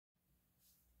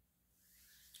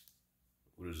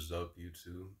What is up,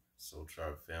 YouTube, Soul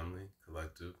Tribe family,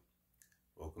 collective?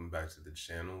 Welcome back to the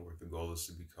channel where the goal is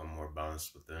to become more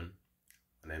balanced within.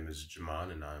 My name is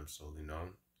Jaman and I am solely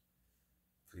known.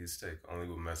 Please take only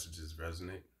what messages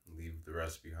resonate and leave the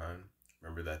rest behind.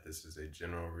 Remember that this is a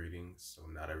general reading, so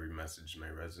not every message may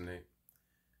resonate.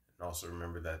 And also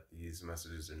remember that these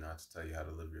messages are not to tell you how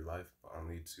to live your life, but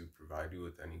only to provide you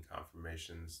with any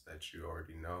confirmations that you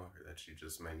already know or that you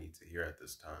just may need to hear at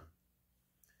this time.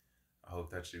 I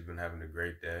hope that you've been having a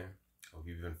great day. Hope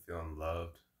you've been feeling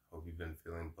loved. Hope you've been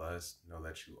feeling blessed. Know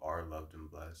that you are loved and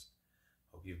blessed.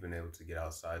 Hope you've been able to get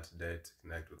outside today to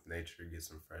connect with nature, get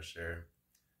some fresh air,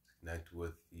 to connect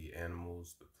with the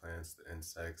animals, the plants, the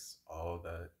insects, all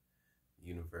that the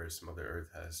universe, Mother Earth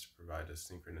has to provide us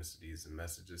synchronicities and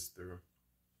messages through.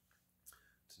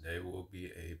 Today will be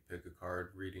a pick a card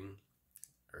reading,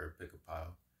 or pick a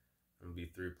pile. It'll be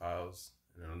 3 piles.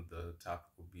 And the topic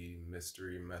will be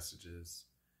mystery messages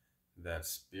that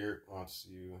Spirit wants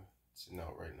you to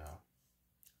know right now.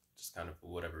 Just kind of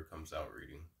whatever comes out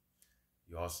reading.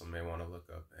 You also may want to look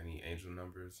up any angel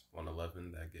numbers,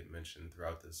 111, that get mentioned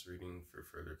throughout this reading for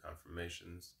further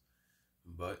confirmations.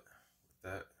 But with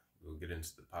that, we'll get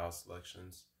into the pile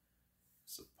selections.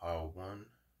 So pile 1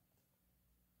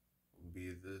 will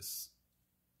be this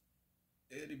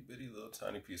itty bitty little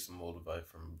tiny piece of moldavite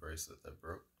from a bracelet that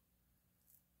broke.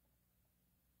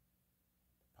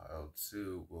 Pile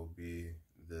 2 will be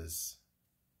this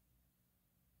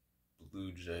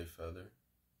blue jay feather.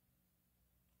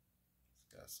 It's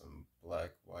got some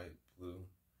black, white, blue,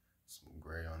 some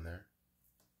gray on there.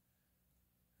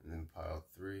 And then pile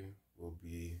 3 will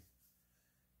be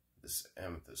this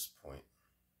amethyst point.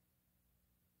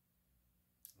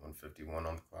 151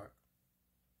 on the clock.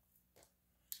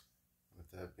 With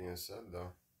that being said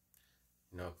though,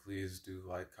 please do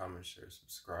like, comment, share,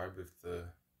 subscribe if the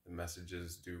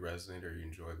messages do resonate or you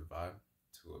enjoy the vibe.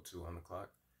 2:02 on the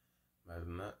clock. Other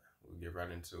than that, we'll get right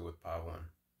into it with pile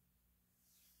 1.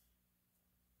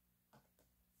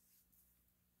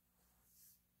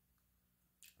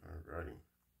 Alrighty.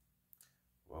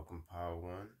 Welcome pile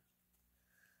 1.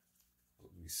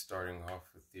 We'll be starting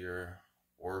off with your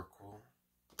oracle.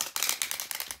 Let's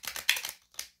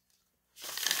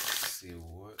see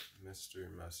what mystery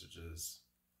messages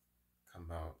come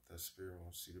out that Spirit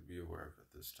wants you to be aware of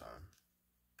at this time.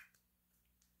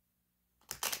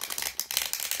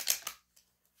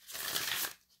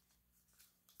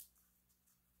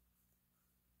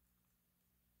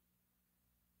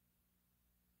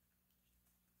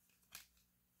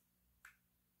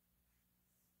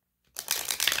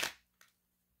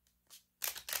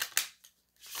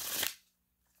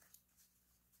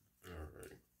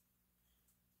 Alright.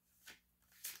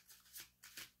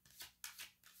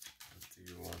 What do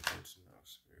you want them to know,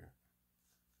 Spirit?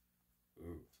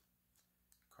 Ooh.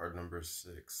 Card number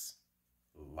 6.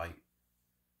 Light.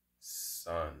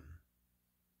 Sun.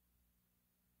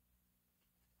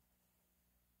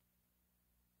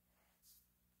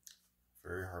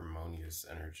 Very harmonious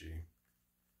energy.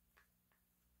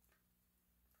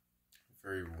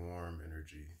 Very warm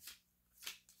energy.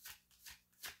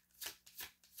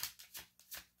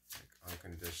 Like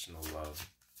unconditional love.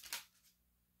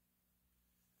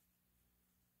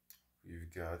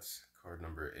 We've got card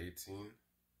number 18.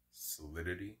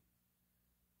 Solidity.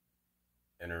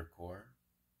 Inner core.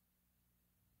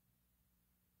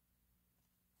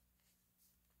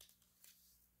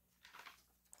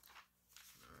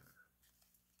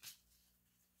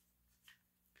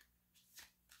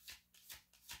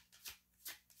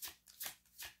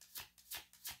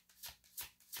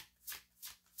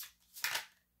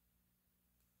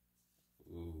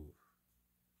 Ooh.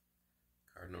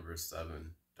 Card number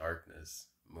 7. Darkness.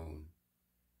 Moon.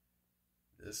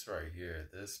 This right here,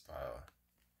 this pile.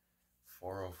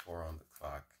 4:04 on the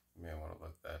clock. You may want to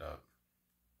look that up.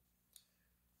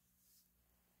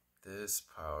 This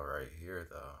pile right here,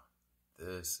 though,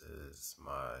 this is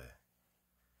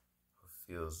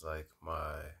feels like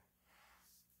my,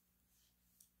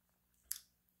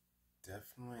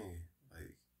 definitely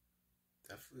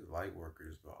light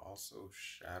workers, but also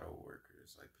shadow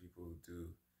workers, like people who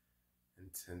do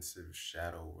intensive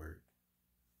shadow work,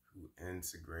 who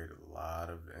integrate a lot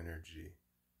of energy,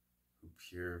 who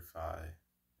purify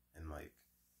and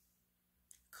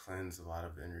cleanse a lot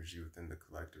of energy within the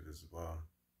collective as well.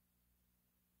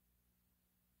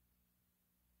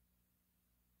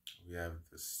 We have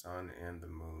the sun and the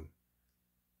moon.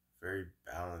 Very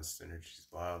balanced energies.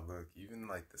 Wow, look, even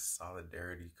the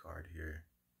solidarity card here.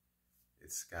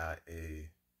 It's got a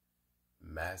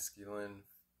masculine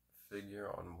figure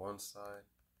on one side,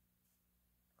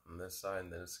 on this side,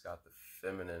 and then it's got the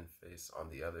feminine face on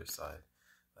the other side.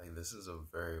 Like, this is a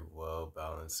very well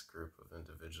balanced group of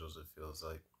individuals. It feels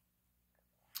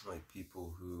like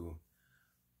people who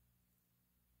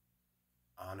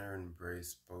honor and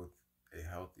embrace both a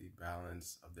healthy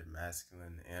balance of their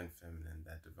masculine and feminine,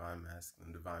 that divine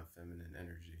masculine, divine feminine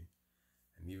energy.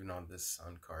 And even on this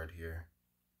sun card here,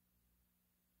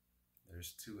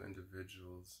 there's two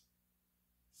individuals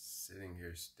sitting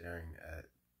here staring at,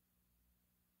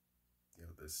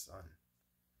 this sun.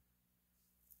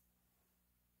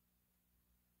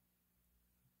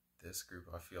 This group,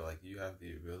 I feel like you have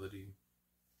the ability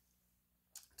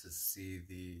to see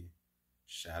the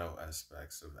shadow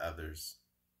aspects of others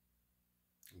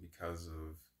because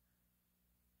of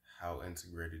how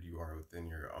integrated you are within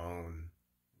your own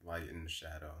light and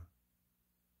shadow.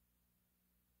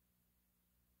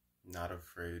 Not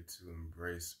afraid to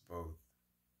embrace both,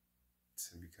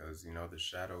 because the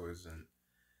shadow isn't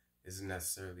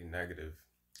necessarily negative.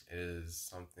 It is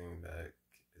something that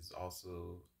is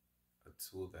also a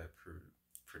tool that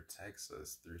protects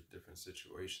us through different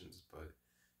situations, but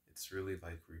it's really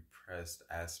like repressed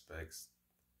aspects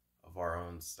of our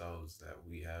own selves that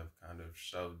we have kind of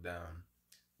shoved down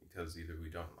because either we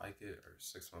don't like it, or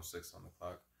 616 on the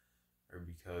clock, or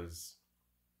because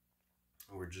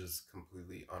we're just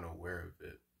completely unaware of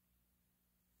it.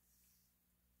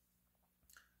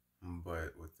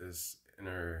 But with this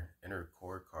inner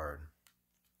core card,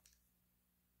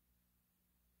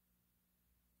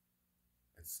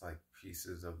 it's like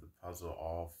pieces of the puzzle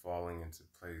all falling into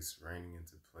place, raining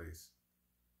into place.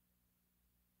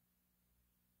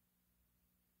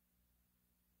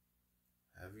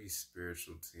 Heavy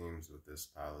spiritual themes with this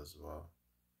pile as well.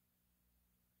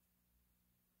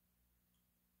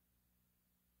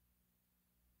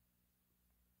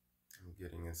 I'm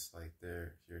getting it's like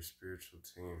your spiritual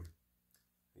team,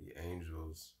 the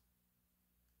angels,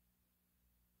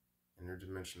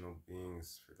 interdimensional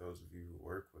beings, for those of you who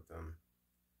work with them,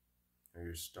 or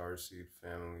your starseed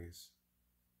families,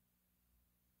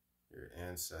 your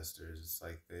ancestors. It's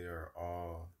like they are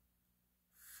all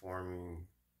forming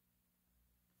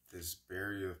this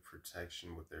barrier of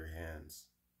protection with their hands,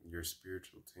 your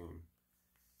spiritual team,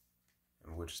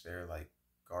 in which they're like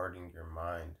guarding your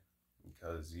mind,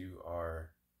 because you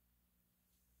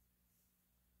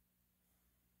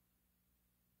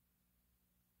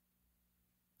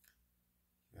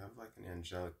have like an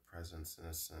angelic presence in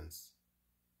a sense.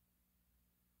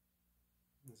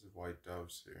 There's white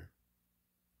doves here,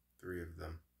 3 of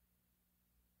them.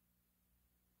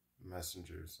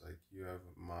 Messengers, like you have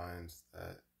minds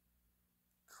that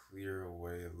clear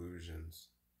away illusions,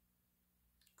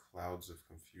 clouds of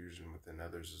confusion within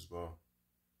others as well,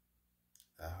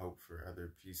 that hope for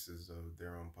other pieces of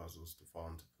their own puzzles to fall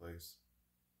into place.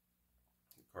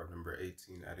 Card number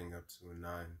 18 adding up to a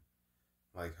 9,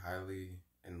 like highly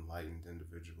enlightened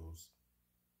individuals.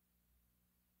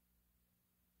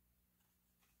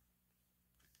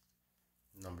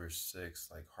 Number 6,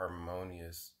 like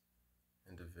harmonious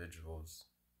individuals.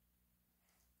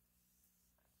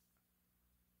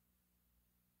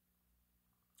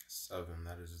 7,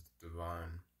 that is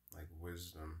divine, like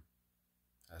wisdom.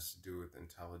 Has to do with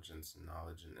intelligence and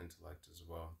knowledge and intellect as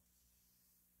well.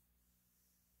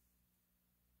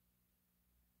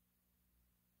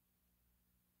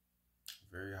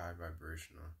 Very high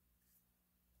vibrational.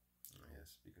 Oh yeah,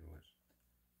 speaking of which,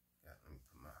 let me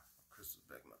put my crystals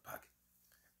back in my pocket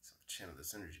so I channel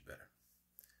this energy better.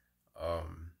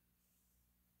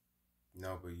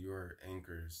 No, but you're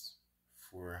anchors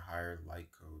for higher light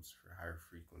codes, for higher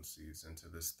frequencies into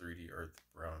this 3D earth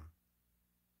realm.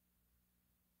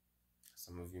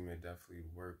 Some of you may definitely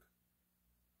work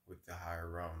with the higher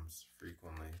realms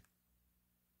frequently.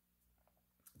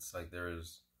 It's like there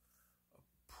is a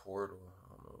portal. I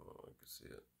don't know if I can see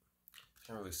it.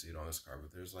 Can't really see it on this card,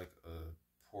 but there's like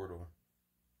a portal.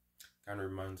 Kind of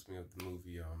reminds me of the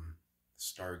movie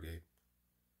Stargate.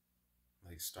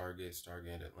 Like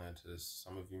Stargate, Atlantis.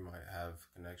 Some of you might have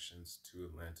connections to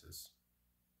Atlantis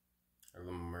or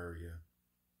Lemuria,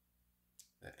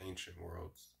 the ancient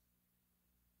worlds,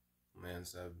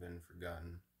 lands that have been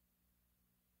forgotten.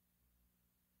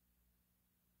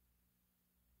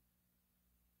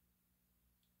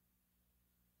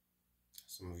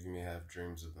 Some of you may have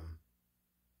dreams of them.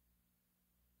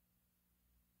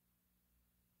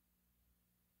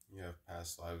 You have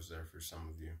past lives there for some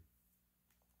of you.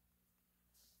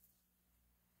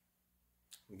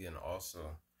 Again,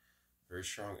 also, very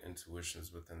strong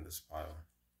intuitions within this pile.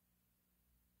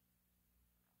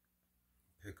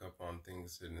 Pick up on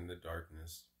things hidden in the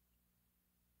darkness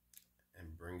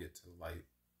and bring it to light.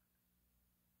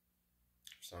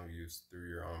 For some of you, it's through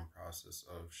your own process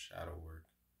of shadow work,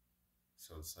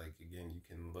 So it's like, again, you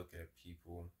can look at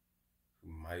people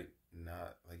who might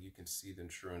not, like, you can see the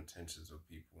true intentions of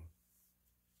people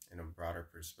in a broader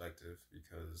perspective,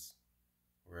 because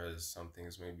whereas some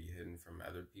things may be hidden from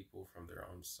other people, from their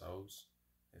own selves,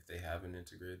 if they haven't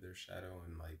integrated their shadow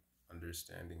and like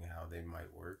understanding how they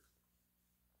might work,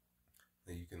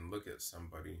 then you can look at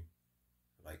somebody,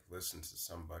 like listen to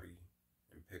somebody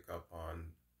and pick up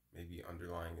on maybe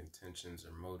underlying intentions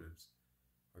or motives,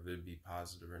 whether it be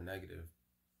positive or negative,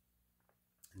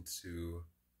 and to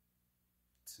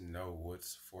know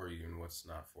what's for you and what's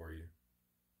not for you.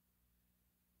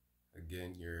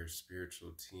 Again, your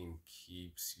spiritual team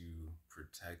keeps you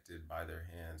protected by their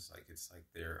hands, like it's like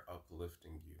they're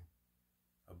uplifting you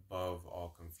above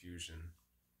all confusion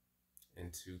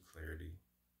into clarity.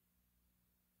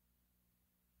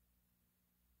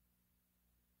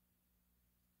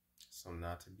 So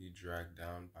not to be dragged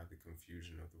down by the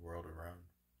confusion of the world around.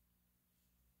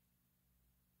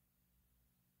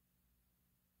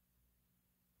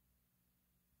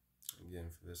 Again,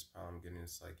 for this power I'm getting,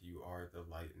 it's like you are the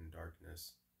light in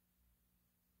darkness.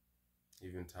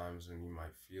 Even times when you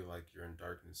might feel like you're in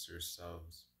darkness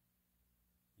yourselves,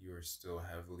 you are still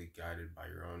heavily guided by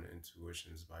your own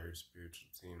intuitions, by your spiritual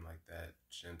team, like that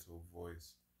gentle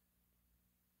voice,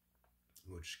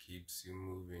 which keeps you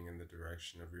moving in the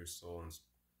direction of your soul and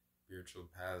spiritual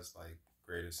paths, like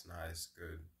greatest and highest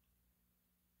good,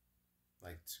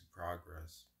 like to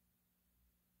progress.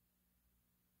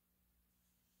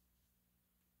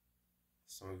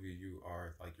 Some of you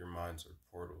are like, your minds are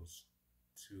portals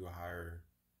to higher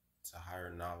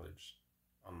knowledge,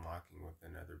 unlocking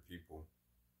within other people.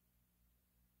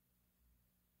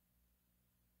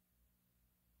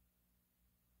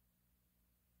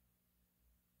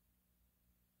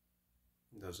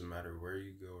 It doesn't matter where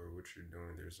you go or what you're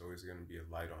doing, there's always going to be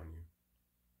a light on you,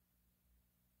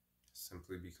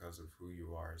 simply because of who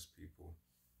you are as people.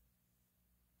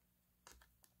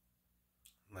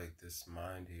 Like, this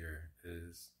mind here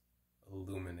is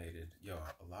illuminated. Yo,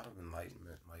 a lot of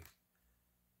enlightenment, like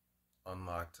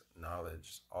unlocked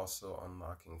knowledge, also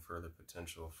unlocking further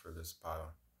potential for this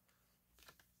power.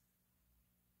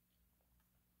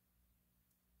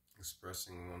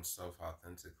 Expressing oneself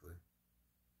authentically.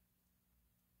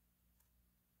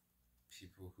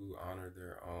 People who honor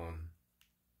their own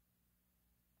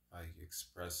like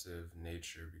expressive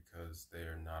nature, because they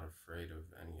are not afraid of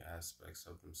any aspects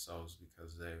of themselves,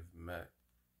 because they've met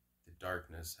the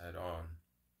darkness head on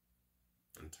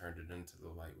and turned it into the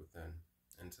light within,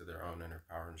 into their own inner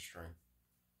power and strength.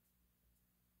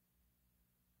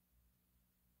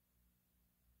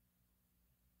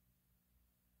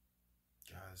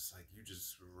 Guys, like, you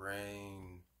just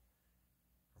rain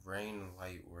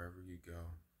light wherever you go.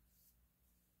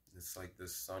 It's like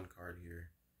this sun card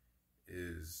here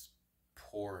is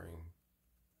pouring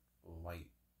light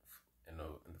in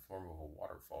the form of a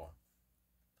waterfall.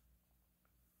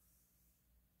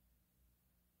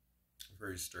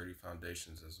 Very sturdy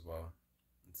foundations as well.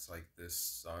 It's like this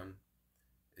sun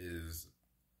is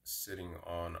sitting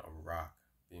on a rock,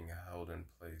 being held in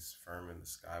place, firm in the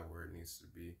sky where it needs to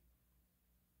be.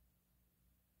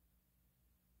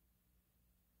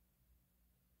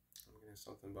 I'm getting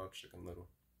something about Chicken Little.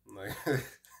 Like,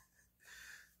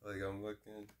 like I'm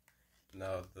looking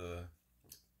now, the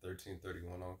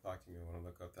 1331 on clock. You may want to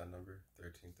look up that number,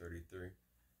 1333.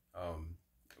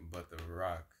 But the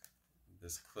rock,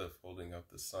 this cliff holding up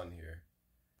the sun here,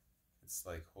 it's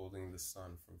like holding the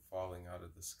sun from falling out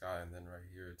of the sky. And then right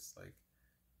here, it's like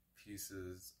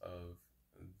pieces of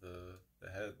the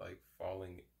head like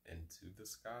falling into the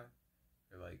sky,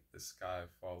 or like the sky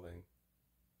falling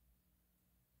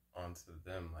onto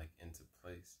them, like into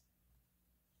place.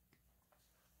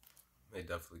 They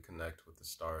definitely connect with the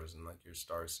stars and like your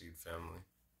starseed family.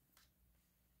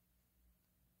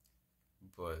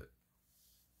 But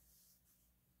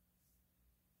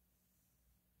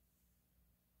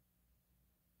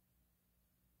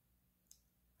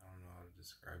I don't know how to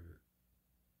describe it.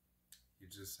 You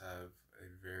just have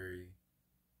a very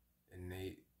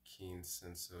innate, keen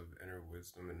sense of inner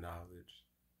wisdom and knowledge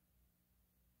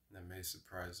that may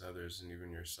surprise others and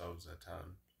even yourselves at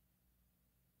times.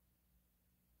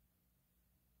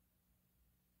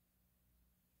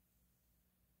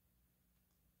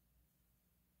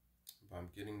 But I'm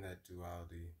getting that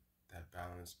duality, that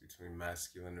balance between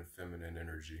masculine and feminine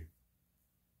energy.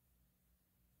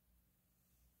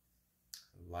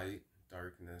 Light,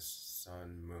 darkness,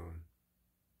 sun, moon.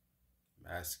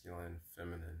 Masculine,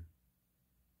 feminine.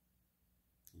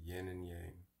 Yin and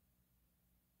yang.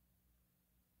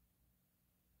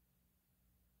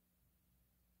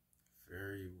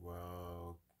 Very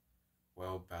well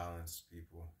well-balanced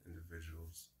people,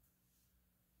 individuals.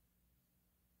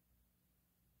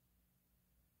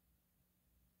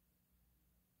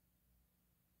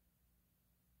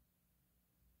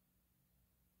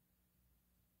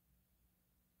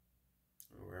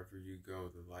 Wherever you go,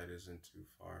 the light isn't too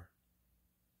far,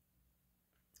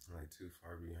 like too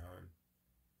far behind.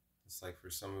 It's like for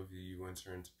some of you, you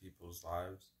enter into people's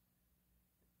lives,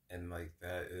 and like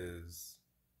that is,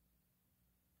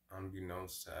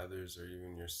 unbeknownst to others or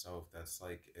even yourself, it's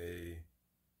like a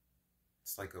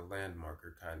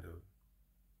landmarker kind of.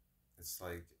 It's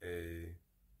like a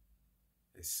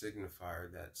signifier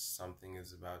that something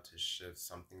is about to shift,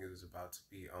 something is about to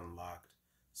be unlocked,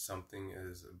 something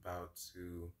is about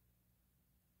to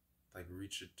like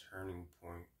reach a turning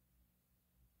point.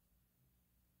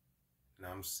 And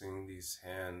I'm seeing these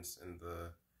hands in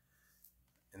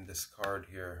this card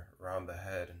here around the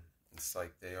head. It's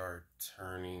like they are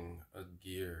turning a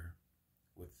gear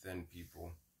within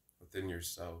people, within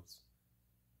yourselves,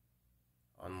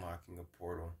 unlocking a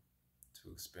portal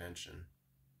to expansion,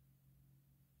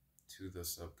 to the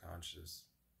subconscious.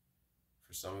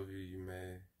 For some of you, you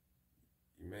may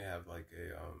have like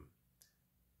a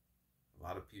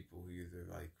lot of people who either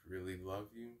like really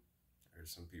love you, or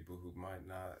some people who might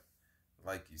not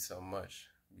like you so much,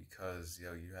 because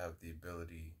you have the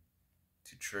ability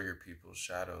to trigger people's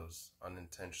shadows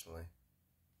unintentionally.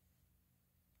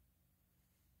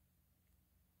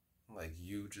 Like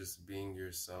you just being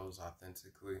yourselves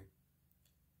authentically,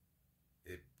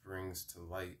 it brings to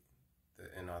light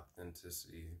the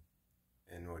inauthenticity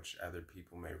in which other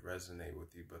people may resonate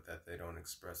with you, but that they don't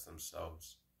express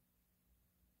themselves.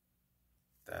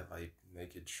 That like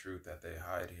naked truth that they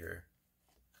hide here.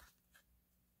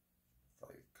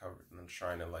 Like them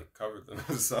trying to like cover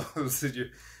themselves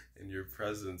in your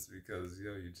presence, because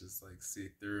you just like see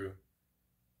through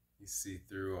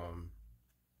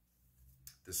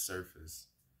the surface.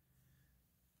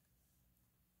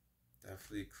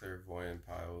 Definitely clairvoyant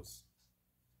piles.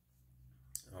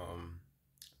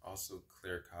 Also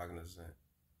claircognizant.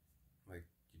 Like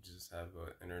you just have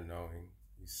an inner knowing.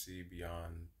 You see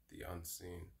beyond the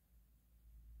unseen,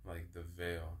 like the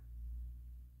veil.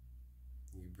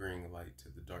 You bring light to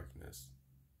the darkness.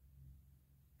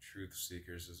 Truth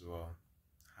seekers as well.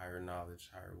 Higher knowledge,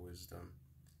 higher wisdom.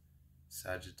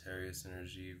 Sagittarius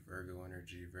energy, Virgo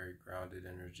energy, very grounded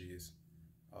energies.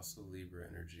 Also Libra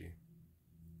energy.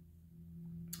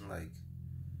 Like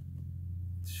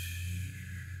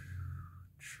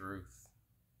truth.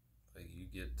 Like you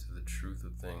get to the truth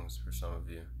of things for some of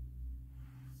you.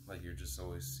 Like you're just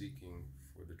always seeking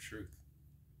for the truth,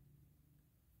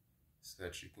 so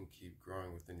that you can keep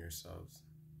growing within yourselves.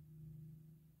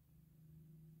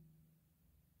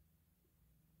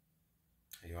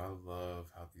 I love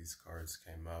how these cards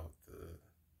came out.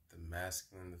 The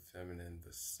masculine, the feminine,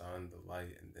 the sun, the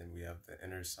light, and then we have the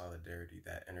inner solidarity,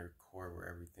 that inner core where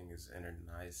everything is in a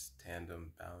nice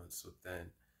tandem balance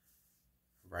within,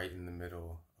 right in the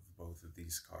middle of both of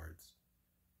these cards.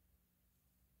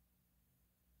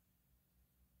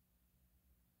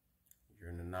 You're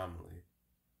an anomaly.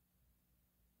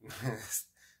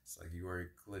 It's like you are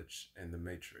a glitch in the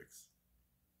matrix.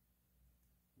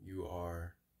 You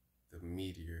are the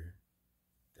meteor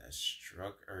that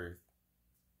struck Earth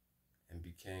and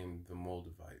became the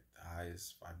Moldavite, the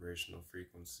highest vibrational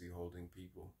frequency holding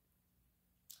people.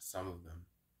 Some of them.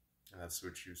 And that's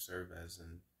what you serve as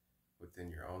within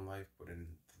your own life, but in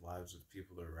the lives of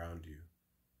people around you.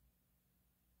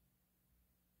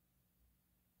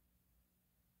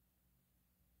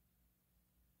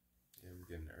 Yeah, I'm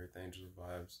getting Earth Angel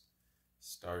vibes,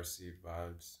 Starseed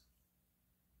vibes.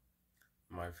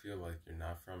 You might feel like you're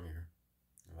not from here.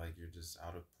 Like you're just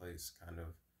out of place, kind of.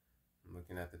 I'm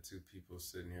looking at the two people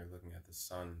sitting here looking at the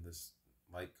sun, this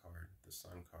light card, the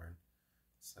sun card.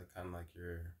 It's like kind of like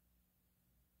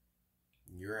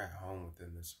you're at home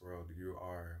within this world. You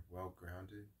are well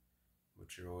grounded,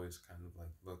 but you're always kind of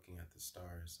like looking at the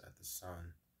stars, at the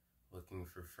sun, looking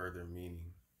for further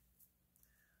meaning.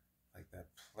 Like that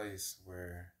place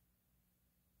where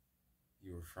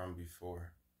you were from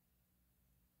before.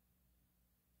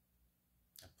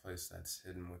 A place that's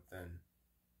hidden within.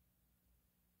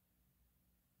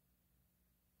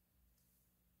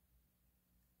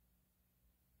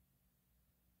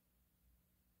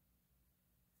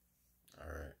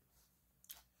 Alright.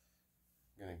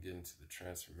 I'm going to get into the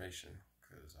transformation,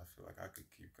 because I feel like I could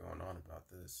keep going on about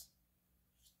this.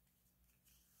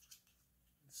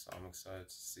 So I'm excited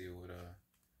to see what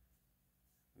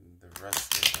the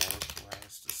rest of the Oracle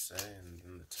has to say, and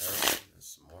then the Tarot, and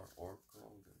some more Oracle.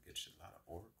 I'm going to get you a lot of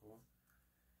Oracle.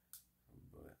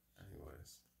 But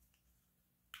anyways,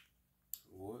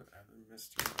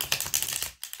 Mr.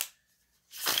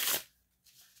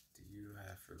 Do you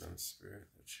have for them, Spirit,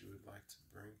 that you would like to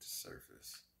bring to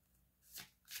surface?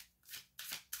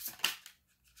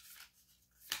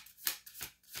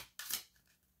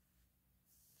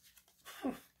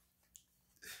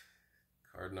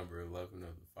 Card number 11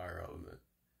 of the fire element.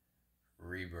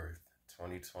 Rebirth.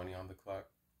 2020 on the clock.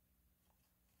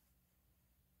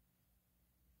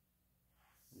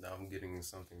 Now I'm getting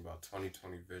something about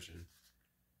 2020 vision.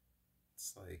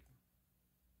 It's like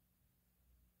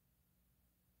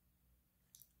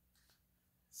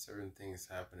certain things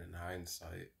happen in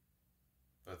hindsight,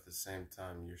 but at the same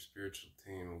time, your spiritual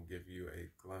team will give you a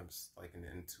glimpse, like an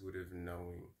intuitive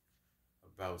knowing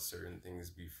about certain things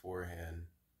beforehand,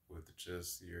 with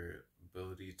just your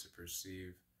ability to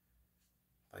perceive.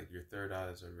 Like your third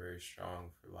eyes are very strong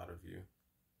for a lot of you.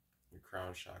 Your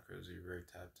crown chakras, you're very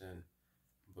tapped in,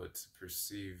 but to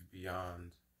perceive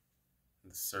beyond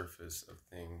the surface of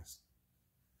things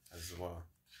as well.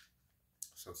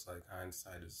 So it's like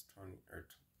hindsight is 20, or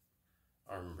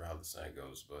I don't remember how the saying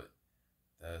goes, but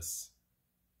it's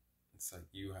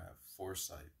like you have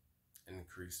foresight,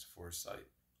 increased foresight,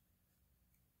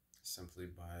 simply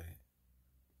by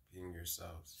being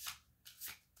yourselves.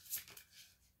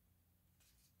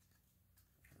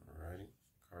 Alrighty,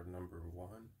 card number 1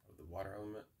 of the water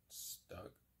element,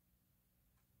 stuck.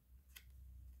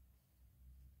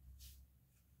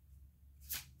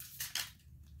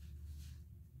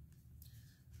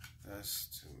 That's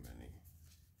too many.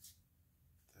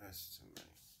 That's too many.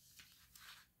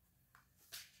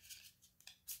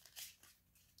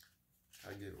 Can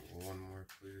I get one more,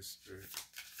 please, Spirit?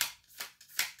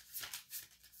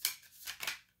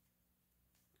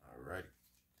 Alrighty.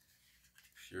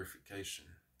 Purification.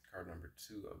 Card number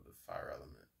 2 of the fire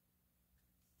element.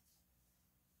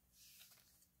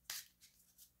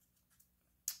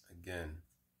 Again,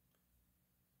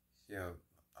 yeah,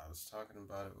 I was talking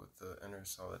about it with the inner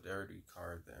solidarity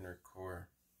card, the inner core,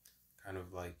 kind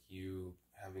of like you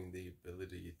having the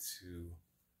ability to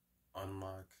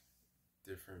unlock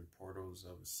different portals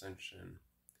of ascension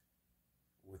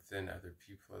within other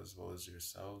people as well as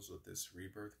yourselves with this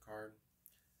rebirth card.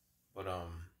 But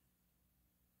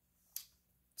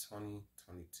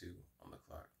 2022 on the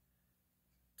clock.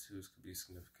 2s could be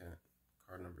significant.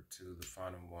 Card number 2, the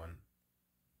final one,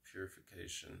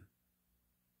 purification.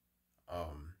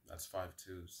 That's 5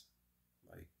 2s.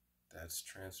 Like, that's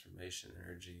transformation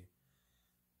energy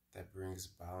that brings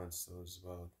balance though as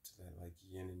well to that, like,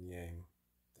 yin and yang,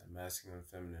 that masculine and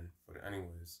feminine. But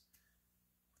anyways,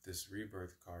 with this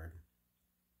rebirth card,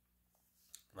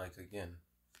 like, again,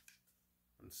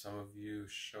 when some of you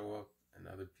show up in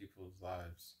other people's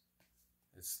lives,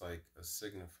 it's like a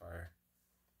signifier.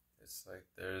 It's like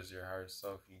there's your higher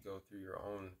self. You go through your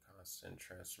own constant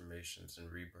transformations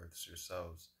and rebirths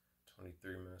yourselves.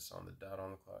 23 minutes on the dot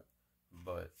on the clock.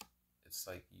 But it's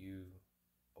like you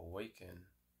awaken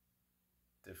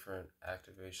different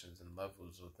activations and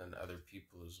levels within other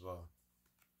people as well.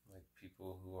 Like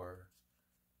people who are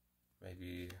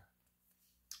maybe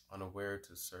unaware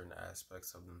to certain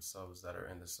aspects of themselves that are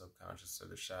in the subconscious or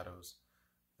the shadows,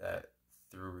 that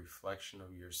through reflection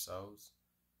of yourselves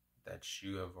that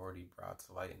you have already brought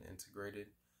to light and integrated,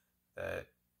 that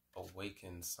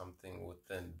awakens something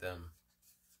within them.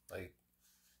 Like,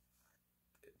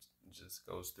 it just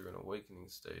goes through an awakening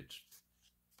stage.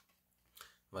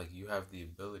 Like, you have the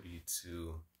ability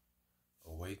to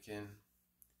awaken,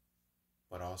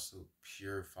 but also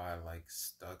purify, like,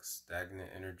 stuck, stagnant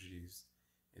energies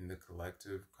in the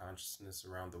collective consciousness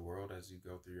around the world as you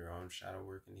go through your own shadow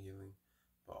work and healing,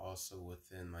 but also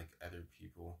within, like, other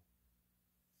people.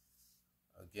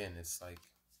 Again, it's like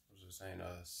I was just saying,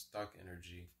 stuck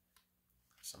energy.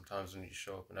 Sometimes when you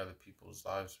show up in other people's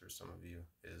lives, for some of you,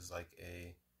 is like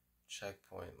a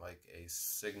checkpoint, like a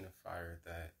signifier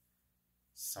that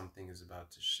something is about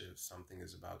to shift, something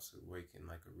is about to awaken,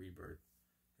 like a rebirth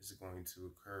is going to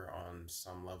occur on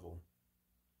some level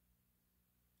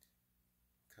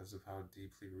because of how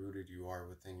deeply rooted you are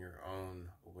within your own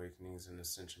awakenings and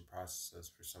ascension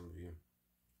processes. For some of you,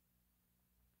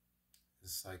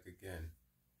 it's like, again,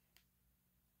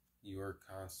 you are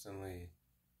constantly,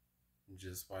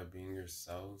 just by being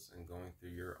yourselves and going through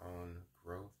your own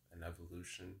growth and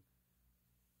evolution,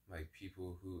 like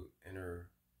people who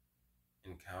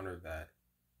encounter that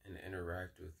and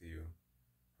interact with you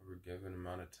over a given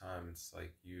amount of time, it's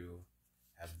like you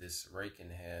have this rake in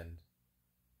hand,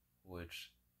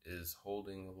 which is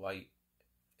holding light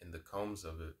in the combs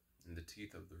of it, in the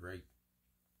teeth of the rake.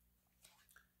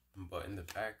 But in the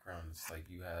background, it's like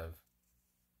you have,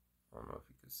 I don't know if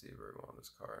you can see it very well on this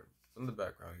card. In the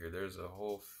background here, there's a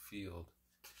whole field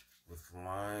with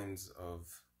lines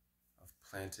of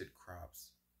planted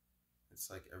crops.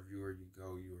 It's like everywhere you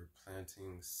go, you are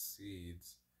planting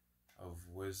seeds of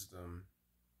wisdom,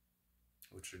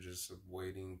 which are just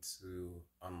waiting to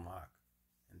unlock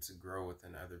and to grow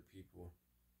within other people.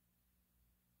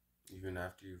 Even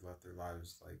after you've left their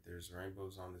lives, like there's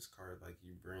rainbows on this card, like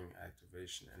you bring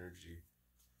activation energy,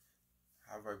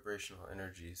 high vibrational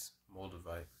energies,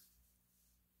 Moldavite.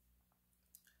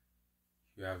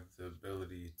 You have the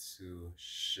ability to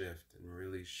shift and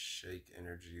really shake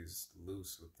energies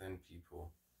loose within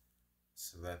people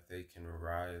so that they can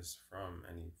rise from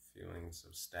any feelings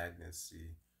of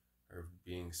stagnancy or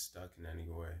being stuck in any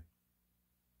way,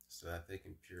 so that they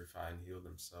can purify and heal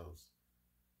themselves,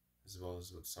 as well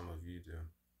as what some of you do.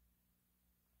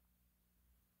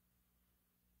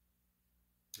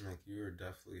 Like, you are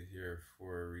definitely here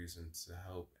for a reason, to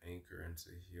help anchor and to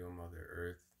heal Mother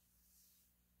Earth.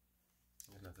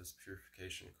 And this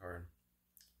purification card,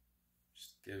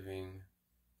 just giving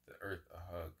the earth a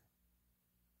hug.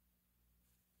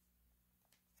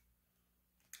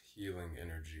 Healing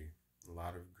energy, a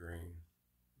lot of green.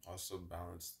 Also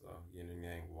balanced though, yin and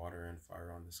yang, water and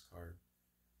fire on this card.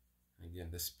 And again,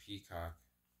 this peacock,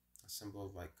 a symbol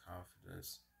of like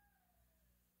confidence.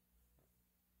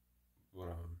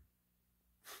 But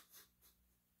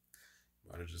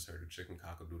might have just heard a chicken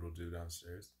cock-a-doodle-doo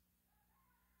downstairs.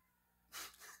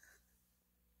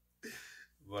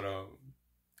 But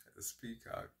this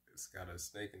peacock, it's got a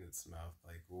snake in its mouth,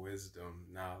 like wisdom,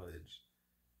 knowledge,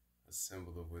 a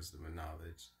symbol of wisdom and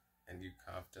knowledge, and you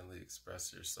confidently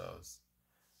express yourselves.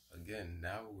 Again,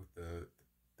 now with the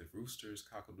rooster's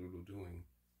cock-a-doodle-dooing,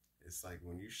 it's like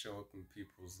when you show up in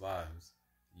people's lives,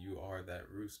 you are that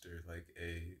rooster, like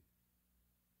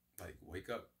wake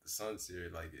up, the sun's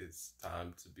here, like it's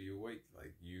time to be awake.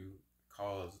 Like you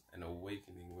cause an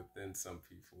awakening within some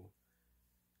people.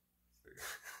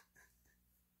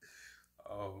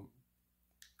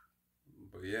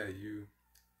 But yeah, you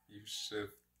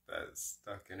shift that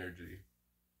stuck energy.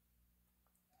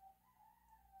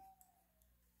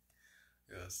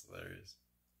 Yeah, that's hilarious.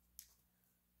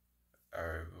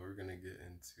 Alright, we're gonna get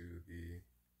into the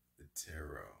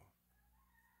tarot.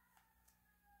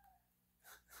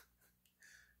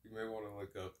 You may want to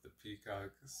look up the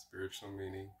peacock spiritual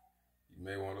meaning. You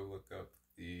may want to look up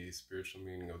the spiritual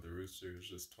meaning of the rooster. It's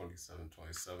just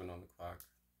 27:27 on the clock,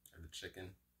 or the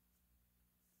chicken.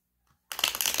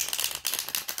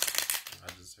 I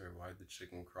just heard, why'd the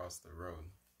chicken cross the road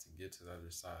to get to the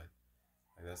other side?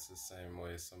 Like, that's the same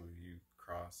way some of you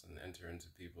cross and enter into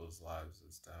people's lives,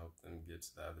 is to help them get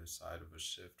to the other side of a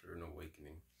shift or an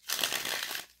awakening.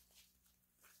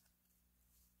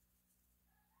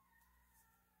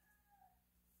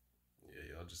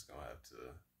 Yeah, y'all just gonna have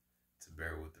to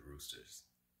bear with the roosters.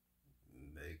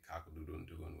 They cock-a-doodle and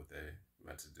doing what they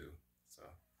meant to do, so.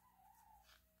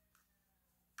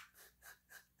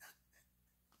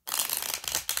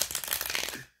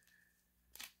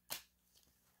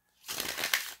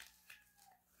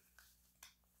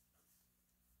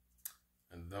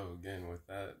 And though, again, with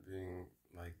that being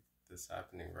like this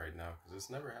happening right now, because it's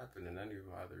never happened in any of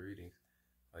my other readings,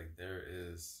 like there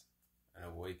is an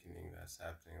awakening that's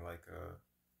happening, like a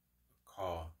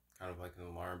call, kind of like an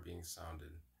alarm being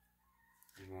sounded,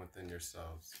 even within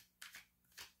yourselves.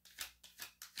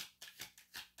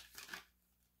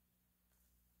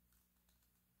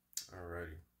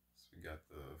 Alrighty, so we got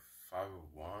the Five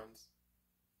of Wands.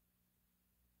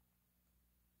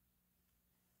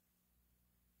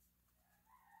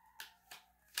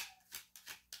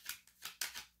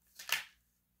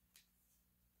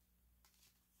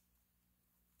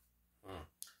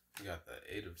 We got the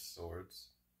Eight of Swords.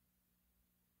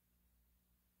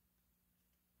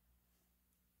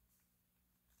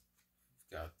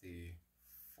 We've got the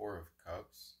Four of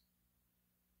Cups.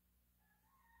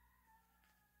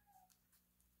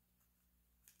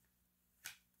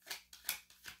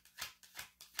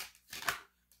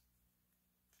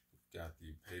 We've got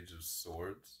the Page of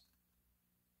Swords.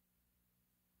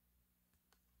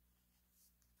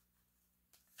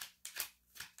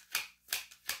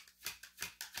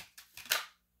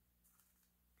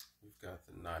 We've got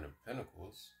the Nine of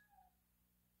Pentacles.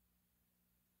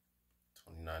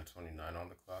 29:29 on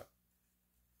the clock.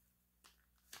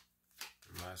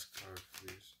 Last card,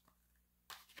 please.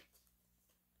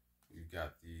 You've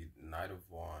got the Knight of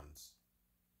Wands.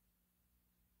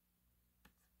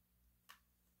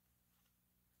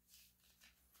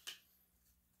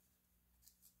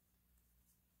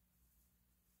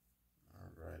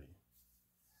 Alrighty.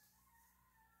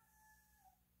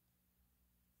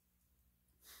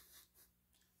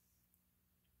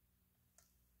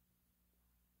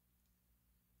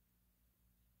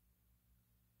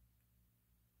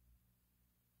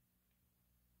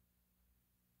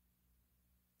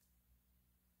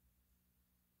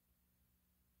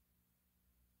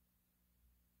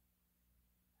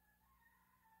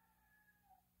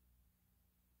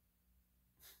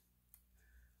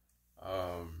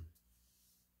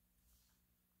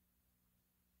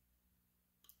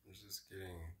 I'm just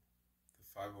getting the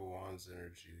Five of Wands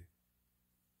energy.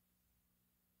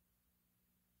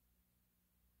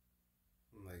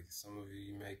 Like some of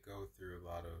you may go through a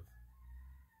lot of,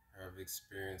 or have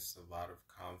experienced a lot of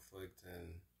conflict and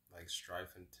like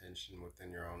strife and tension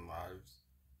within your own lives,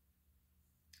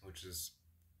 which has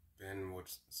been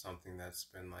something that's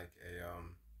been like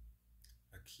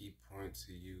a key point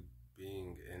to you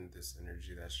being in this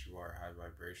energy that you are high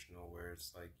vibrational, where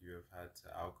it's like you have had to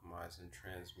alchemize and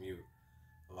transmute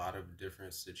a lot of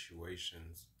different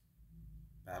situations,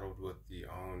 battled with the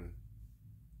own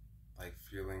like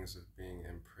feelings of being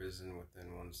imprisoned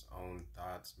within one's own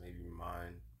thoughts, maybe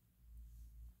mind,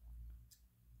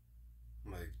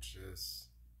 like just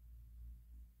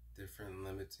different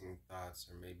limiting thoughts,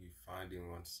 or maybe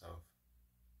finding oneself.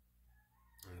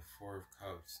 And the Four of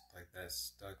Cups, like that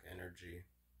stuck energy.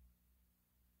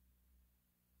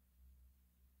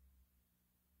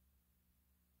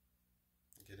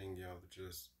 Getting y'all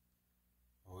just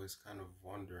always kind of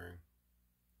wondering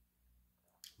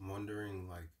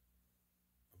like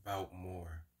about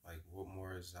more, like what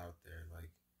more is out there,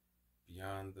 like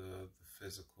beyond the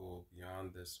physical,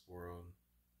 beyond this world,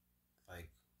 like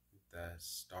that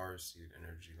starseed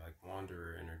energy, like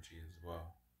wanderer energy as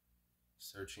well,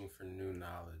 searching for new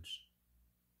knowledge,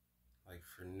 like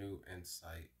for new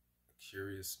insight,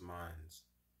 curious minds,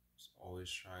 just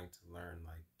always trying to learn,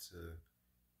 like to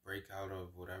break out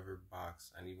of whatever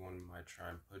box anyone might try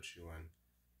and put you in.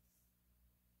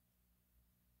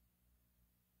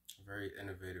 Very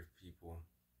innovative people.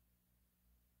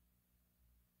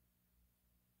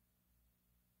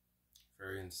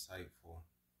 Very insightful.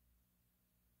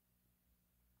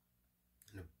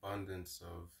 An abundance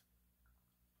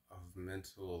of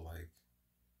mental, like,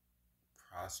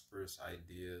 prosperous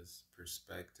ideas,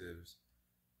 perspectives,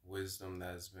 wisdom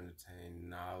that has been attained,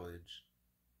 knowledge.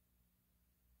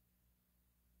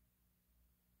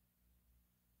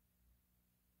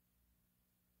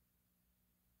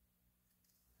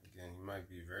 Again, you might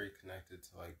be very connected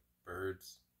to like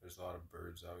birds. There's a lot of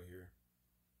birds out here.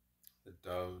 The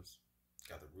doves,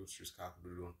 got the roosters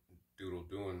cock-a-doodle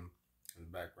doing in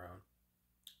the background,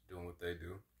 doing what they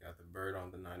do. Got the bird on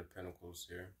the Nine of Pentacles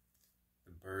here.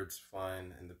 The birds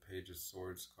flying in the Page of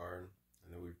Swords card.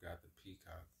 And then we've got the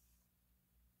peacock.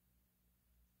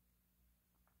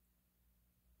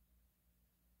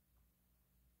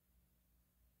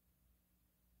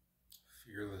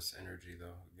 Fearless energy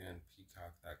though. Again,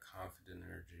 peacock, that confident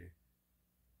energy.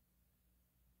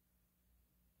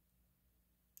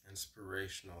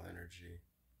 Inspirational energy.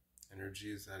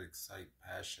 Energies that excite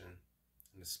passion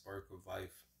and the spark of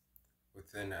life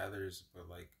within others, but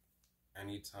like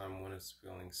anytime one is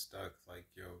feeling stuck, like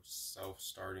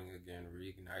self-starting again,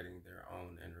 reigniting their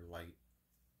own inner light.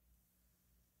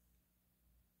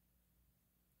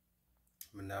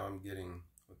 But now I'm getting,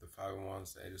 with the Five of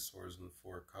Wands, the Eight of Swords, and the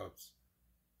Four of Cups,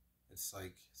 it's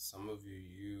like some of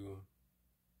you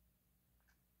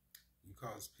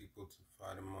cause people to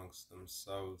fight amongst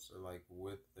themselves, or like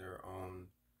with their own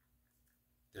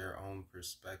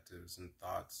perspectives and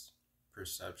thoughts,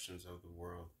 perceptions of the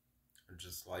world, or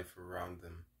just life around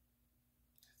them.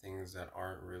 Things that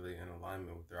aren't really in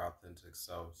alignment with their authentic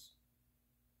selves,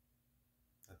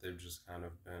 that they've just kind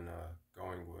of been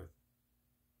going with.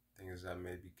 Things that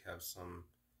maybe kept some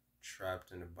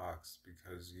trapped in a box,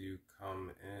 because you come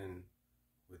in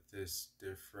with this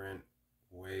different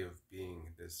way of being,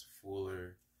 this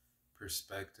fuller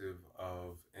perspective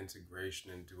of integration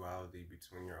and duality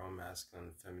between your own masculine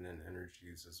and feminine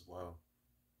energies as well.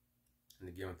 And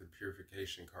again, with the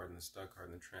purification card and the stuck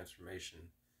card and the transformation,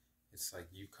 it's like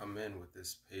you come in with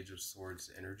this Page of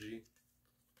Swords energy,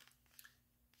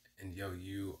 and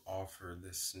you offer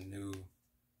this new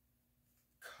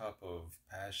cup of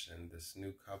passion, this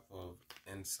new cup of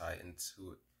insight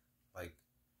into, like,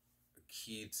 a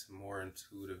key to more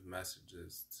intuitive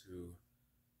messages, to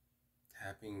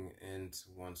tapping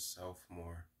into oneself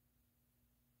more.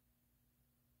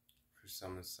 For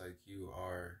some, it's like you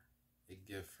are a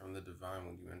gift from the divine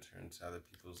when you enter into other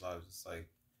people's lives. It's like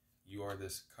you are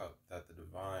this cup that the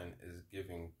divine is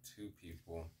giving to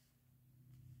people,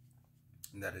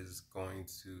 that is going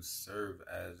to serve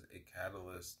as a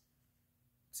catalyst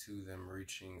to them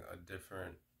reaching a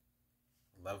different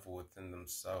level within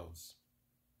themselves,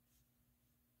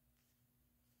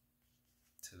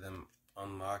 to them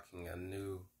unlocking a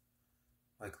new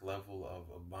level of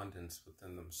abundance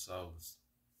within themselves,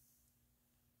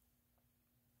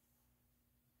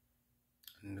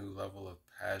 a new level of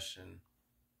passion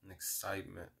and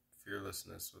excitement,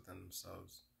 fearlessness within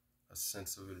themselves, a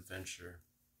sense of adventure.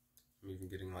 I'm even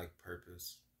getting like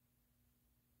purpose.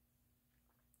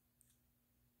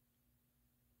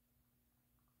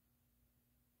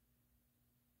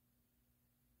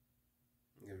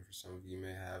 Again, for some of you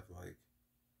may have like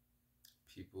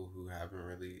people who haven't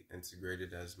really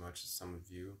integrated as much as some of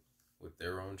you with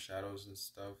their own shadows and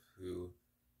stuff, who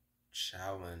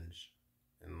challenge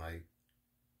and like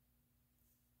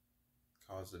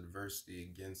cause adversity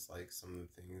against like some of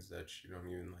the things that you don't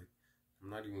even like. I'm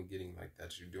not even getting like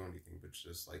that you do anything, but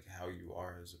just like how you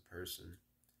are as a person,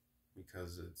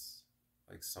 because it's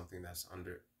like something that's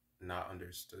not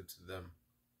understood to them.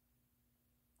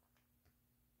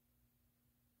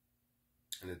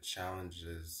 And it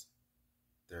challenges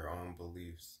their own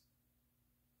beliefs.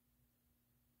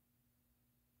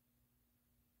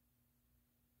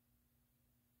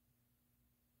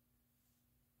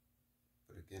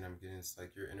 But again, I'm getting it's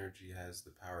like your energy has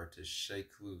the power to shake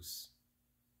loose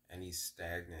any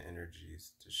stagnant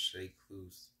energies, to shake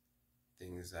loose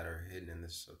things that are hidden in the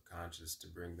subconscious, to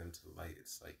bring them to light.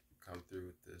 It's like you come through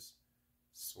with this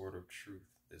sort of truth,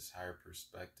 this higher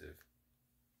perspective,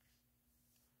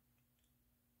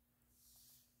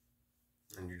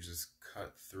 and you just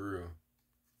cut through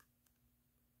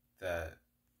that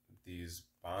these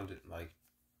bonded like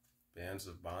bands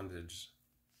of bondage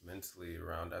mentally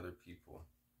around other people.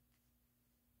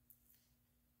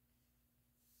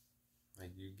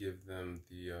 Like you give them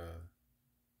the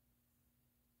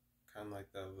kind of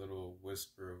like that little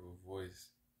whisper of a voice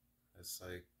that's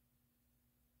like,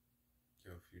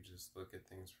 yo, if you just look at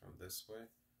things from this way,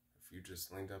 if you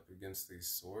just leaned up against these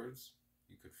swords,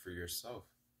 you could free yourself.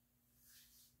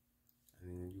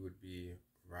 And you would be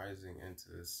rising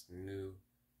into this new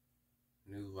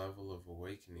level of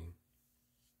awakening.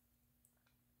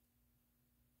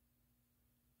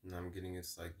 And I'm getting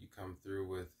it's like you come through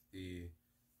with the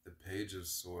Page of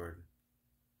Sword,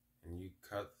 and you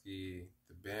cut the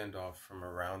band off from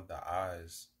around the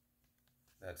eyes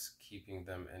that's keeping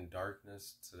them in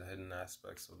darkness to the hidden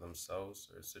aspects of themselves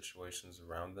or situations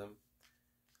around them.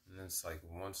 And it's like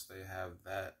once they have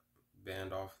that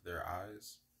band off their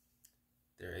eyes,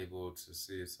 they're able to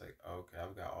see it's like, oh, okay,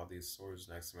 I've got all these swords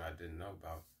next to me I didn't know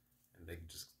about, and they can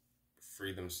just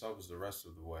free themselves the rest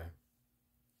of the way.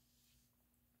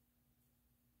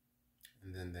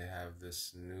 And then they have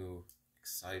this new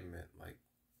excitement, like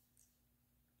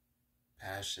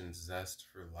passion, zest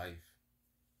for life,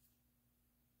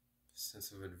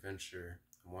 sense of adventure.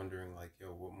 I'm wondering like, yo,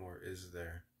 what more is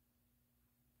there?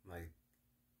 Like,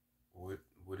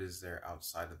 what is there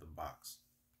outside of the box?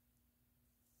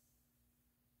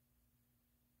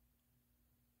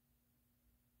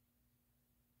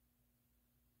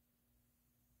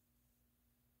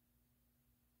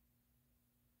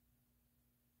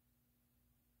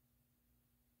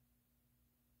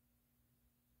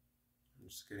 I'm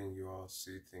just getting you all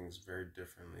see things very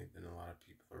differently than a lot of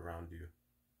people around you.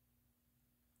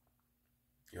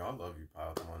 Yo, I love you,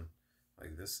 Piled One.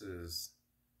 Like this is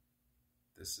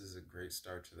a great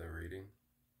start to the reading,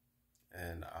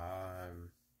 and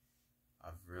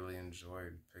I've really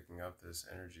enjoyed picking up this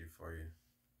energy for you.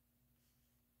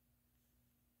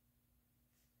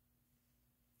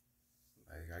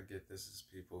 Like I get this as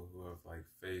people who have like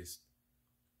faced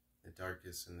the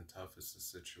darkest and the toughest of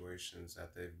situations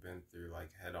that they've been through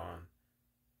like head on,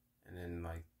 and then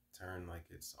like turn like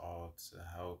it's all to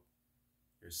help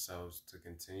yourselves to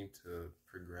continue to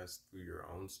progress through your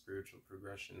own spiritual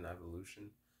progression and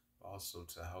evolution, but also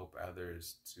to help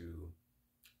others to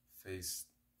face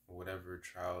whatever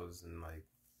trials and like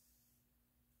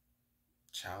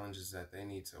challenges that they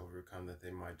need to overcome, that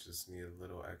they might just need a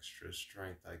little extra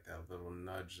strength, like that little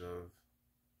nudge of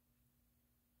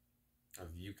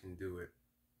you can do it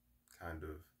kind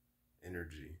of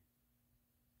energy,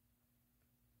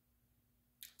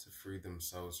 to free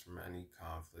themselves from any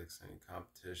conflicts, any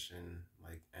competition,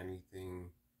 like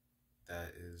anything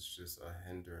that is just a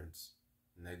hindrance,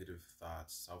 negative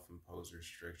thoughts, self-imposed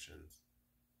restrictions,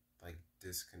 like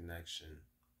disconnection.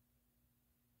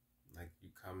 Like you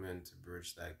come in to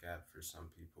bridge that gap for some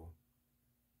people,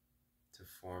 to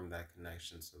form that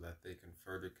connection so that they can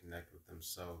further connect with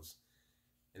themselves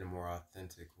in a more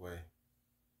authentic way.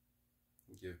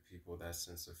 Give people that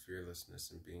sense of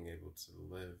fearlessness and being able to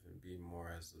live and be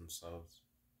more as themselves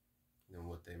than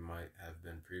what they might have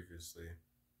been previously.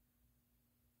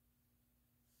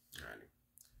 Alrighty,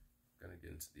 I'm gonna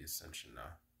get into the ascension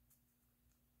now.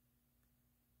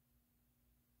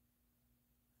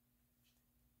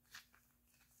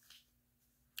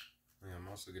 Yeah, I'm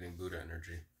also getting Buddha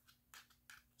energy.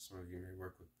 Some of you may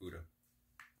work with Buddha.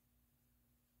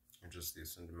 Or just the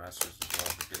Ascended Masters as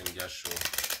well. We're getting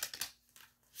Yeshua.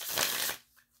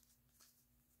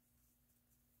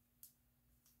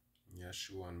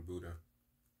 Yeshua and Buddha.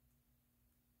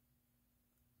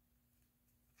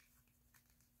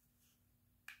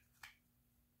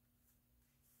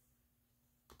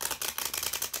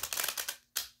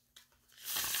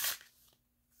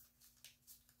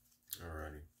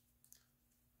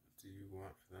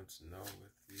 for them to know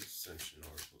with the Ascension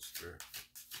Oracle Spirit.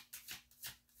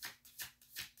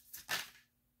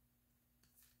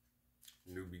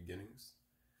 New beginnings.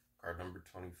 Card number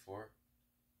 24.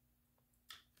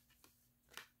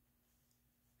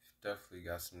 Definitely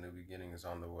got some new beginnings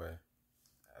on the way.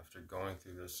 After going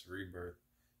through this rebirth,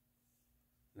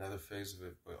 another phase of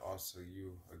it, but also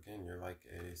you, again, you're like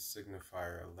a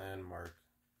signifier, a landmark,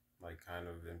 like kind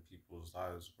of in people's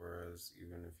lives, whereas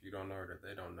even if you don't know it or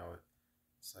they don't know it,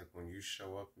 it's like when you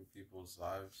show up in people's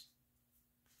lives,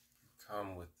 you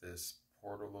come with this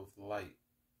portal of light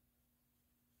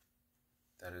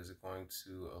that is going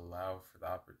to allow for the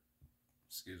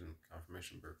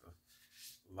confirmation, Bertha,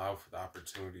 allow for the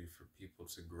opportunity for people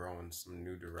to grow in some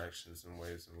new directions and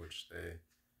ways in which they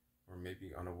were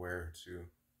maybe unaware to,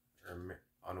 or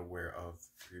unaware of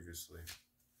previously.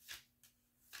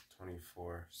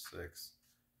 24/6,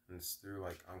 and it's through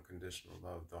like unconditional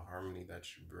love, the harmony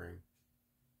that you bring,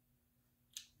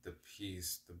 the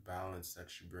peace, the balance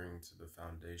that you bring to the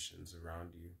foundations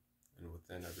around you and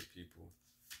within other people.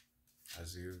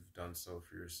 As you've done so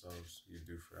for yourselves, you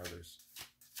do for others.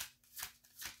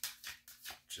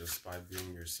 Just by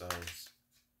being yourselves.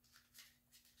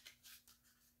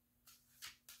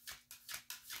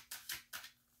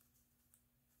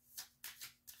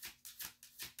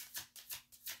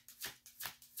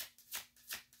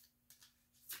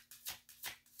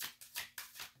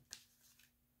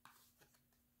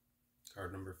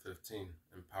 Card number 15,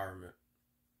 empowerment.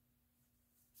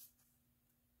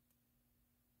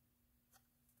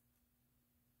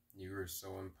 You are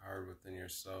so empowered within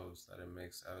yourselves that it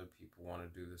makes other people want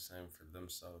to do the same for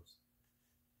themselves.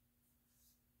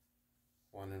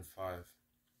 1 in 5.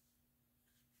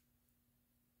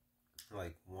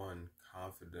 Like 1,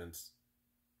 confidence,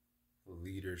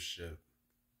 leadership,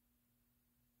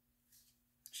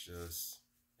 just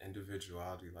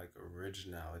individuality, like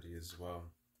originality as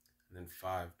well. And then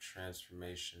 5,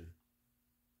 transformation,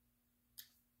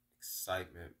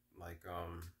 excitement, like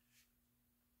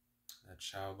that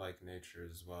childlike nature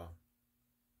as well.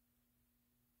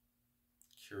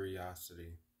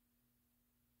 Curiosity.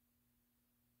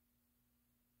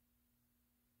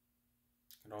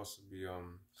 It can also be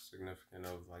significant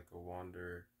of like a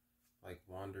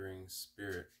wandering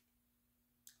spirit.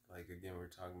 Like again, we're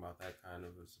talking about that kind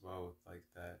of as well, with like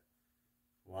that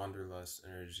wanderlust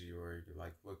energy, where you're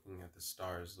like looking at the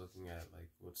stars, looking at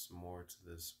like what's more to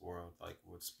this world, like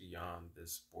what's beyond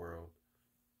this world.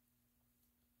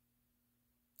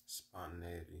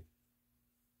 Spontaneity.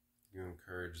 You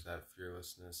encourage that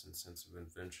fearlessness and sense of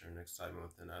adventure and excitement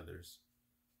within others.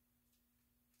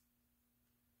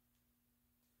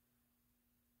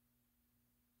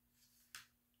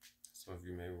 Some of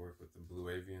you may work with the Blue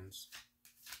Avians.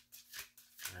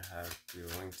 I have the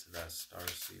link to that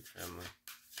Starseed family.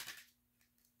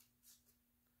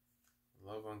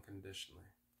 Love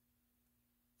unconditionally.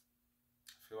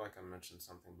 I feel like I mentioned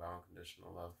something about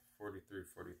unconditional love. 43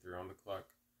 on the clock.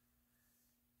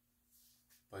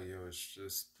 But yo, it's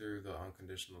just through the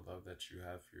unconditional love that you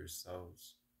have for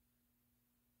yourselves.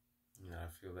 And I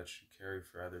feel that you carry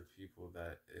for other people,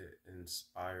 that it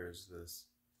inspires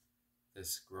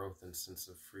this growth and sense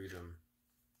of freedom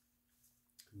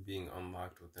being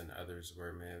unlocked within others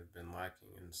where it may have been lacking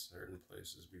in certain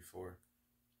places before.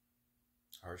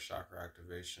 Heart chakra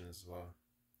activation as well.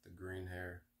 The green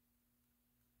hair.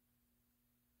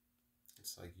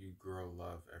 It's like you grow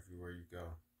love everywhere you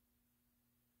go.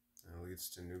 And it leads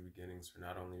to new beginnings for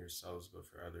not only yourselves, but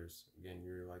for others. Again,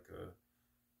 you're like a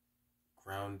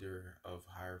grounder of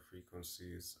higher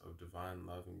frequencies of divine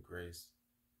love and grace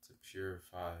to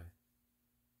purify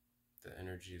the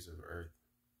energies of Earth.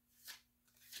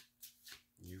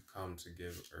 You come to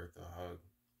give Earth a hug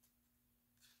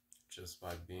just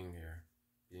by being here,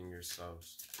 being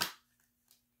yourselves.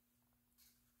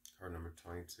 Card number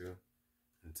 22,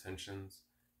 intentions.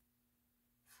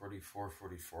 44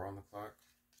 on the clock.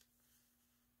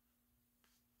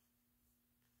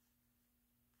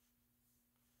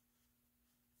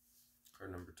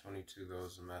 Card number 22, though,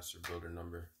 is a master builder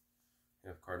number. You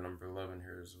have card number 11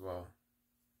 here as well.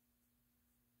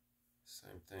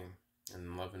 Same thing.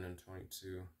 And 11 and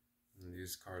 22. And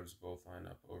these cards both line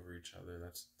up over each other.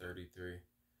 That's 33.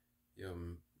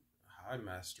 Yo, high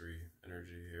mastery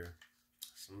energy here.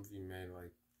 Some of you may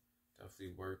like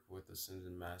definitely work with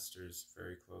Ascended Masters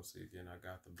very closely. Again, I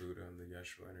got the Buddha and the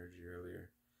Yeshua energy earlier.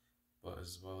 But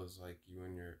as well as like you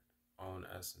and your own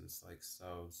essence, like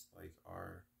selves, like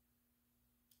are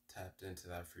tapped into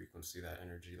that frequency, that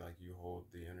energy, like you hold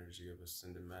the energy of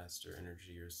Ascended Master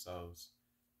energy yourselves.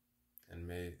 And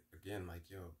may, again, like,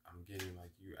 yo, I'm getting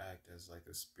like you act as like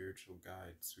a spiritual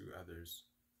guide to others.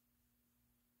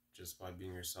 just by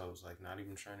being yourselves, like not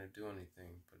even trying to do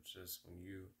anything, but just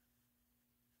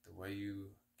the way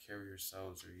you carry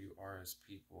yourselves or you are as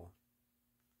people,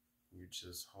 you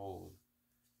just hold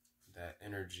that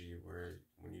energy where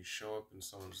when you show up in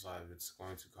someone's life, it's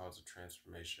going to cause a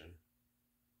transformation.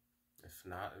 If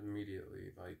not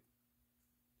immediately, like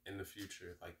in the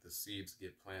future, like the seeds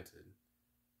get planted.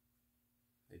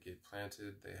 They get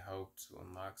planted, they help to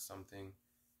unlock something,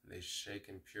 and they shake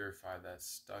and purify that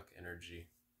stuck energy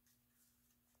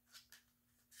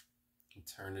and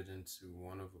turn it into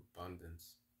one of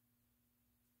abundance.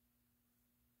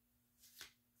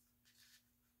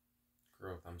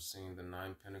 Growth. I'm seeing the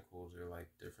 9 pentacles are like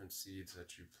different seeds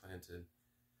that you planted,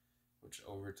 which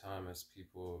over time, as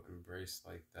people embrace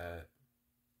like that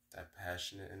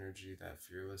passionate energy, that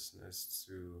fearlessness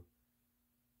to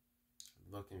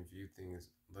look and view things,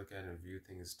 look at and view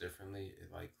things differently,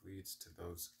 it like leads to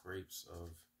those grapes of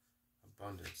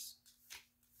abundance.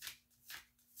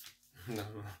 No,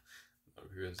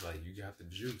 over here it's like you got the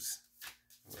juice.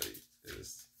 Like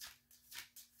it's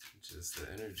just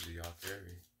the energy y'all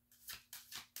carry.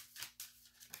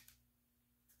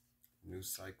 New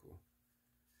cycle.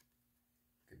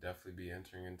 Could definitely be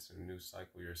entering into a new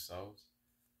cycle yourselves.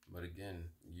 But again,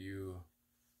 you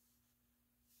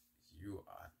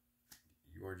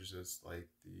are just like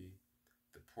the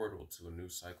portal to a new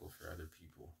cycle for other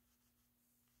people.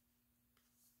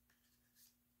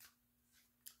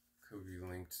 Could be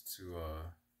linked to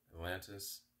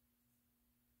Atlantis,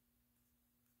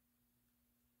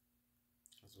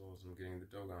 as well as I'm getting the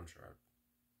Dogon tribe.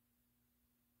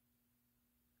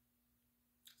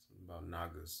 Something about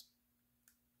Nagas.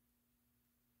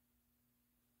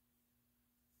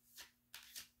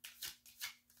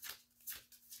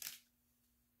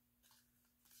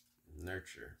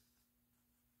 Nurture.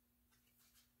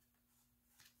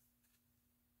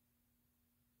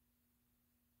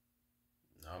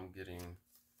 Now I'm getting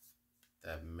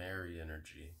that Mary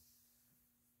energy.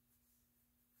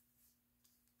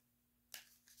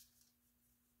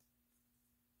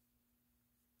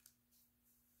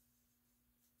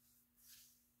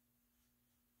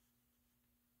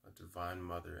 A divine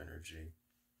mother energy.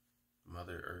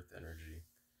 Mother Earth energy.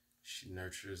 She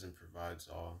nurtures and provides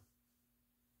all.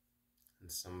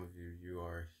 And some of you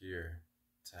are here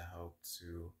to help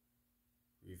to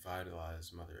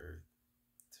revitalize Mother Earth,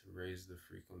 to raise the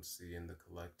frequency in the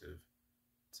collective,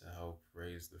 to help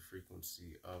raise the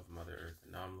frequency of Mother Earth.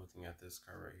 And now I'm looking at this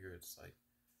card right here. It's like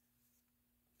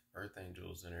Earth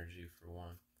Angels energy for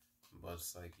one, but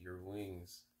it's like your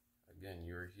wings. Again,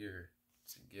 you're here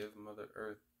to give Mother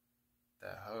Earth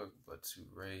that hug, but to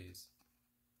raise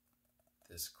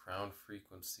this crown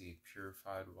frequency,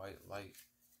 purified white light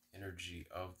energy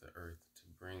of the earth to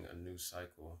bring a new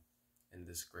cycle in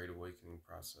this great awakening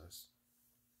process.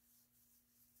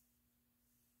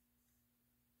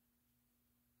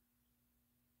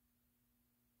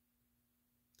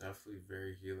 Definitely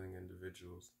very healing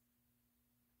individuals.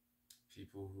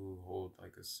 People who hold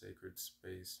like a sacred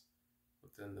space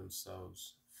within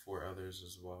themselves for others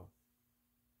as well.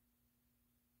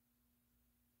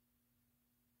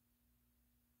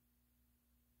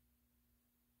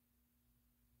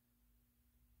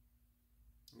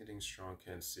 Getting strong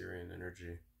Cancerian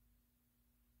energy,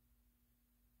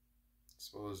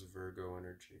 as well as Virgo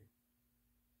energy.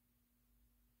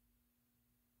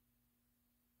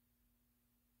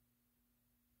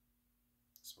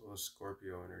 As well as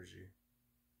Scorpio energy.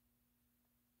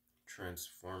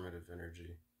 Transformative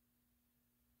energy.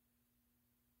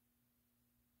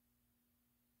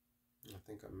 I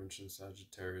think I mentioned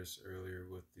Sagittarius earlier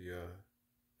with the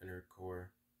inner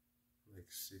core. Like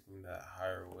seeking that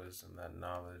higher wisdom, that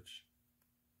knowledge.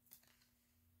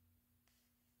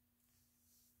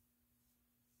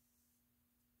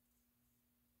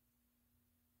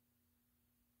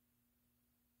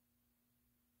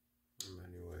 In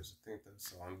many ways, I think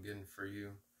that's all I'm getting for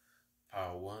you.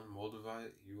 Pile 1,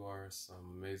 Moldavite, you are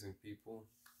some amazing people.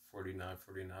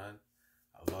 4949,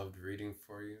 I loved reading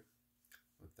for you.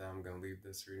 With that, I'm going to leave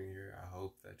this reading here. I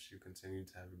hope that you continue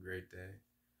to have a great day.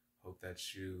 Hope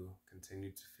that you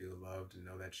continue to feel loved and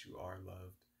know that you are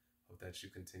loved. Hope that you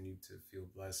continue to feel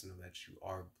blessed and know that you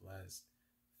are blessed.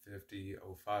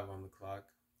 50:05 on the clock.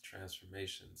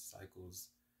 Transformations, cycles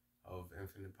of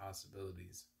infinite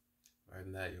possibilities. Rather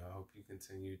than that, I hope you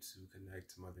continue to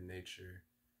connect to Mother Nature,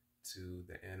 to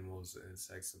the animals, the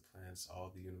insects, the plants. All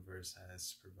the universe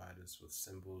has provided us with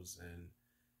symbols and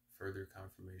further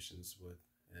confirmations with.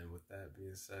 And with that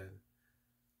being said,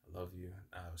 I love you.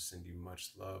 I'll send you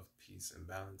much love, peace, and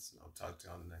balance. And I'll talk to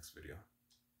you on the next video.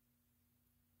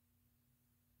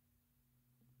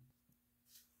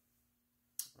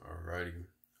 Alrighty.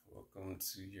 Welcome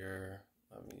to your,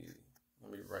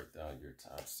 let me write down your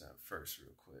timestamp first real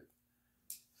quick.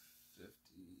 50.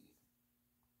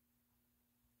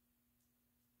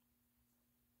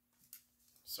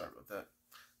 Sorry about that.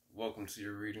 Welcome to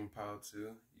your reading pile 2.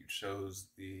 You chose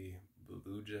the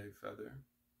Blue Jay feather.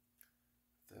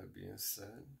 That being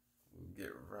said, we'll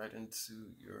get right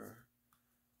into your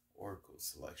oracle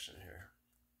selection here.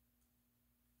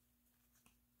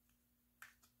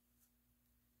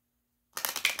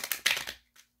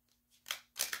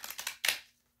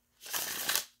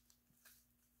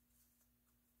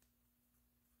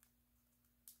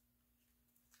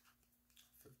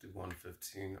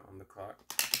 $51:15 on the clock.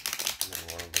 And then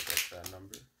I want to look at that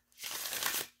number.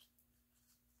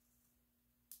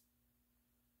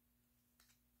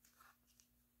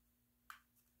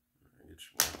 Each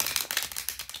one.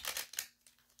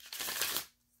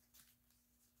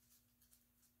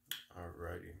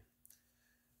 Alrighty.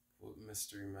 What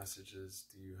mystery messages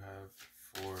do you have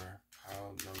for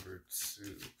pile number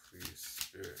 2, please,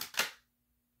 Spirit?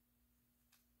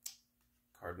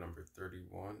 Card number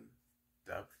 31,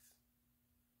 Depth,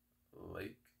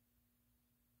 Lake.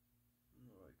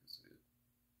 Oh, I can see it.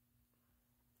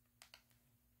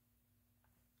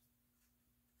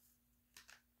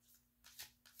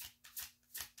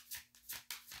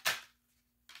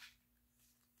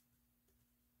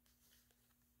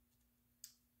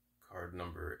 Card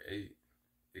number 8,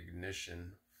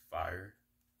 Ignition, Fire.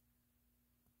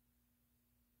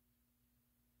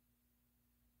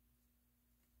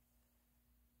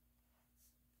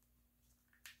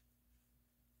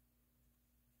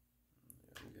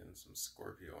 I'm getting some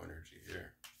Scorpio energy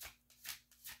here.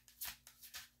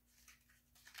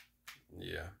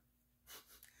 Yeah.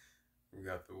 We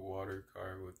got the water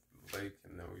card with lake,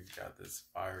 and then we've got this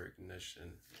fire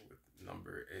ignition with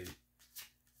number 8.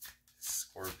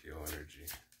 Scorpio energy.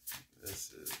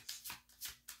 This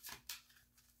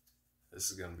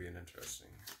is gonna be an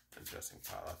interesting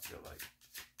pile, I feel like.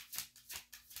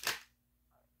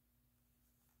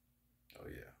 Oh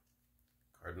yeah.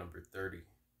 Card number 30.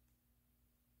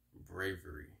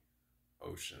 Bravery,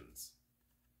 Oceans.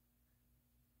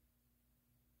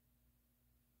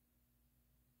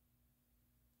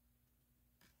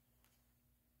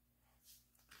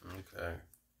 Okay.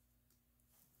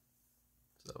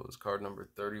 So that was card number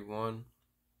 31.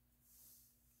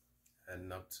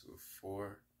 Heading up to a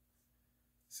 4.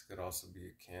 This could also be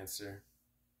a Cancer.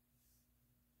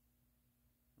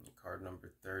 And card number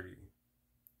 30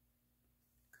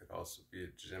 could also be a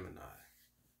Gemini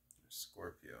or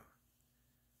Scorpio.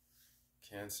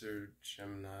 Cancer,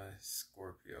 Gemini,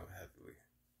 Scorpio heavily.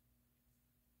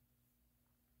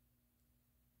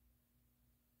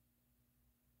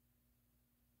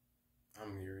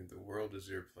 I'm hearing the world is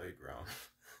your playground.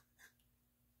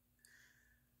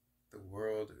 The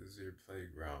world is your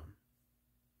playground.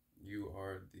 You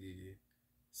are the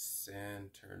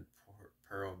sand turned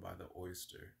pearl by the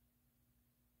oyster.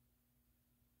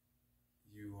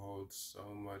 You hold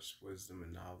so much wisdom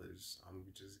and knowledge.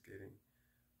 I'm just getting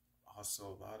also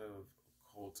a lot of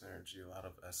occult energy, a lot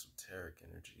of esoteric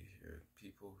energy here.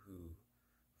 People who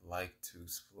like to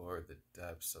explore the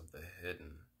depths of the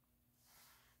hidden,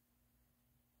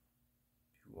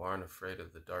 who aren't afraid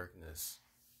of the darkness.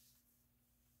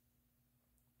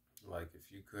 Like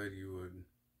if you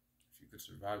could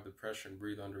survive the pressure and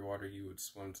breathe underwater, you would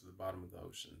swim to the bottom of the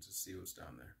ocean to see what's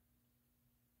down there.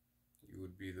 You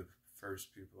would be the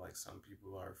first people. Like some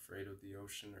people are afraid of the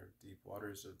ocean or deep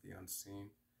waters of the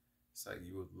unseen. It's like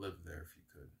you would live there if you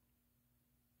could.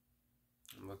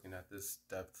 I'm looking at this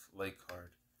depth lake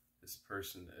card. This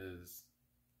person is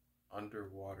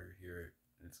underwater here.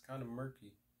 It's kind of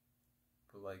murky,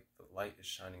 but like the light is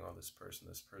shining on this person.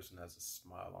 This person has a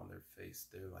smile on their face.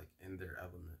 They're like in their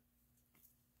element.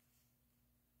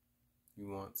 You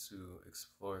want to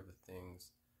explore the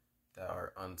things that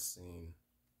are unseen.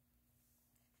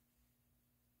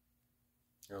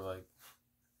 You're like,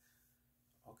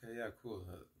 okay, yeah, cool.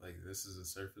 Like this is the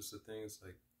surface of things.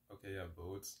 Like, okay, yeah, but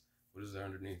what is there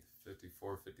underneath?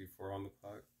 54 on the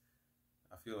clock.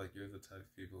 I feel like you're the type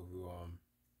of people who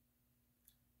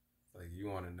like you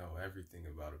want to know everything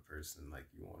about a person. Like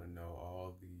you want to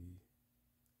know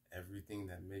everything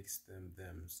that makes them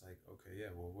them. It's like, okay,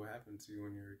 yeah, well, what happened to you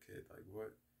when you were a kid? Like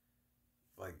what?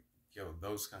 Like, yo,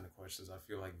 those kind of questions. I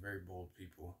feel like very bold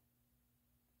people.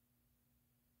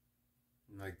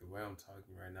 And like the way I'm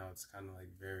talking right now, it's kind of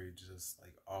like very just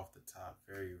like off the top,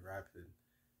 very rapid.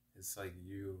 It's like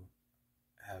you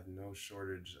have no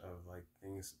shortage of like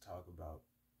things to talk about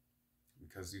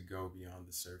because you go beyond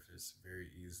the surface very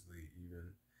easily.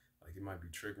 Even like it might be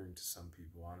triggering to some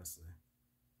people, honestly,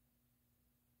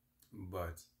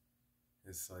 but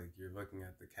It's like you're looking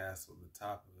at the castle, the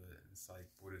top of it, and it's like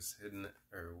what is hidden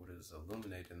or what is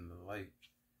illuminated in the light.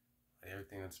 Like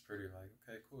everything that's pretty, like,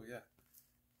 okay, cool, yeah.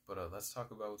 But let's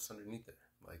talk about what's underneath there.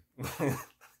 Like,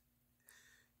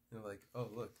 you're like, oh,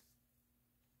 look,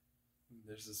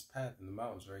 there's this path in the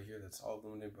mountains right here that's all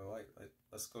illuminated by light. Like,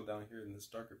 let's go down here in this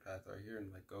darker path right here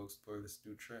and like go explore this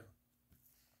new trail.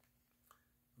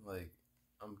 Like,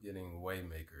 I'm getting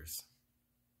waymakers.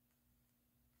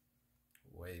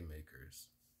 Waymakers.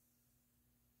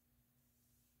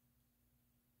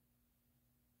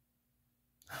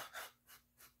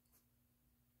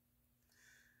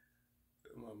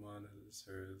 My mind is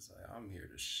heard is like, I'm here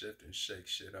to shift and shake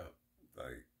shit up.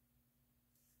 Like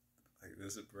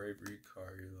there's a bravery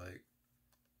card. You're like,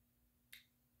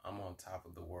 I'm on top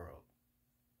of the world.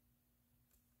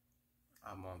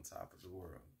 I'm on top of the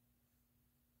world.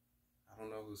 I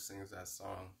don't know who sings that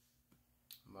song.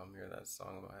 I'm hearing that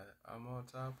song in my head. I'm on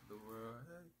top of the world,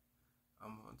 hey.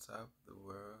 I'm on top of the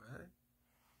world, hey.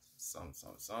 Something.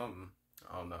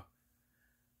 I don't know.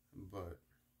 But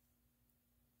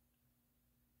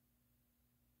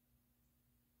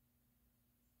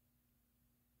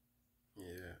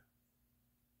yeah.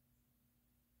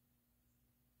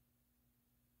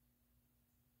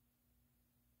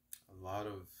 A lot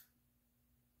of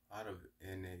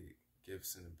innate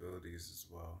gifts and abilities as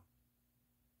well.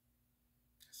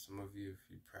 Some of you, if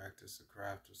you practice a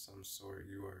craft of some sort,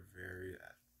 you are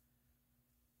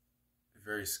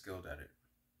very skilled at it.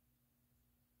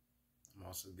 I'm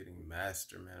also getting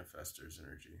master manifestor's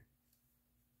energy.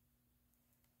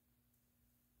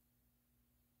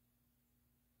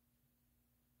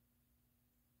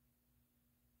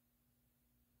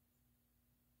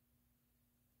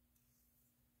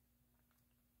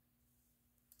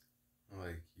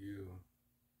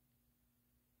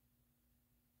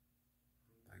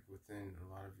 Like within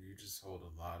a lot of you just hold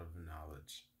a lot of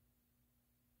knowledge,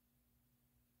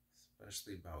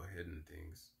 especially about hidden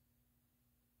things.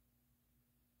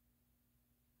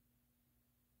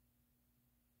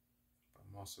 But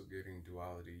I'm also getting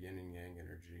duality, yin and yang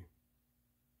energy.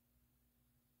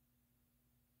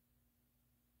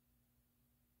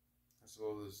 As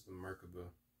well as the Merkaba.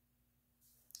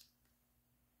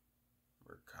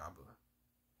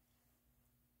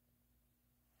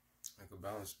 Like a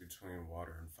balance between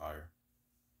water and fire.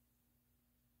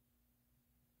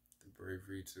 The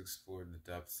bravery to explore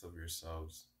the depths of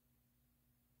yourselves.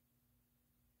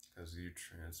 Because you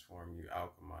transform, you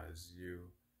alchemize,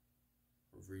 you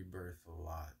rebirth a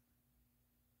lot.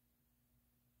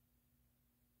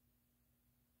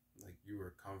 Like you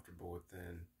are comfortable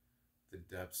within the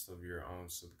depths of your own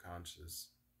subconscious.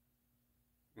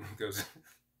 Because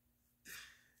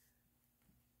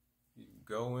you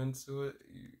go into it,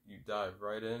 you dive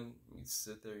right in, you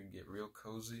sit there, you get real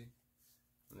cozy,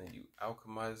 and then you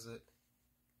alchemize it,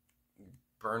 you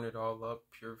burn it all up,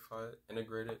 purify it,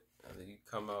 integrate it, and then you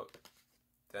come out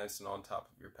dancing on top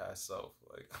of your past self,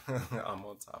 like, I'm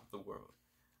on top of the world.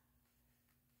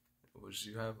 Which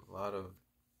you have a lot of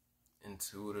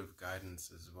intuitive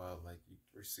guidance as well, like you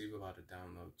receive a lot of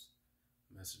downloads,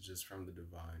 messages from the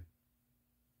divine,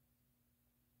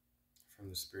 from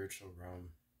the spiritual realm.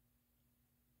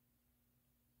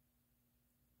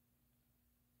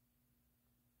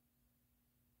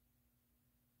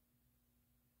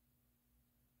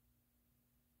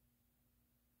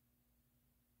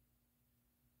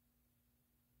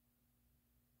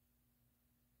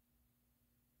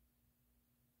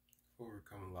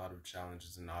 Overcome a lot of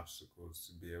challenges and obstacles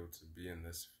to be able to be in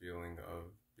this feeling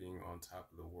of being on top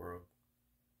of the world.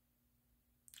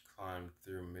 Climbed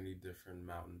through many different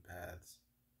mountain paths,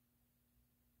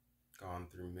 gone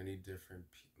through many different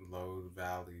low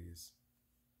valleys,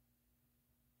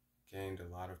 gained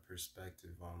a lot of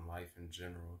perspective on life in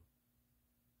general.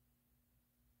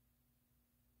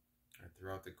 And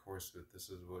throughout the course of it,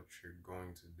 this is what you're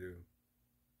going to do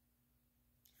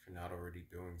if you're not already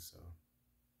doing so.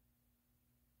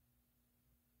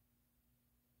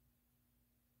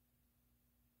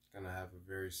 Going to have a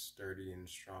very sturdy and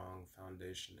strong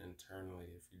foundation internally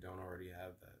if you don't already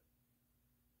have that.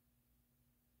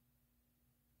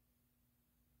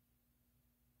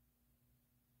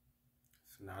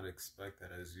 If not, expect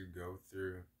that as you go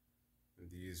through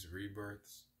these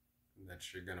rebirths,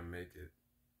 that you're going to make it.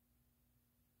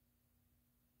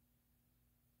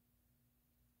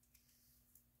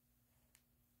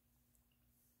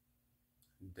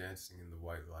 Dancing in the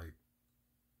white light,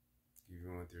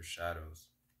 even with your shadows.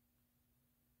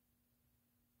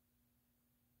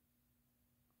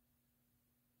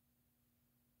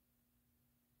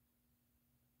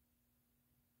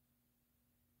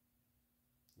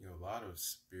 You'll a lot of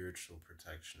spiritual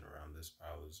protection around this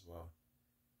pile as well.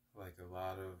 Like a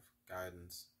lot of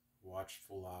guidance,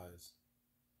 watchful eyes.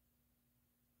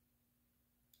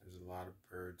 There's a lot of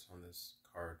birds on this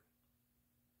card.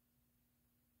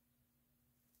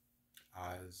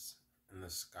 Eyes in the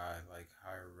sky, like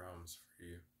higher realms for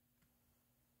you.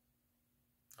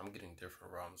 I'm getting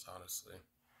different realms, honestly.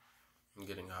 I'm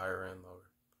getting higher and lower.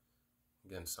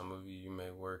 Again, some of you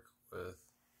may work with,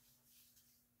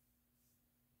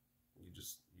 you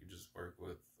just work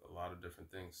with a lot of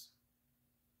different things.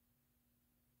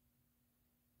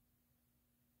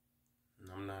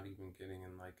 And I'm not even getting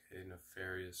in like a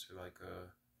nefarious or like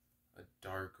a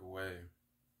dark way,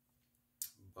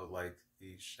 but like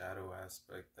the shadow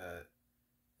aspect that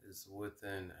is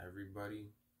within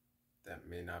everybody that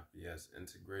may not be as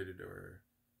integrated or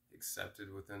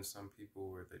accepted within some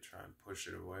people, where they try and push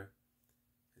it away.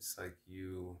 It's like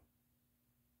you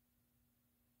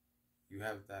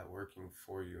have that working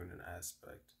for you in an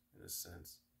aspect, in a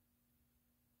sense.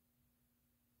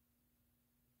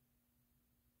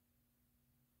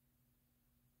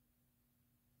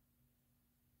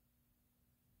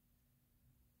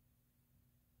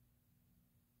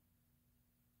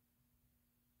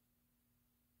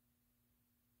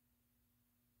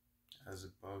 As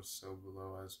above, so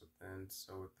below, as within,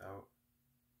 so without.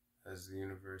 As the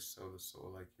universe, so the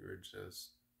soul. Like you're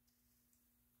just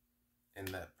in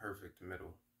that perfect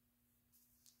middle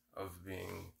of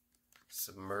being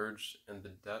submerged in the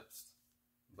depths,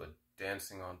 but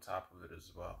dancing on top of it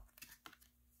as well.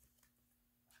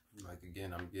 Like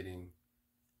again, I'm getting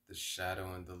the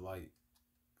shadow and the light,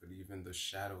 but even the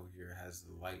shadow here has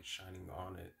the light shining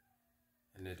on it,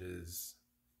 and it is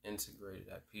integrated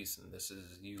at peace, and this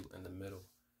is you in the middle,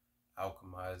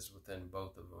 alchemized within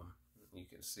both of them. You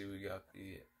can see we got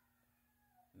the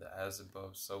as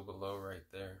above, so below right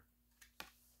there,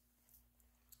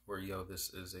 where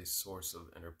this is a source of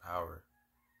inner power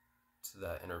to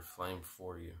that inner flame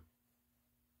for you.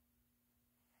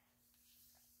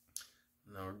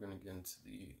 Now we're going to get into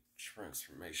the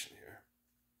transformation here.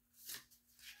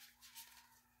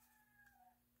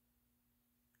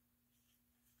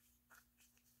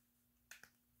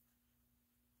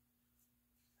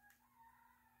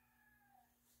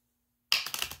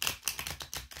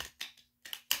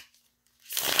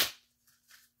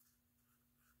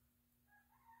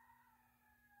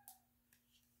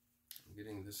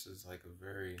 This is like a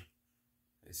very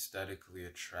aesthetically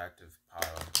attractive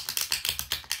pile,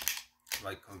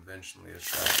 like conventionally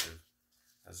attractive,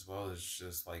 as well as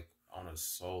just like on a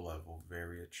soul level,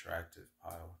 very attractive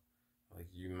pile. Like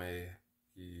you may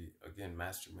be, again,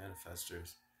 master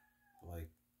manifestors,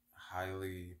 like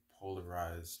highly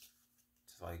polarized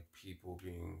to like people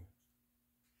being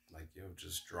like,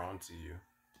 just drawn to you.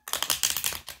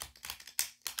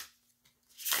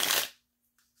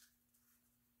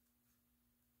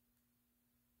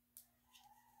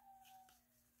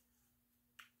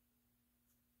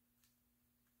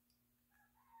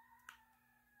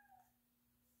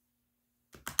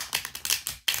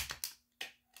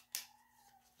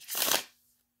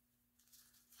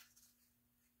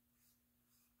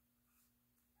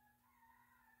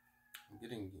 I'm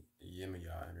getting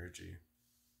Yemaya energy.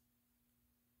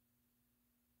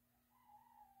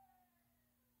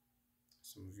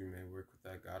 Some of you may work with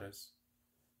that goddess.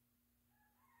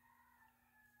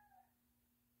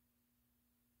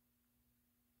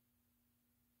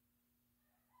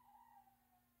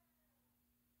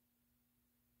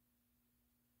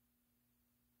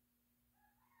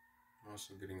 I'm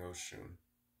also getting Oshun.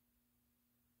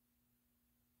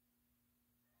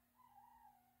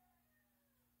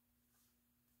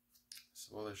 As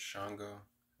well as Shanga,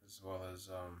 as well as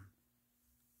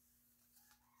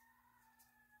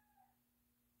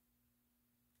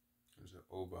there's an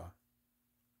Oba.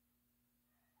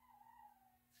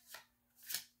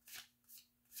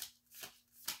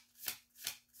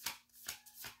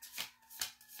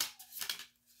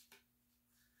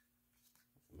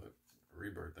 Look,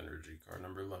 rebirth energy, card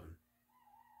number 11.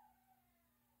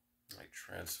 Like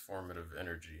transformative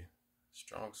energy,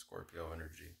 strong Scorpio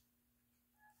energy.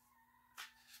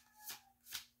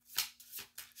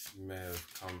 You may have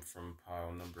come from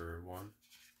pile number 1.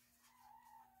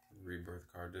 The rebirth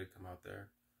card did come out there.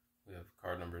 We have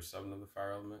card number 7 of the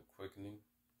fire element, quickening.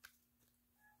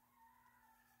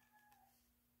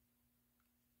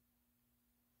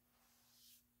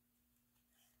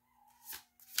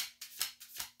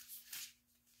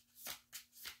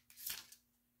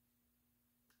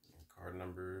 And card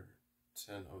number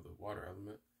 10 of the water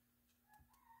element,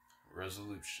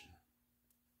 resolution.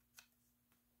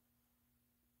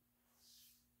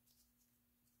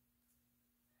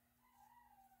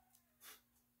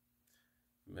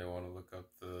 You may want to look up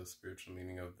the spiritual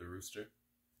meaning of the rooster.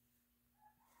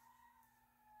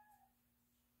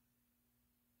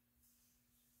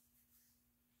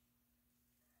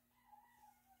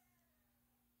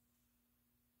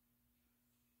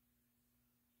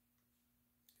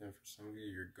 And for some of you,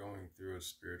 you're going through a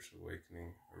spiritual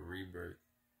awakening, a rebirth,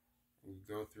 and you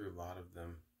go through a lot of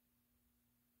them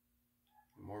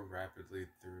more rapidly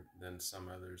than some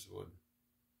others would,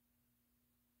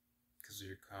 because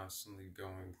you're constantly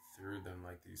going through them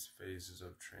like these phases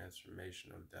of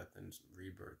transformation, of death and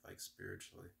rebirth, like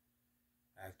spiritually,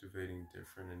 activating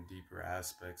different and deeper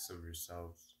aspects of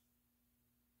yourselves,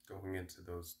 going into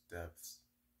those depths,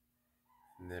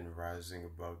 and then rising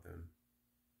above them,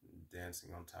 dancing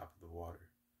on top of the water,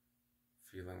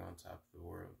 feeling on top of the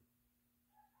world.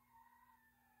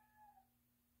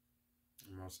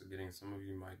 I'm also getting, some of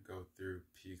you might go through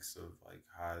peaks of like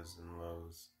highs and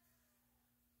lows,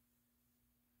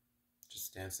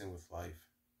 just dancing with life.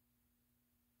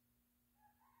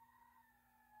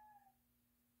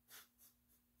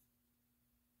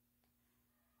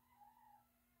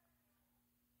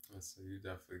 And so you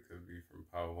definitely could be from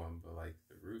Power One, but like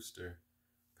the rooster,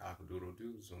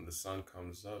 cock-a-doodle-doos, when the sun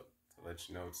comes up to let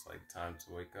you know it's like time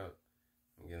to wake up.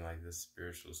 Again, like this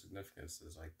spiritual significance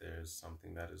is like there's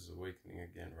something that is awakening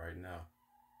again right now.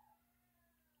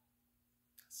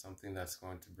 Something that's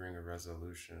going to bring a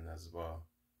resolution as well.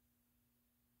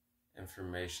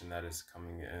 Information that is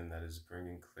coming in that is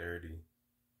bringing clarity.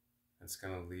 It's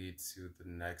going to lead to the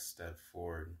next step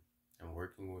forward. And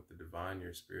working with the divine,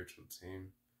 your spiritual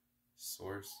team,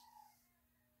 source,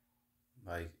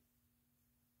 like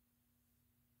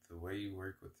the way you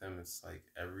work with them, it's like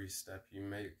every step you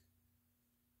make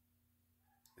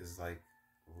is like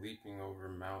leaping over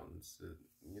mountains.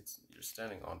 You're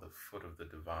standing on the foot of the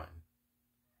divine.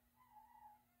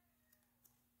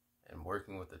 And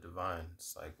working with the divine,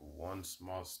 it's like one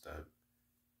small step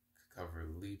could cover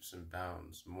leaps and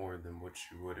bounds more than what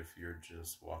you would if you're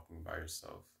just walking by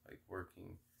yourself. Like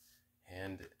working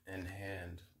hand in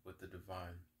hand with the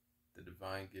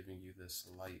divine giving you this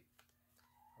light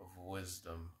of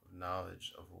wisdom, of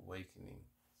knowledge, of awakening,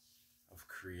 of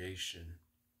creation,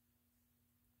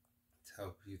 to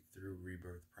help you through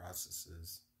rebirth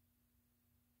processes,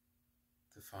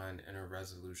 to find inner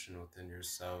resolution within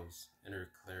yourselves, inner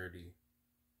clarity,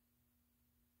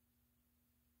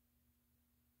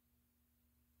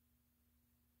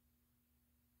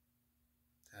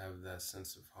 to have that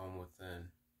sense of home within.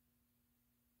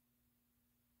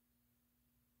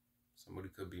 Somebody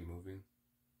could be moving.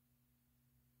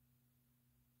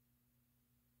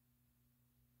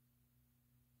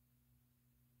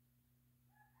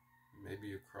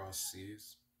 Maybe across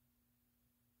seas.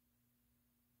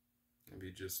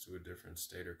 Maybe just to a different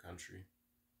state or country.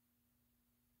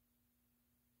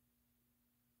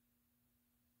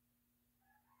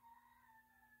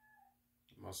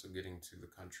 I'm also getting to the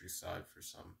countryside for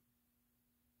some.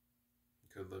 You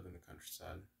could live in the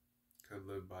countryside. You could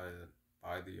live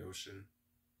by the ocean.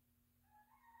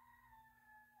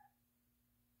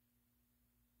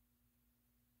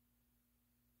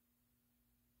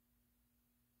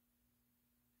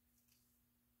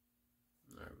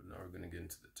 All right, but now we're going to get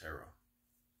into the tarot.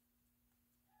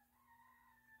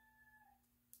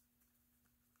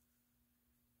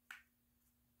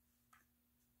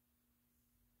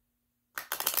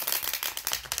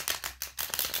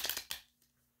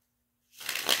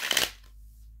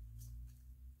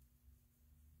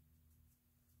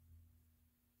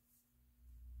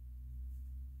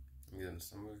 Again,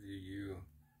 some of you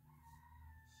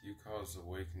cause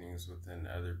awakenings within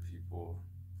other people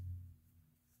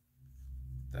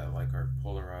that like are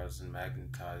polarized and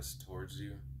magnetized towards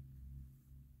you,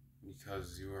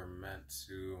 because you are meant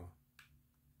to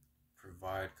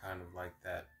provide kind of like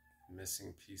that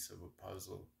missing piece of a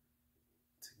puzzle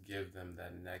to give them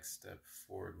that next step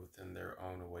forward within their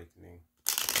own awakening.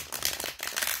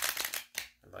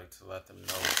 I'd like to let them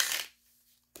know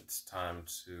it's time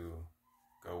to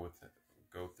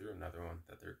go through another one,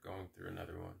 that they're going through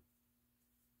another one.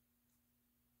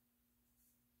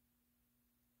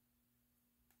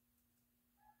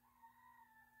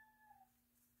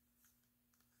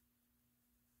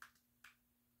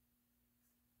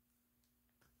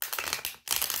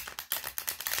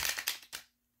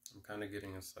 I'm kind of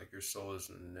getting, it's like your soul is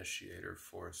an initiator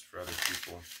force for other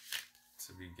people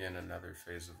to begin another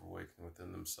phase of awakening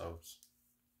within themselves.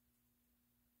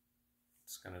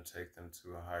 It's going to take them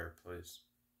to a higher place.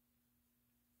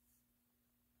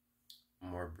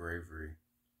 More bravery.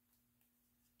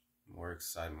 More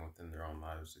excitement within their own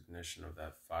lives. Ignition of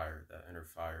that fire, that inner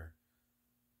fire.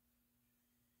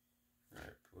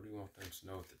 Alright, what do you want them to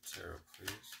know with the tarot,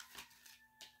 please?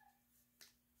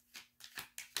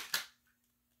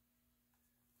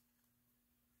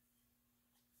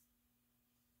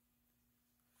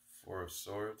 Four of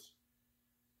Swords.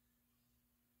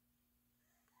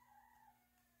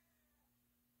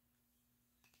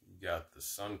 You got the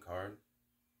Sun card.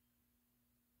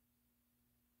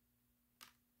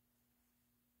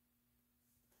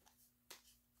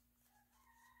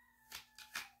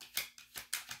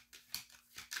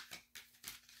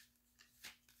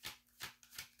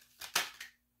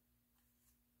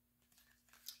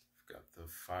 You've got the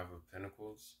Five of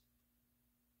Pentacles.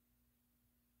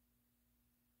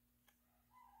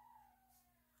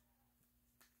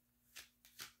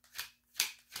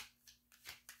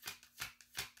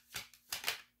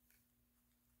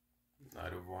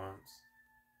 Knight of Wands.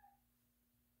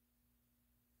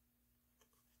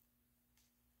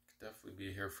 Could definitely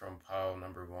be here from pile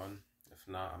number 1. If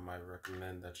not, I might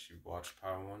recommend that you watch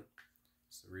pile 1.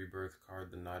 It's the Rebirth card.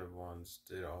 The Knight of Wands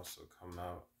did also come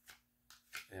out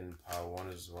in pile 1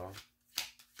 as well.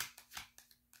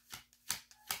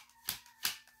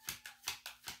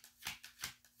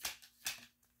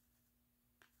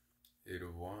 Eight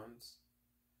of Wands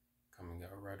coming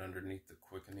out right underneath the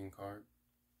Quickening card.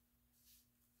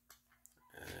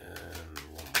 And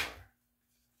one more.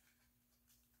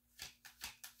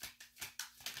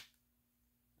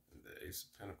 And the Ace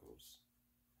of Pentacles.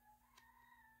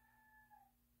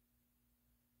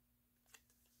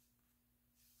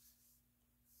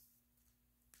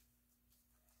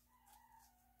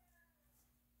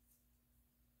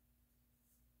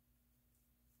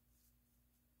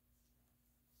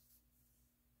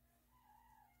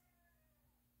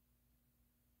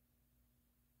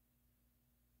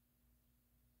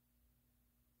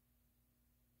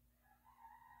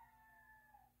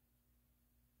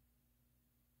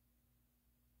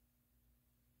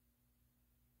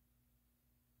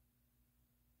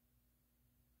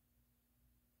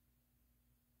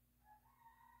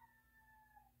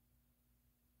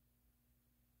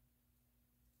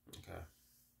 Okay.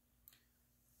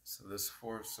 So this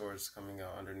Four of Swords coming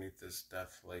out underneath this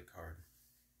Death Lake card.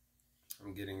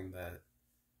 I'm getting that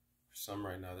for some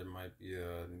right now there might be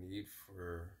a need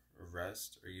for a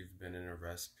rest, or you've been in a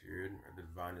rest period, or the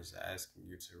divine is asking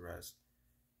you to rest,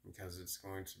 because it's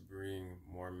going to bring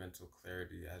more mental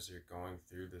clarity as you're going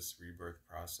through this rebirth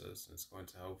process. And it's going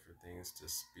to help for things to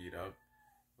speed up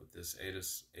with this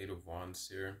Eight of Wands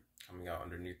here coming out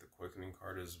underneath the Quickening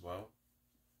card as well.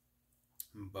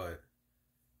 But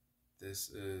this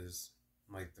is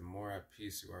like the more at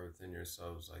peace you are within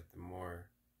yourselves, like the more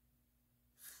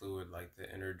fluid, like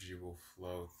the energy will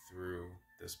flow through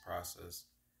this process.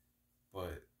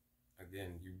 But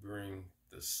again, you bring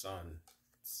the sun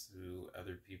to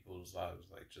other people's lives,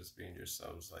 like just being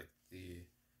yourselves, like the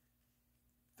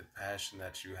passion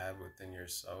that you have within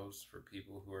yourselves for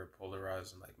people who are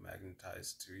polarized and like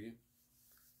magnetized to you.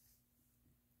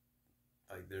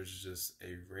 Like there's just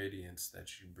a radiance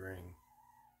that you bring,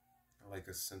 like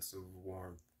a sense of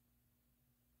warmth,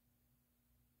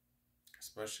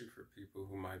 especially for people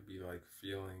who might be like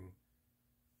feeling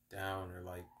down or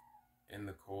like in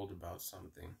the cold about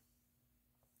something.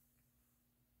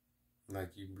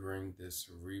 Like you bring this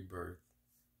rebirth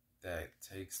that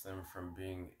takes them from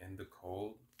being in the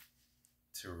cold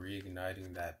to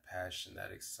reigniting that passion,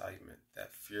 that excitement,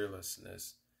 that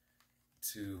fearlessness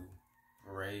to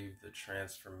brave the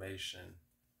transformation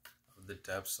of the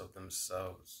depths of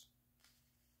themselves,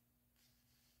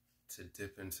 to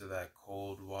dip into that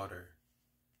cold water.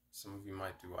 Some of you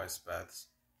might do ice baths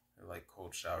or like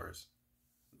cold showers.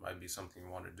 It might be something you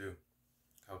want to do.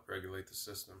 Help regulate the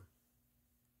system.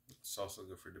 It's also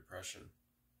good for depression.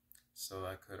 So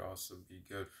that could also be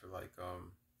good for like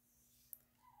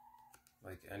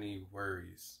any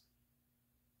worries,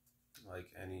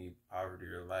 like any poverty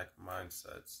or lack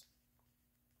mindsets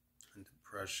and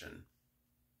depression,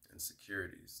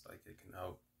 insecurities. Like it can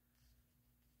help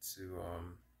to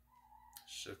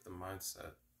shift the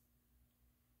mindset,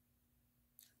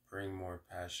 bring more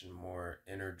passion, more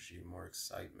energy, more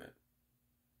excitement.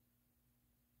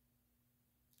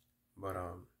 But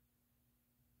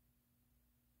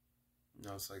you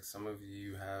know, it's like some of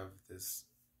you have this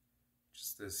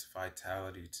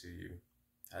vitality to you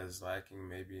that is lacking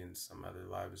maybe in some other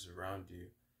lives around you,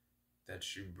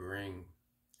 that you bring,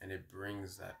 and it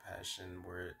brings that passion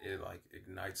where it like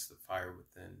ignites the fire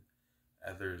within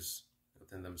others,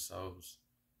 within themselves,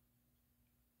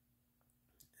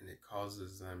 and it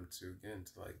causes them to again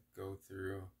to like go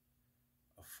through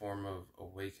a form of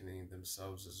awakening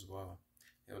themselves as well.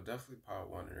 It'll definitely pile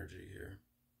 1 energy here.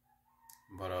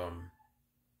 But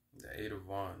the Eight of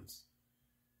Wands,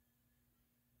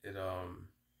 it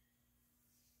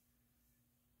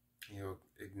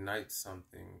ignites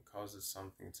something, causes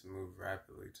something to move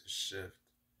rapidly, to shift,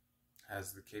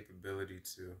 has the capability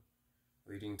to,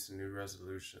 leading to new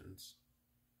resolutions.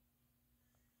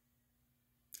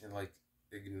 It like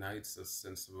ignites a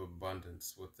sense of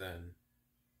abundance within.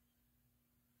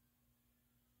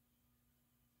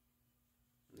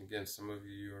 Again, some of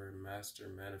you are master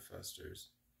manifestors.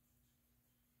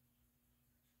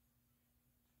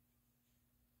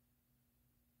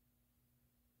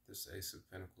 This Ace of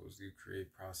Pentacles, you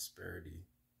create prosperity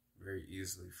very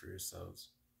easily for yourselves,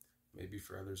 maybe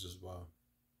for others as well.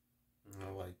 You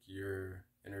know, like your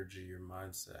energy, your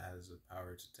mindset has the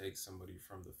power to take somebody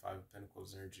from the Five of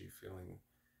Pentacles energy feeling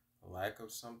a lack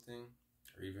of something,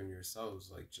 or even yourselves,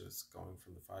 like just going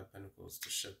from the Five of Pentacles to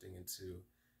shifting into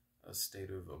a state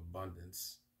of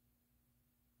abundance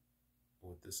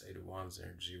with this Eight of Wands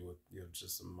energy, with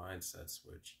just a mindset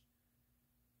switch.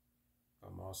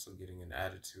 I'm also getting an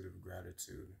attitude of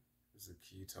gratitude is the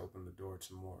key to open the door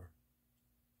to more,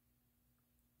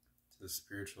 to the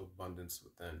spiritual abundance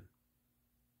within.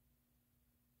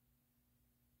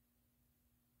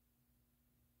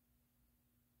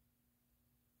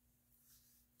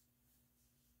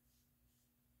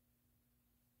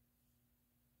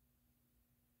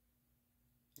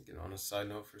 Again, on a side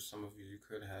note, for some of you, you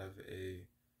could have a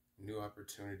new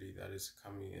opportunity that is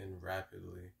coming in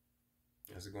rapidly.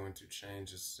 Is going to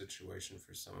change the situation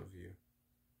for some of you.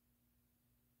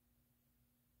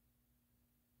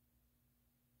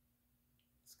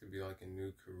 This could be like a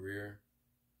new career,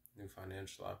 new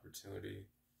financial opportunity,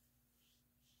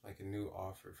 like a new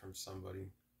offer from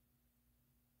somebody,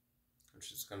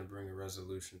 which is going to bring a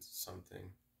resolution to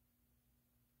something.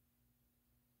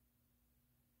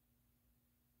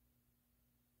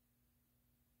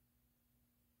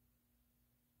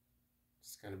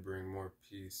 It's going to bring more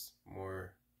peace,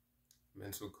 more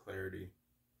mental clarity.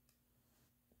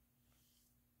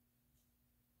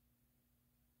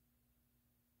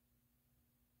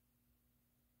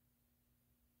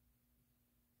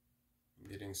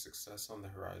 Getting success on the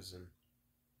horizon,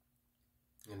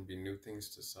 and be new things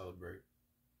to celebrate.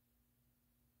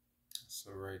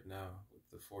 So right now, with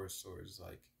the Four of Swords,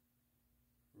 like,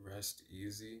 rest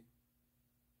easy,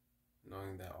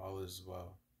 knowing that all is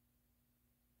well.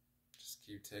 Just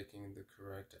keep taking the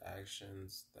correct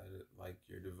actions that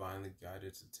you're divinely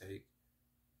guided to take,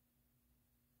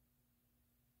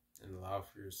 and allow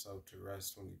for yourself to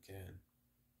rest when you can,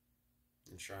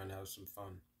 and try and have some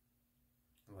fun.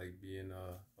 Like being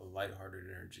a lighthearted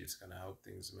energy, it's going to help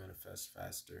things manifest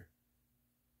faster.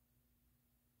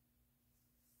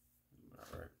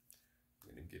 Alright,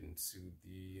 I'm going to get into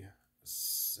the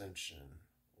Ascension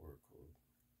Oracle.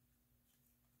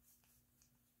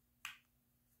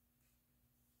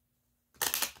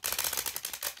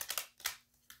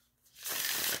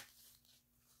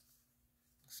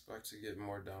 Expect to get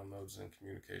more downloads and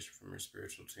communication from your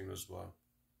spiritual team as well.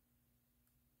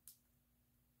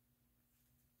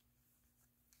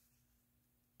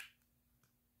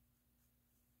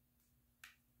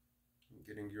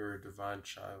 Getting your divine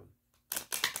child. The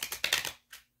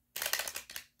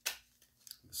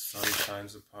sun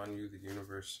shines upon you, the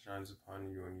universe shines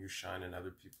upon you, and you shine in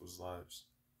other people's lives.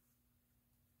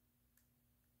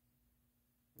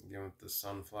 Again, with the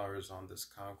sunflowers on this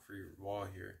concrete wall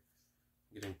here,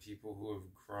 getting people who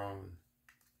have grown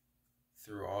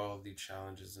through all the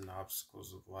challenges and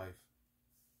obstacles of life.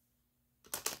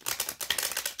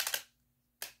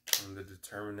 And the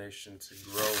determination to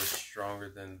grow is stronger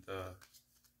than the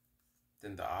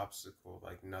obstacle.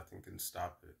 Like, nothing can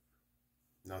stop it.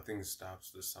 Nothing stops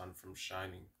the sun from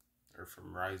shining or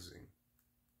from rising.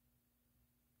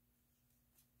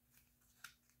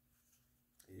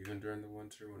 Even during the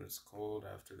winter, when it's cold,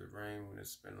 after the rain, when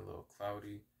it's been a little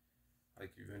cloudy,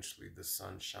 like, eventually the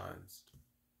sun shines.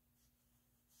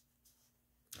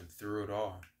 And through it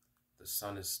all, the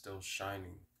sun is still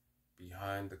shining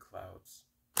behind the clouds,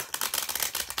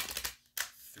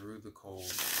 through the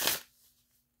cold.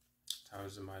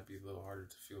 Times it might be a little harder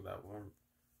to feel that warmth,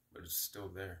 but it's still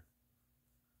there.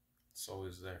 It's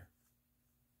always there.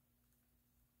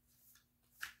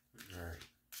 Alright.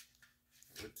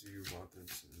 What do you want them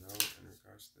to know in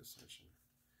regards to this ascension?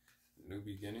 New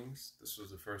beginnings. This was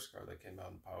the first card that came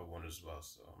out in Power 1 as well,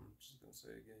 so I'm just going to say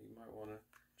again, you might want to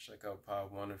check out Power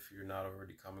 1 if you're not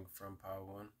already coming from Power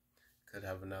 1. Could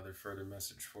have another further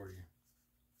message for you.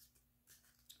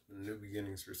 New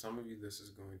beginnings. For some of you, this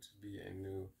is going to be a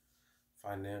new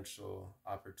financial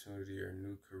opportunity or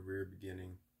new career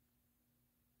beginning.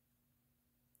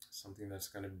 Something that's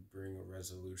going to bring a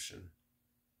resolution.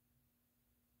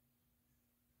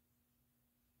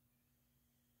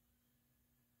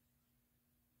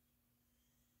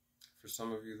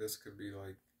 some of you, this could be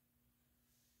like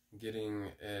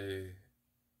getting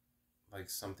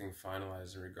something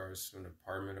finalized in regards to an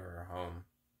apartment or a home.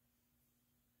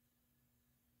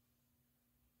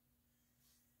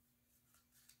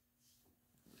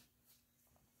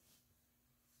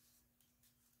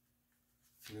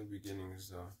 New beginnings,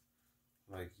 though.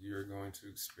 Like, you're going to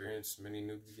experience many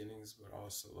new beginnings, but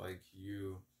also like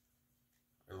you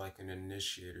are like an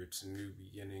initiator to new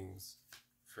beginnings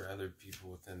for other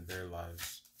people within their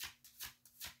lives.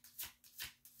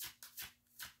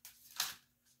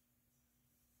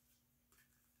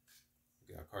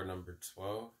 We got card number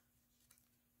 12,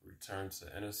 Return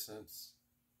to Innocence.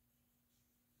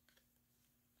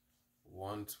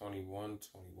 121,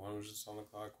 21 was just on the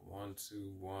clock.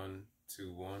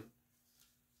 12121.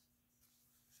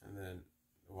 And then,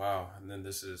 wow, and then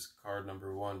this is card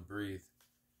number 1, Breathe.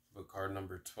 But card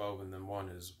number 12 and then 1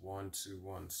 is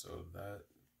 121. So that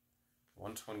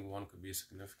 121 could be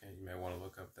significant. You may want to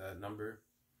look up that number,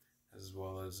 as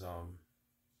well as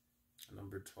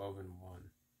number 12 and 1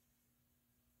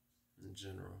 in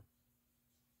general.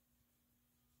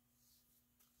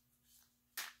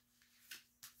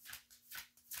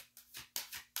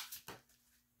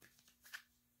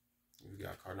 We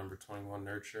got card number 21,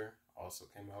 Nurture, also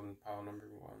came out in pile number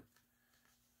 1.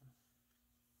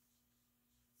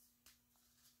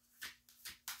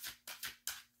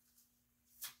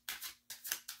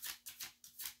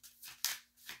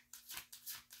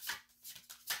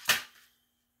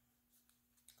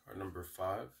 Card number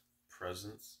 5,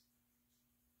 Presence.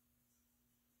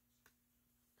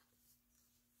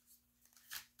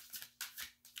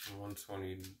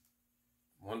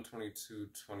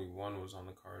 12221 was on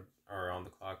the card, or on the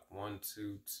clock.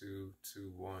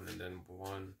 12221, and then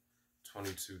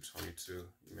 12222.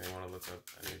 You may want to look up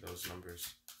any of those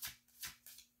numbers.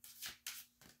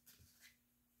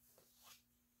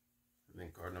 And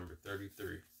then card number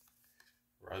 33,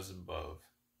 Rise Above.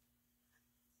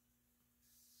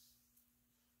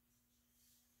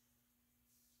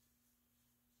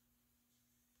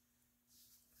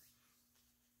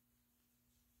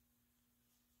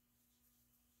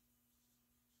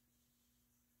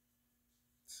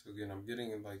 So again, I'm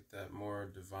getting like that more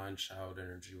divine child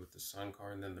energy with the Sun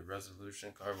card, and then the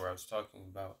Resolution card, where I was talking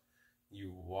about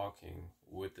you walking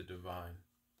with the divine,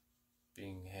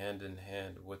 being hand in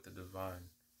hand with the divine.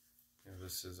 You know,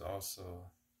 this is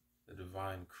also the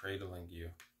divine cradling you,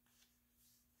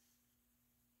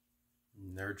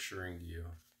 nurturing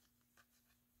you.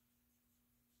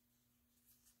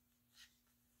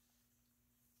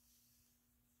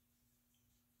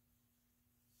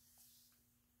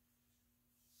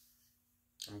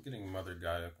 I'm getting Mother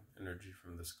Gaia energy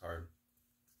from this card.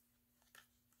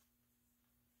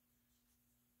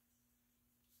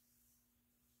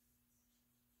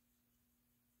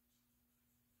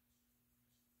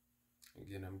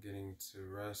 Again, I'm getting to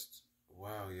rest.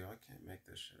 Wow, yo, I can't make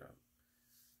this shit up.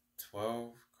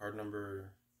 12, card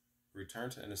number, Return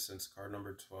to Innocence, card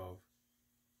number 12.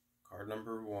 Card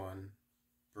number 1,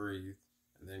 Breathe.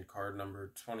 And then card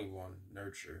number 21,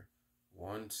 Nurture.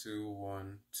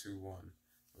 12121.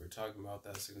 We were talking about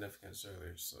that significance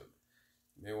earlier, so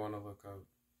you may want to look up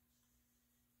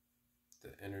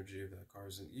the energy of that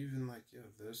cards, and even like, yo,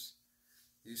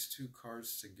 these two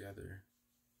cards together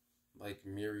like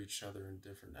mirror each other in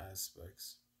different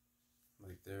aspects.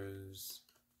 Like, there's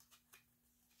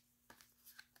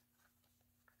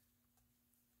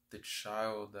the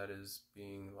child that is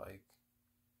being like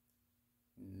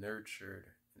nurtured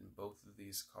in both of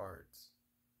these cards.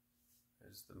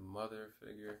 There's the mother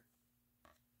figure,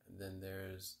 and then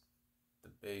there's the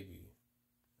baby.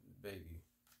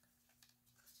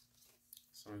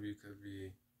 Some of you could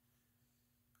be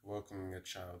welcoming a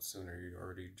child sooner. You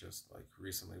already just like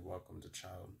recently welcomed a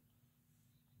child.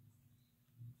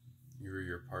 You or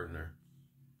your partner.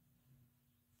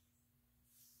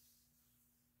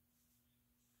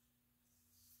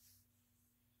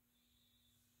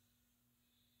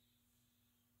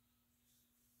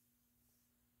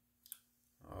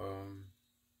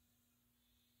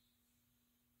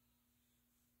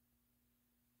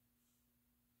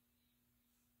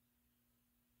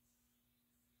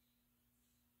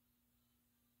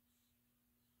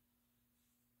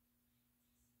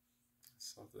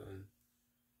 Something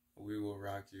We Will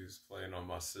Rock You is playing on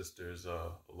my sister's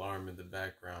alarm in the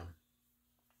background.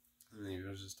 And he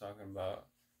was just talking about,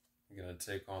 you're going to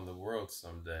take on the world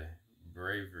someday.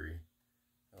 Bravery.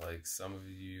 Like, some of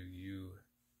you, you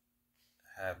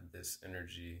have this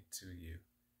energy to you.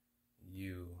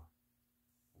 You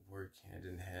work hand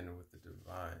in hand with the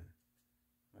divine.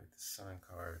 Like the Sun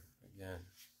card again.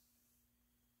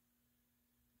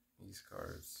 These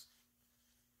cards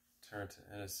return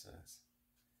to innocence.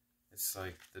 It's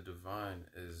like the divine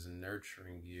is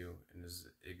nurturing you and is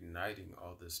igniting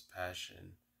all this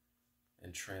passion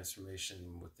and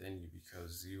transformation within you,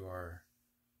 because you are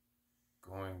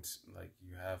going to, like,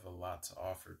 you have a lot to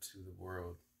offer to the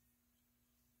world.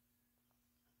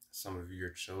 Some of your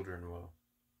children will.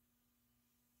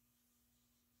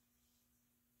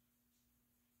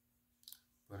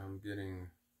 But I'm getting,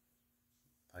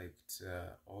 like,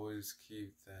 to always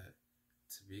keep that,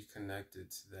 to be connected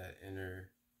to that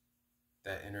inner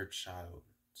child,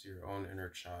 to your own inner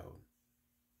child,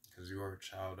 because you are a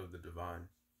child of the divine.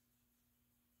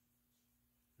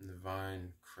 And the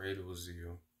divine cradles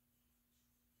you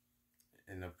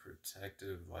in a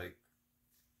protective, like,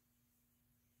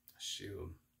 shield.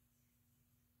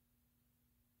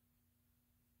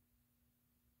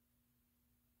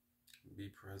 Be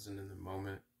present in the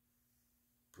moment.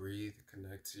 Breathe,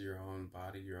 connect to your own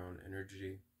body, your own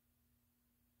energy.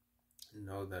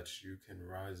 Know that you can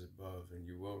rise above, and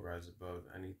you will rise above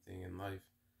anything in life,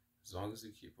 as long as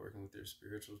you keep working with your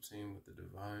spiritual team, with the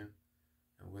divine,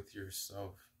 and with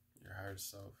yourself, your higher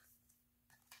self.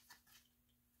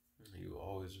 You will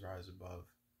always rise above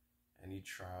any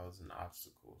trials and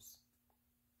obstacles.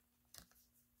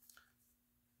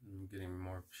 I'm getting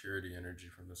more purity energy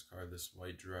from this card, this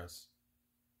white dress.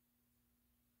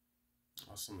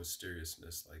 Also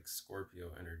mysteriousness, like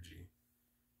Scorpio energy,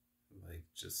 like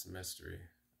just mystery.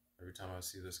 Every time I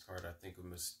see this card, I think of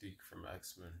Mystique from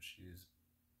X-Men. She's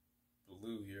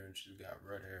blue here and she's got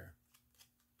red hair.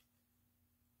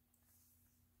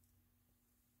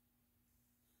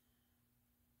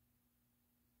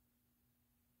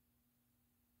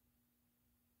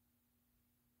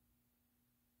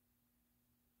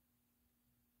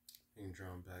 Being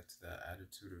drawn back to that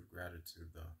attitude of gratitude,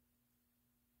 though.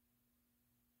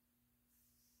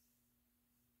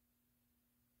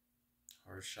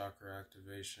 Heart chakra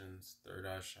activations, third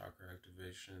eye chakra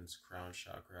activations, crown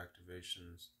chakra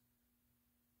activations.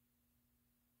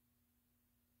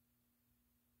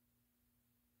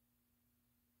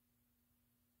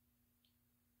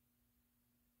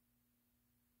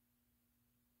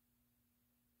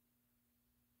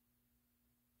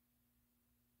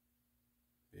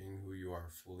 Being who you are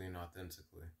fully and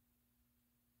authentically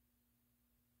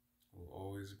will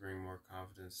always bring more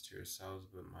confidence to yourselves,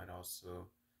 but might also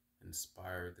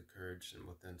inspire the courage and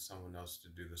within someone else to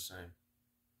do the same.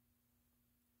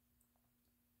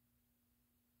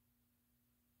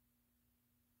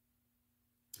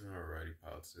 Alrighty,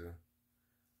 pile 2.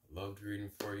 I loved reading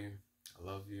for you. I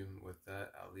love you. With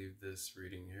that, I'll leave this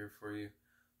reading here for you.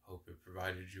 Hope it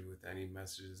provided you with any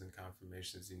messages and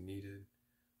confirmations you needed.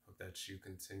 Hope that you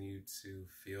continue to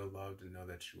feel loved and know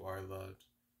that you are loved.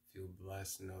 Feel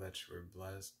blessed and know that you are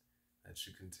blessed. That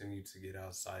you continue to get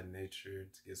outside nature,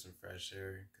 to get some fresh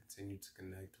air, continue to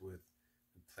connect with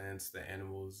the plants, the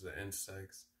animals, the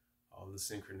insects, all the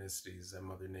synchronicities that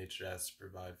Mother Nature has to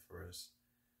provide for us.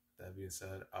 That being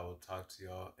said, I will talk to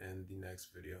y'all in the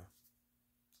next video.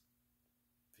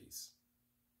 Peace.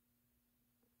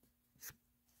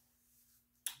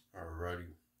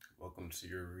 Alrighty, welcome to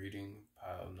your reading,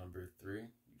 pile number 3.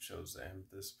 You chose the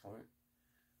amethyst point.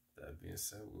 That being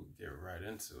said, we'll get right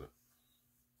into it.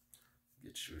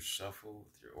 Get you a shuffle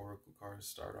with your oracle cards.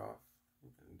 Start off.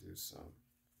 We're gonna do some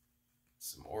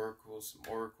oracles,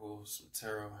 some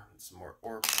tarot, and some more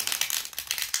oracles.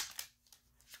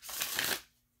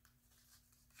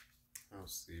 I'll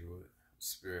see what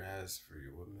Spirit has for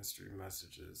you. What mystery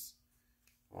messages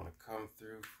want to come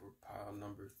through for pile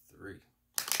number 3.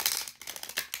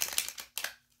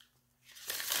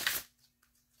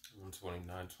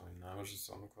 129.29 was just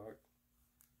on the clock.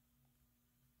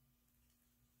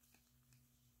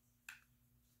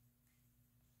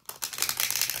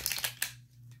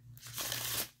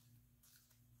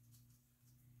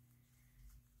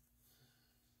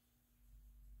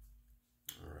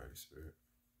 Alrighty, Spirit.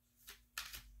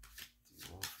 Do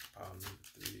you want pile number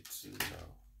 3 to know?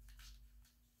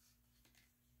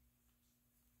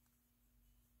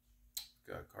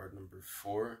 Got card number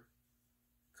 4,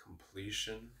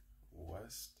 Completion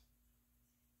West.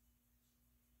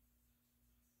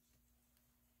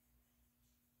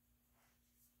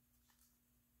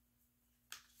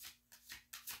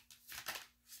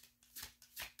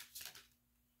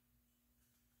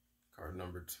 Card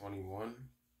number 21,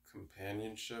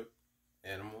 Companionship,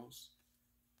 Animals.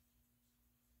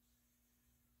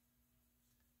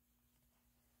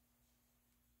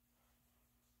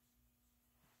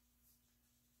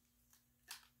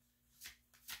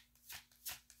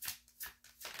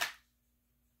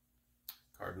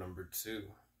 Card number 2,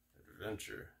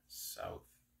 Adventure, South.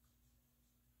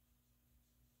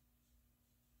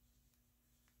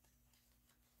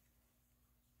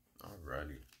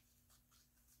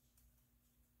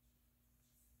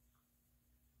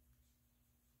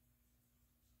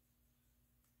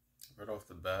 Right off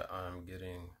the bat, I'm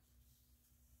getting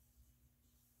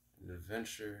an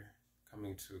adventure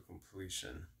coming to a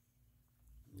completion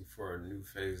before a new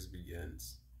phase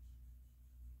begins.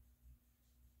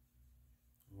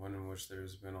 One in which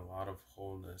there's been a lot of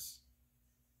wholeness.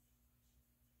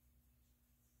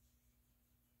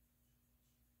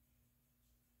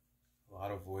 A lot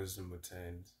of wisdom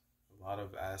attained. A lot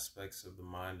of aspects of the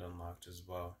mind unlocked as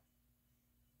well.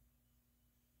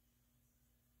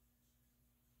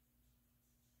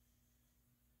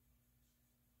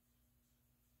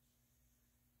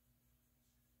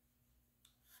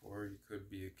 Four, you could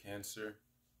be a Cancer.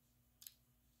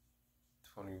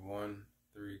 21,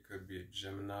 3 could be a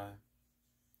Gemini.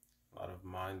 A lot of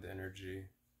mind energy.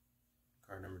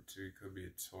 Card number 2 could be a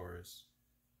Taurus.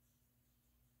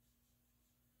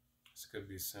 This could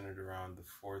be centered around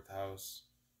the 4th house,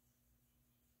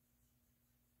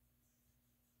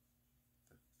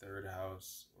 the 3rd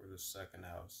house, or the 2nd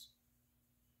house.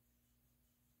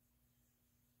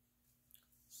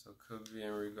 So it could be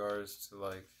in regards to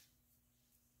like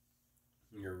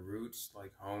your roots,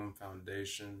 like home,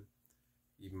 foundation,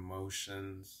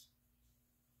 emotions.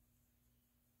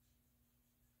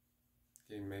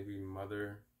 Okay, maybe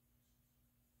mother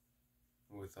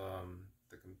with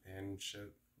the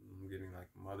companionship. I'm getting like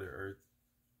Mother Earth.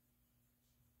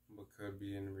 But could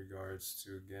be in regards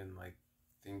to, again, like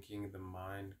thinking, the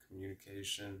mind,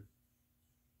 communication.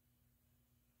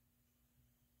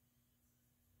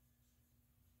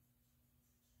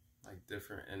 Like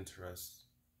different interests.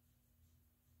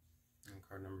 And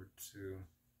card number 2.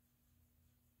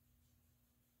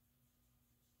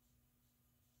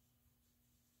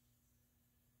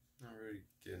 Not really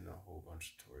getting a whole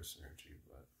bunch of Taurus energy,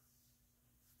 but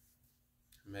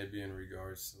maybe in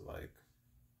regards to like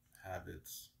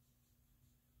habits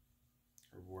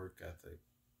or work ethic.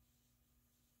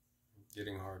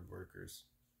 Getting hard workers.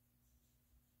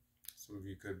 Some of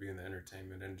you could be in the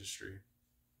entertainment industry.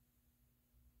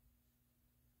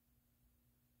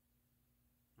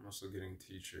 I'm also getting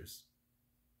teachers.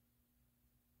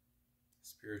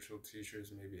 Spiritual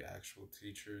teachers, maybe actual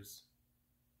teachers.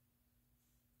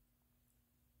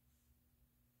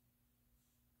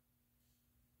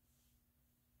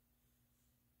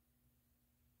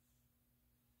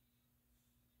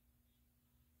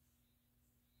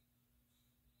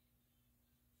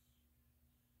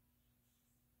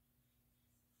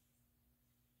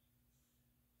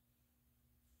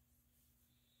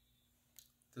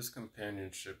 This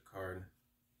companionship card,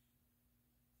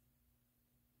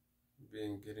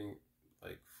 getting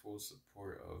like full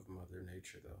support of Mother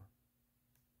Nature though.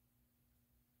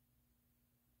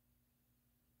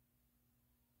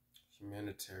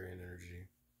 Humanitarian energy.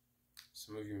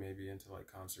 Some of you may be into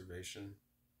like conservation.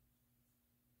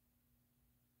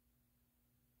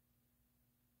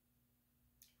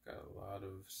 Got a lot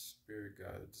of spirit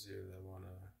guides here that want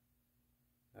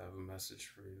to have a message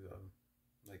for you though.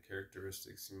 Like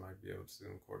characteristics you might be able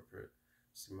to incorporate.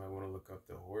 So you might want to look up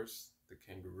the horse, the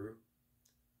kangaroo,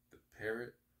 the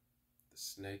parrot, the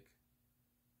snake,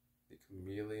 the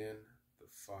chameleon, the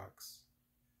fox,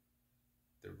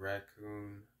 the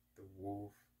raccoon, the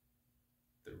wolf,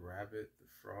 the rabbit, the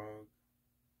frog,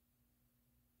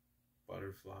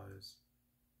 butterflies.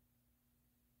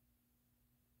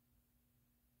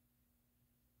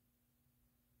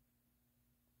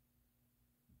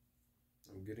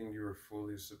 I'm getting you are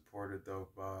fully supported though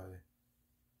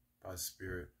by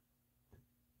spirit.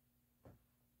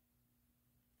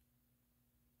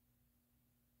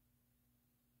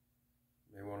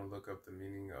 You may want to look up the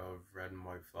meaning of red and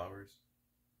white flowers.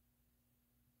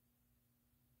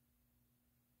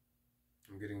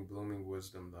 I'm getting blooming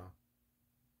wisdom though.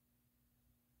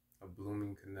 A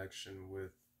blooming connection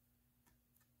with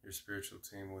your spiritual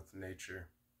team, with nature.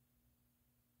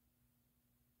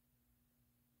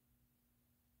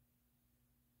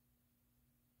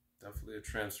 Definitely a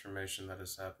transformation that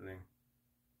is happening.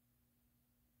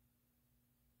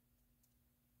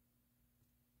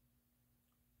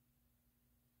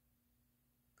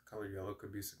 The color yellow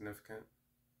could be significant.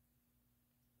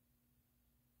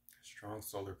 Strong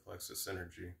solar plexus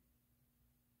energy.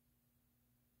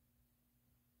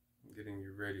 I'm getting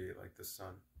you radiate like the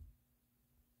sun.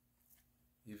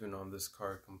 Even on this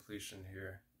card completion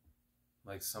here,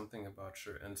 like something about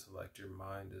your intellect, your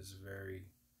mind is very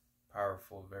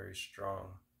powerful, very strong,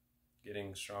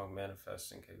 getting strong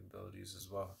manifesting capabilities as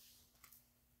well.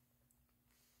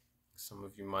 Some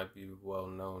of you might be well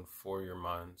known for your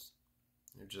minds,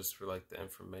 or just for like the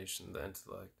information, the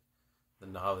intellect, the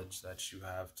knowledge that you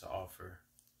have to offer.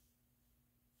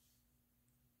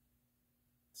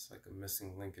 It's like a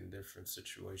missing link in different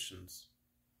situations.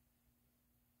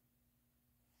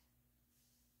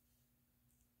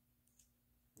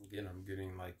 Again, I'm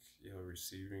getting like,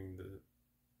 receiving the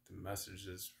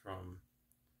messages from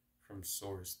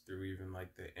source through even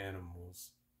like the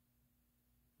animals,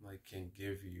 like can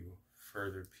give you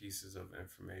further pieces of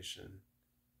information,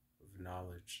 of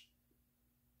knowledge.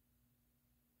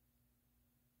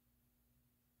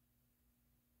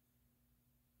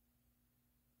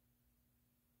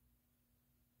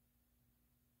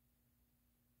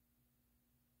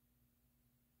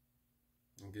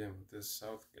 Again, with this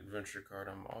South Adventure card,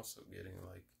 I'm also getting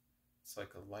like, it's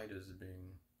like a light is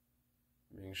being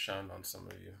shined on some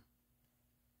of you.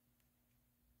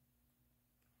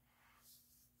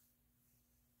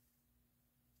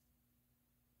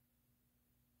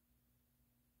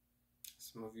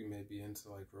 Some of you may be into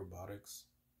like robotics.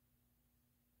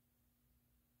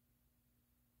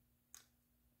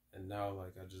 And now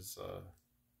like I just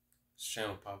this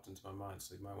channel popped into my mind,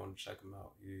 so you might want to check him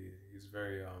out. He's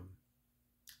very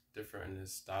different in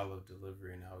his style of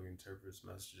delivery and how he interprets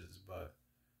messages, but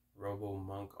Robo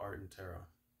Monk Art and Tarot.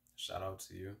 Shout out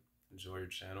to you. Enjoy your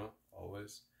channel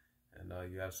always, and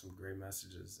you have some great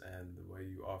messages, and the way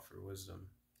you offer wisdom,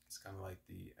 it's kind of like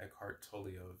the Eckhart Tolle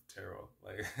of tarot.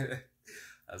 Like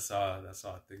that's how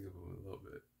I think of him a little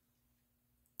bit.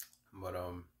 But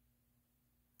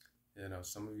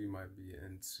some of you might be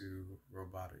into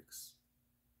robotics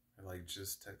or like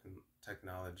just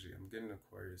technology. I'm getting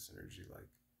Aquarius energy, like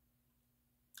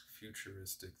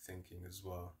futuristic thinking as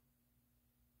well.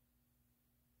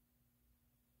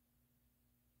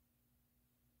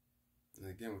 And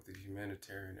again, with the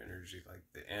humanitarian energy, like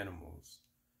the animals,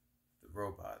 the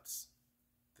robots,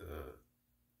 the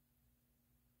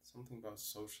something about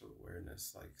social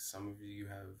awareness. Like some of you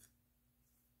have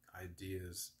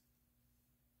ideas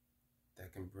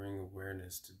that can bring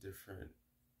awareness to different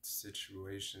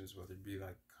situations, whether it be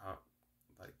like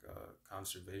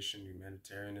conservation,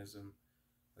 humanitarianism.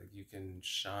 Like you can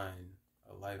shine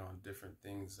a light on different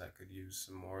things that could use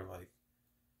some more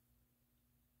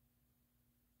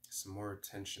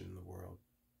attention in the world.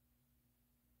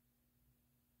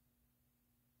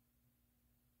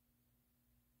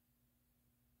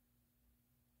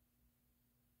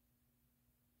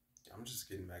 I'm just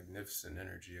getting magnificent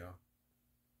energy, yo.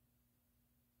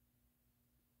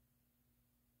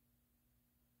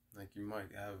 Like you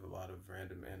might have a lot of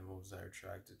random animals that are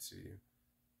attracted to you.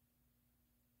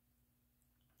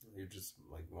 You're just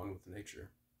like one with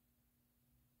nature.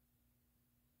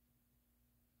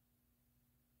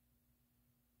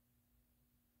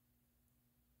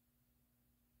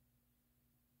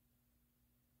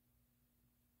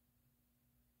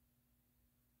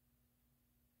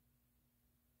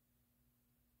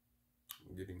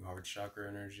 I'm getting heart chakra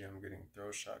energy, I'm getting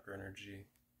throat chakra energy,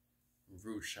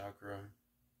 root chakra,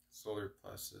 solar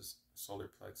plexus,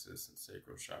 and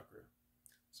sacral chakra,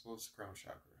 as well as crown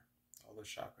chakra. All the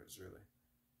chakras really,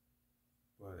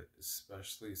 but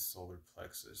especially solar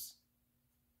plexus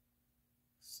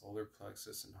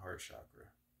and heart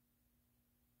chakra.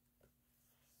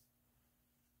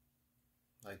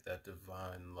 Like that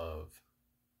divine love.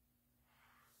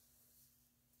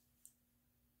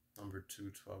 Number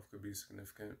 212 could be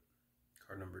significant.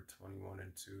 Card number 21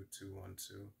 and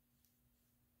 212.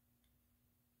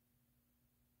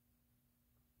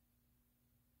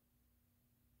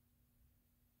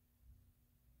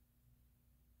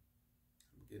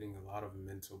 I'm getting a lot of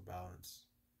mental balance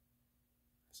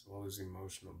as well as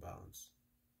emotional balance.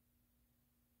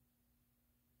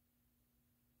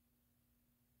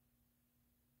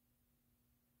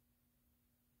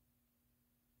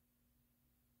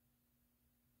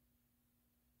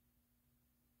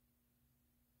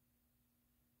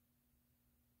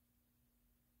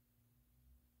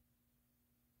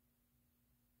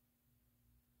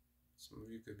 Some of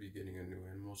you could be getting a new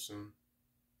animal soon.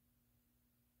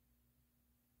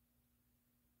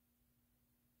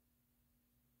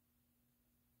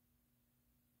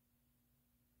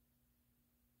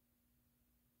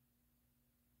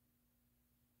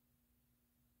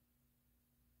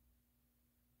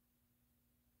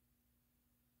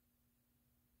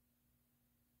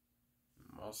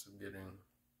 I'm also getting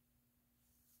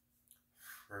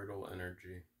fertile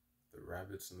energy, the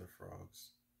rabbits and the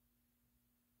frogs.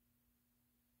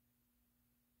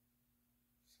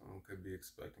 Someone could be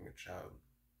expecting a child.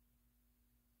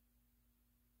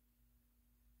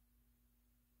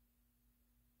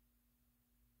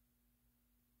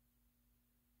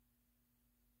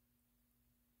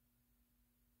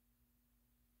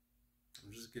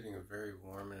 I'm just getting a very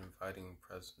warm and inviting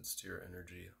presence to your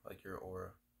energy, like your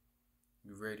aura.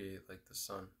 You radiate like the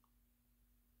sun.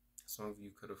 Some of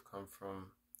you could have come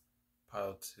from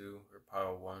pile 2 or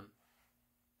pile 1.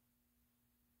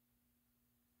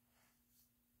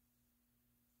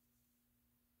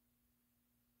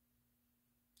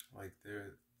 like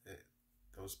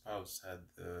those piles had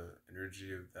the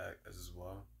energy of that as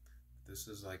well. This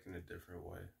is like in a different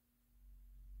way.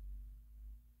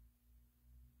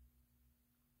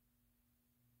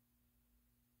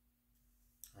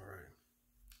 All right.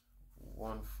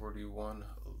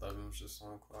 1:41:11 was just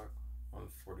on clock.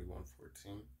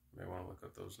 1:41:14. You may want to look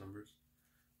up those numbers.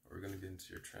 We're going to get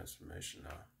into your transformation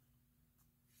now.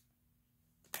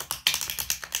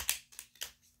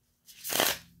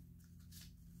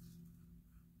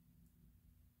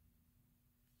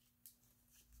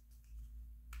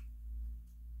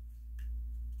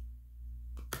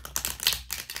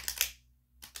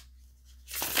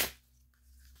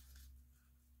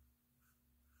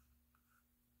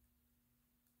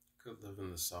 Could live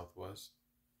in the Southwest.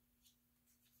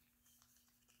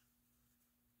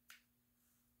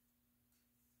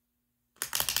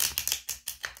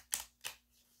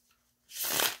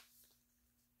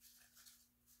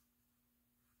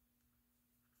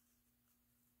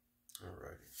 Alrighty,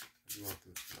 what do you want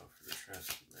them to know for your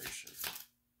transformation?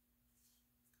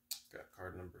 Got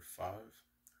card number 5,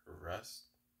 Arrest.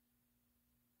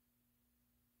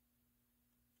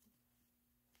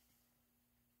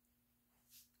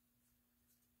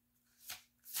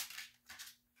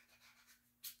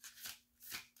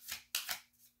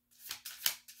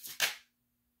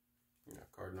 You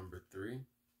got card number 3,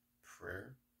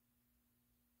 Prayer.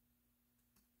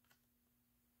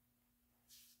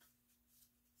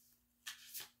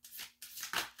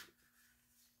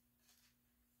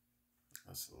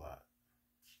 That's a lot,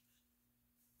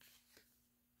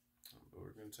 but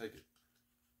we're going to take it.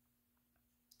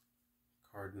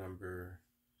 Card number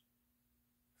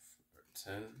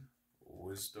 10,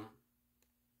 Wisdom.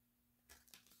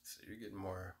 So you're getting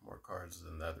more cards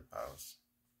than the other piles.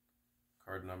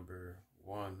 Card number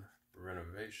 1,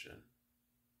 Renovation.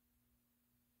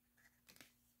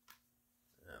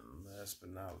 And last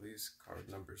but not least, card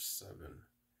number 7,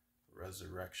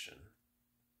 Resurrection.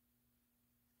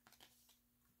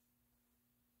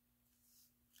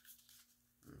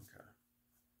 Okay.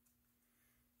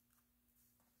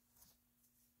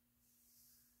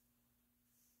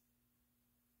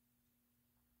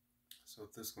 So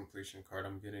with this completion card,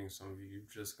 I'm getting some of you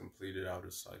just completed out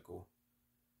a cycle.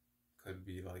 Could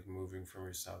be like moving from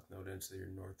your south node into your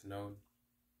north node.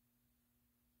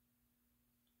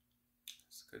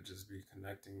 This could just be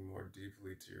connecting more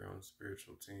deeply to your own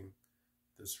spiritual team.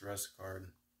 This rest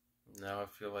card. Now I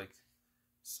feel like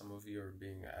some of you are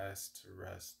being asked to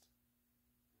rest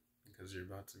because you're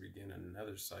about to begin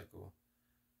another cycle,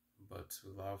 but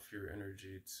to allow for your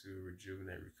energy to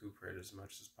rejuvenate, recuperate as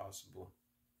much as possible,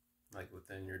 like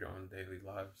within your own daily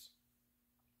lives.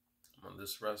 On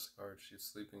this rest card, she's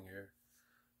sleeping here,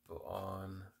 but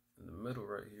in the middle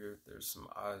right here, there's some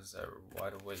eyes that are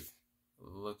wide awake,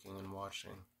 looking and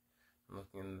watching. And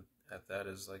looking at that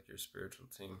as like your spiritual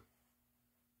team,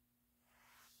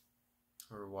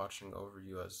 who are watching over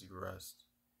you as you rest.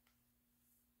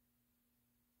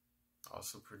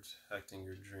 Also protecting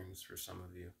your dreams for some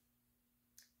of you.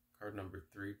 Card number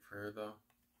 3, Prayer, though.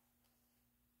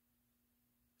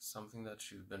 Something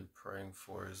that you've been praying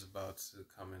for is about to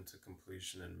come into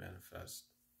completion and manifest.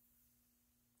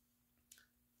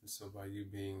 And so by you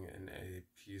being in a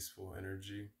peaceful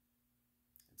energy,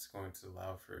 it's going to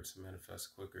allow for it to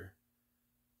manifest quicker.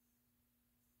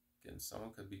 Again,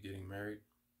 someone could be getting married.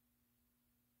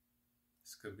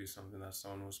 This could be something that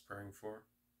someone was praying for.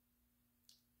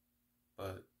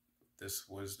 But this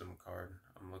Wisdom card,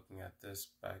 I'm looking at this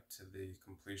back to the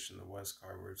completion, the West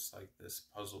card, where it's like this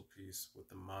puzzle piece with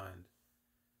the mind.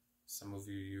 Some of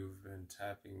you've been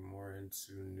tapping more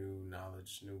into new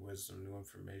knowledge, new wisdom, new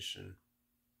information,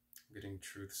 getting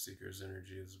truth seekers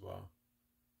energy as well.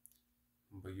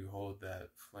 But you hold that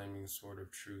flaming sword of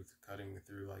truth, cutting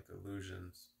through like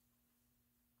illusions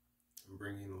and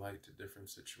bringing light to different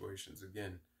situations.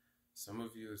 Again, some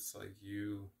of you, it's like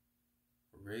you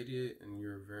radiate and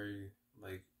you're very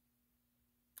like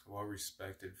well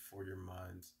respected for your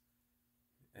minds,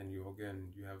 and you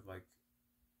have like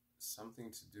something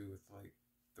to do with like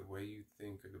the way you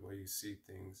think or the way you see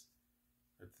things,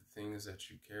 or the things that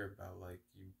you care about. Like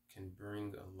you can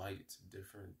bring a light to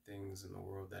different things in the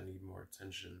world that need more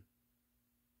attention.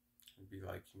 It'd be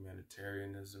like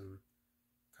humanitarianism,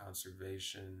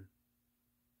 conservation,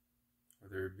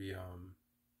 whether it be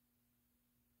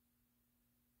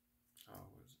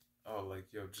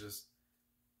just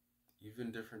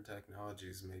even different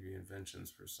technologies, maybe inventions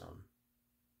for some.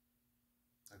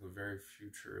 Like a very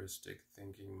futuristic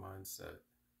thinking mindset.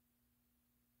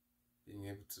 Being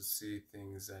able to see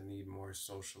things that need more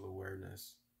social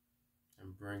awareness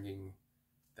and bringing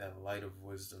that light of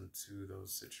wisdom to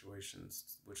those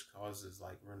situations, which causes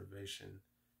like renovation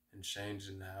and change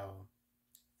in how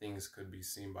things could be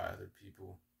seen by other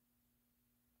people,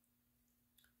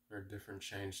 or a different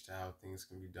change to how things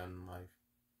can be done in life.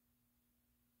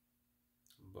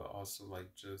 But also,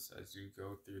 like, just as you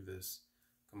go through this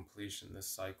completion, this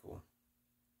cycle,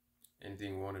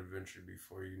 ending one adventure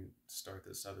before you start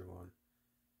this other one,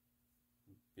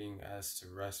 being asked to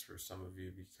rest for some of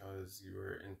you because you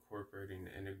are incorporating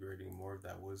and integrating more of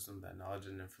that wisdom, that knowledge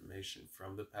and information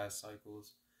from the past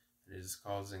cycles, and it is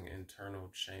causing internal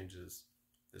changes.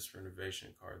 This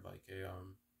renovation card, like a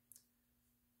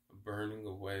burning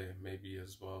away, maybe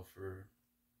as well, for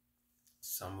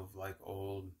some of like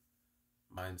old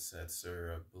mindsets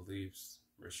or beliefs,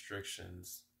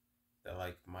 restrictions that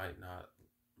like might not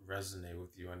resonate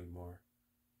with you anymore.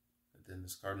 And then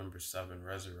this card number 7,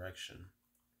 resurrection.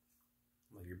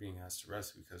 Like, you're being asked to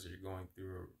rest because you're going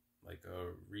through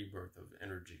a rebirth of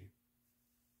energy.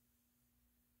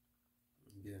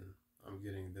 Again, I'm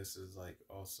getting this is like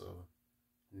also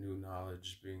new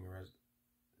knowledge being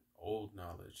old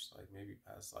knowledge, like maybe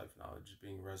past life knowledge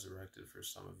being resurrected for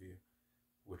some of you,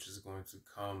 which is going to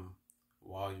come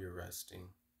while you're resting,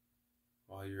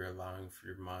 while you're allowing for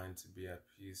your mind to be at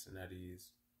peace and at ease.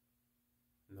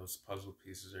 And those puzzle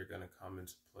pieces are going to come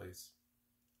into place.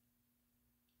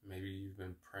 Maybe you've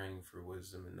been praying for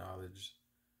wisdom and knowledge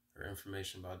or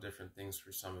information about different things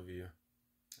for some of you,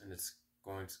 and it's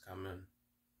going to come in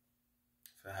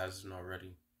if it hasn't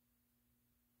already.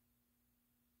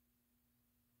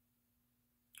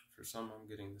 For some, I'm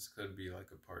getting this could be like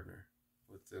a partner,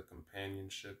 with the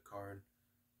companionship card.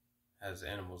 Has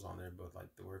animals on there, but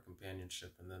like the word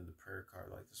companionship, and then the prayer card,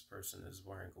 like this person is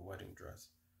wearing a wedding dress.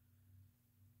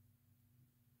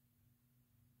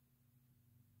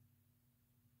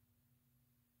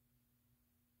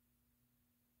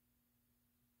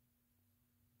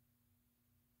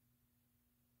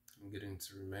 I'm getting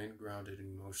to remain grounded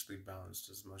and emotionally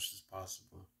balanced as much as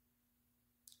possible.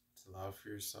 To allow for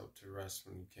yourself to rest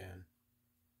when you can,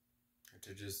 or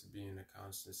to just be in a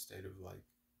constant state of like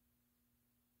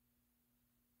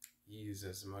ease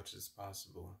as much as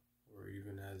possible, or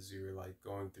even as you're like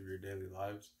going through your daily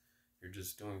lives, you're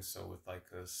just doing so with like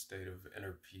a state of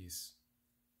inner peace,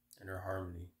 inner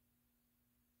harmony.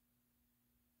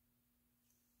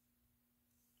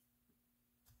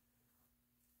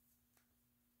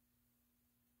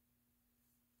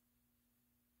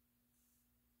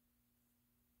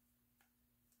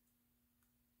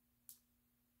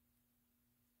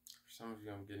 For some of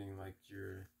you, I'm getting like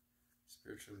your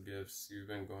spiritual gifts, you've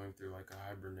been going through like a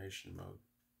hibernation mode.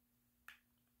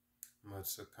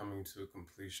 It's coming to a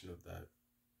completion of that.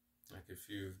 Like, if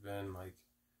you've been like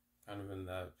kind of in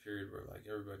that period where like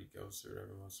everybody goes through it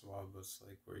every once in a while, but it's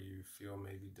like where you feel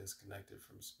maybe disconnected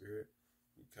from spirit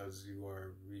because you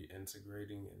are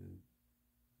reintegrating and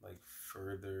like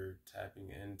further tapping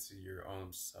into your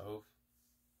own self,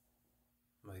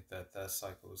 like that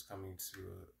cycle is coming to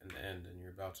an end and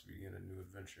you're about to begin a new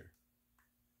adventure.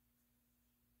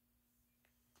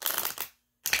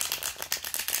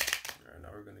 All right, now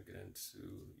we're going to get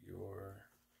into your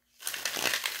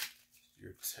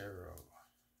tarot.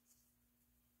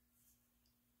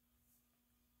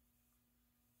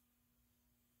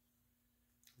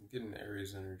 I'm getting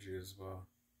Aries energy as well,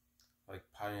 like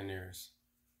pioneers,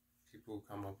 people who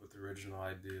come up with original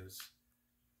ideas.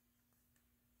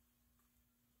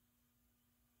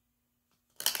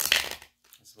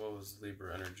 As well as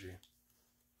Libra energy,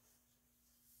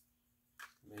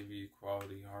 maybe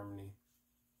equality, harmony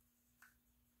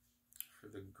for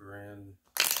the grand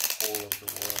whole of the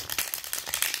world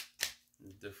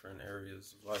in different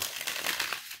areas of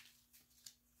life.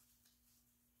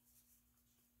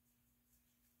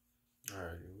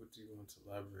 Alright, what do you want to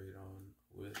elaborate on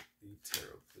with the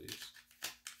tarot, please?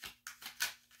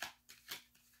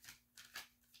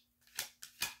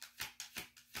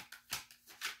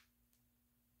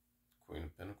 Queen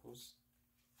of Pentacles.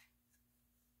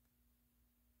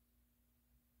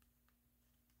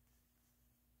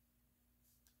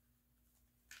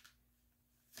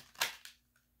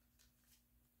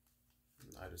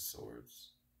 Knight of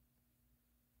Swords.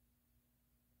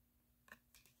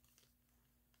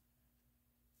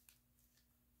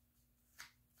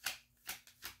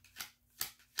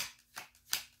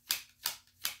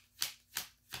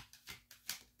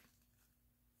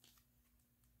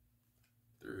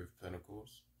 Three of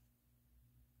Pentacles.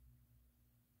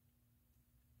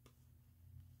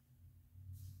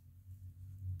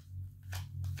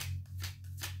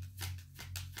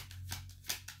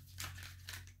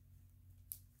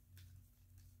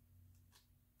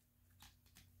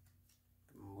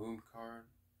 The Moon card.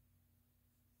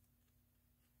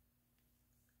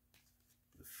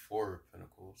 Four of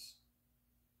Pentacles.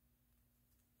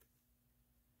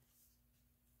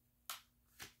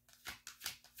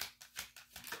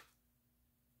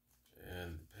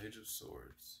 And the Page of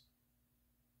Swords.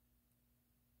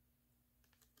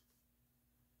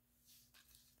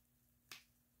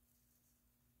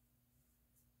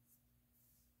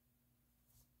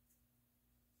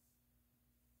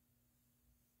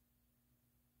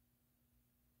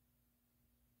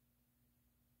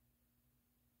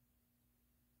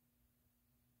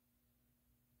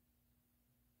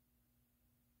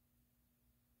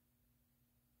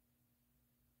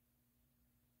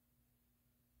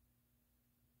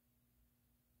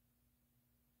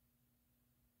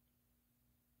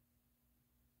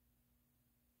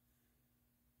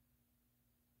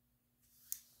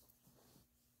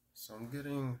 So I'm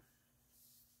getting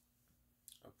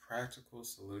a practical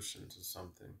solution to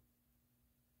something.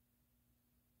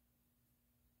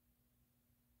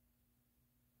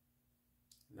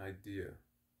 An idea.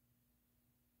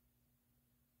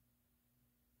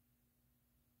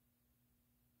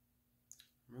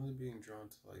 I'm really being drawn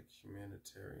to like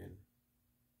humanitarian.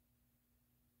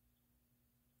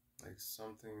 Like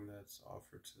something that's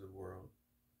offered to the world.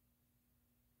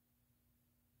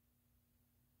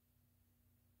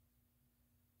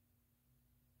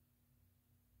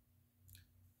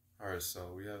 Alright, so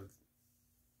we have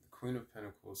the Queen of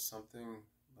Pentacles. Something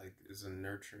like is a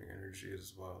nurturing energy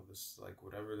as well. This like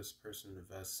whatever this person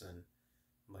invests in,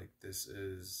 like this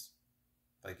is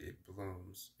like it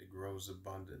blooms, it grows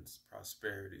abundance,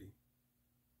 prosperity,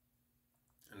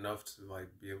 enough to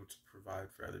like be able to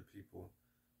provide for other people.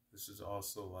 This is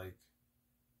also like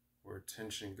where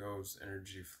attention goes,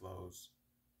 energy flows.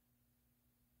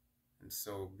 And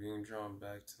so being drawn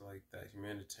back to like that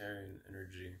humanitarian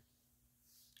energy,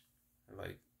 or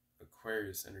like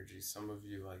Aquarius energy, some of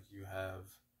you like you have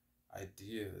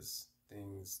ideas,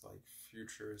 things like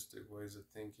futuristic ways of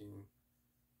thinking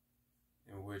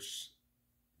in which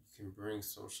you bring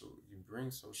social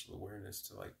awareness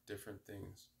to like different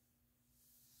things.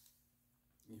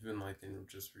 Even like in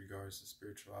just regards to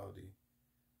spirituality.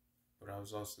 But I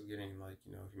was also getting like,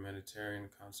 you know, humanitarian,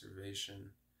 conservation,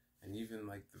 and even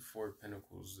like the Four of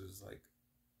Pentacles is like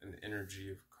an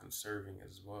energy of conserving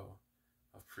as well,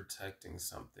 of protecting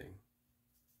something.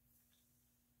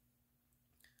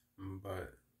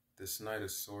 But this Knight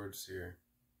of Swords here,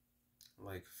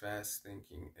 like fast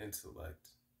thinking, intellect,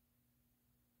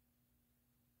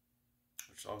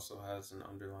 which also has an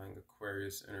underlying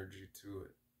Aquarius energy to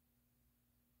it.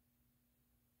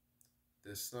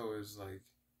 This though is like,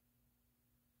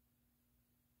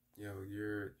 you know,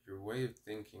 your way of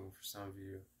thinking for some of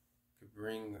you could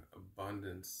bring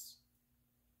abundance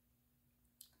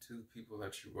to the people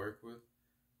that you work with,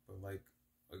 but like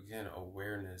again,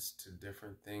 awareness to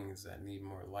different things that need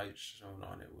more light shown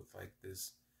on it with like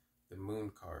this, the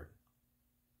Moon card,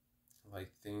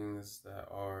 like things that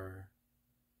are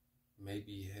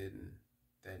maybe hidden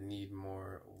that need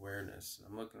more awareness.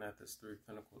 I'm looking at this Three of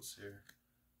Pentacles here,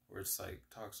 where it's like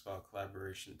talks about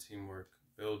collaboration, teamwork,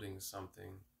 building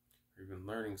something, or even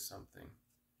learning something,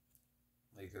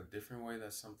 like a different way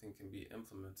that something can be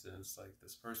implemented. It's like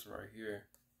this person right here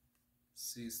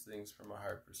sees things from a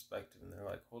higher perspective, and they're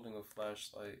like holding a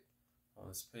flashlight on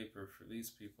this paper for these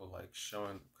people, like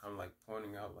showing, kind of like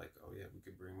pointing out like, oh yeah, we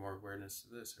could bring more awareness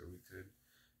to this, or we could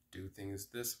do things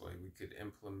this way, we could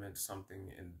implement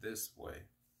something in this way,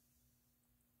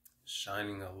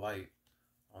 shining a light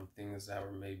on things that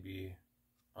were maybe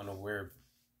unaware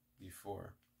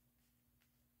before.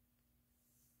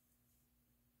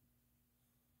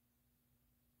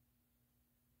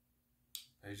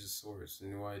 Page of Swords,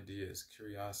 new ideas,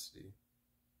 curiosity,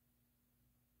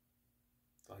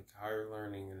 like higher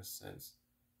learning in a sense,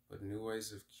 but new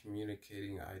ways of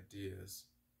communicating ideas.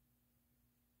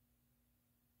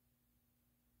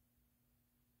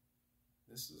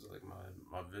 This is like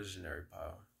my visionary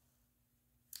pile.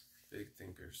 Big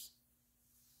thinkers.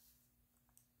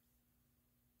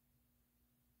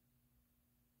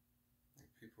 Like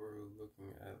people are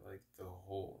looking at like the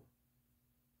whole.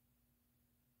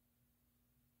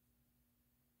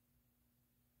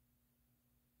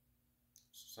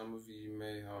 Some of you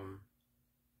may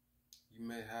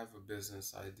have a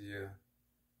business idea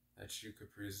that you could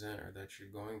present, or that you're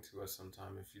going to at some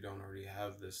time, if you don't already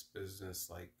have this business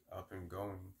like up and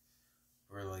going,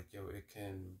 where like, yo, it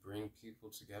can bring people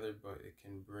together, but it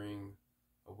can bring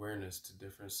awareness to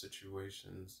different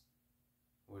situations,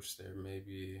 which there may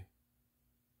be,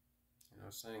 you know,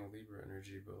 saying Libra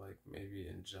energy, but like maybe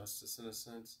injustice in a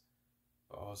sense,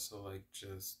 but also like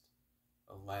just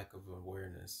a lack of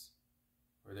awareness,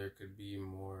 where there could be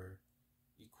more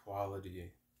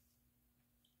equality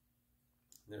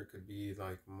there could be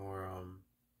like more of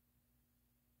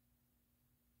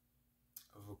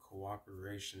a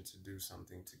cooperation to do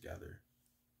something together,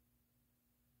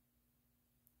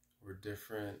 where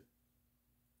different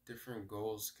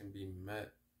goals can be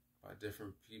met by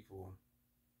different people,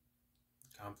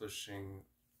 accomplishing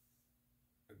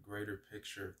a greater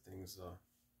picture of things,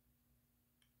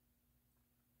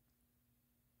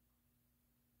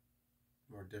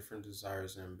 where different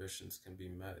desires and ambitions can be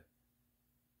met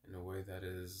in a way that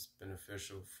is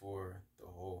beneficial for the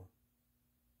whole,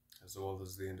 as well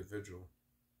as the individual.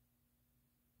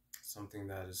 Something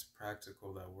that is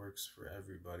practical, that works for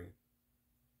everybody.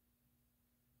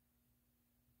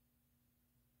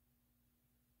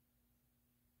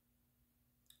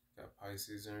 Got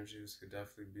Pisces energy. This could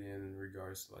definitely be in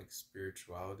regards to like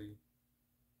spirituality,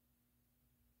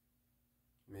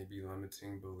 maybe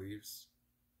limiting beliefs.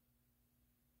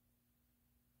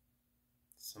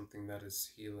 Something that is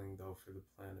healing though for the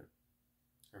planet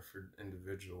or for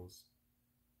individuals.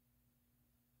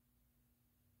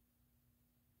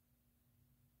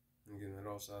 Again, that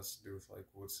also has to do with like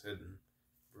what's hidden,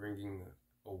 bringing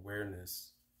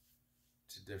awareness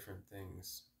to different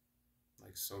things,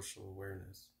 like social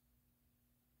awareness.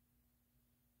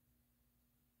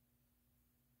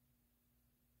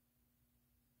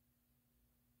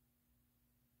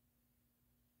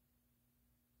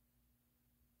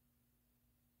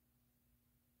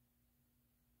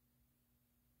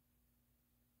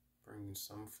 Bringing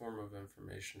some form of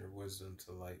information or wisdom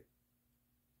to light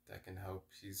that can help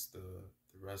piece the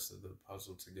rest of the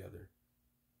puzzle together,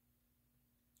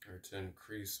 or to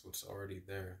increase what's already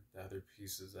there, the other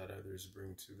pieces that others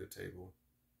bring to the table.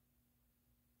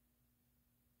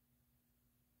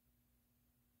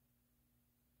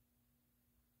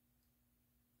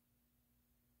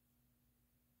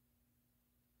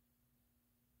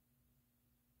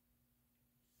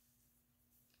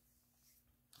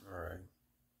 Alright,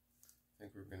 I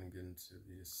think we're going to get into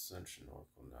the Ascension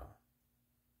Oracle now.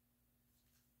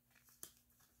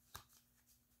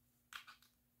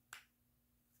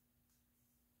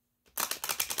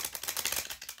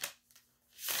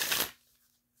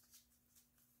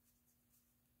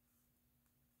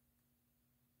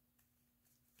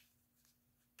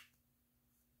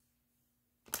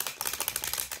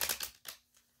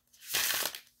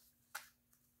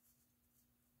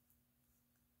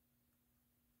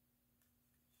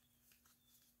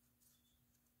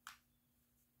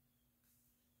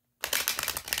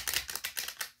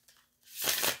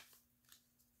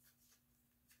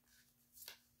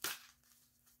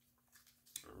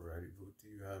 What do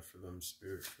you have for them,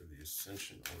 Spirit, for the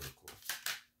Ascension Oracle?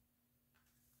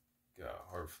 Got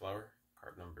Heartflower,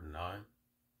 card number 9.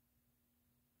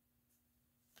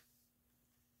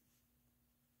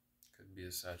 Could be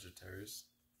a Sagittarius,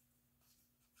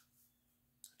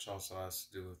 which also has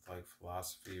to do with like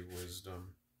philosophy,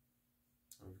 wisdom.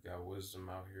 We've got wisdom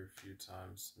out here a few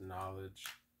times, knowledge.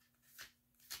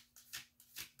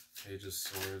 Page of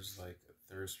Swords, like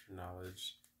a thirst for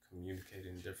knowledge.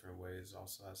 Communicating in different ways,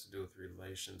 also has to do with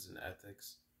relations and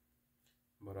ethics.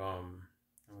 But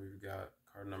we've got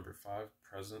card number 5,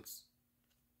 Presence.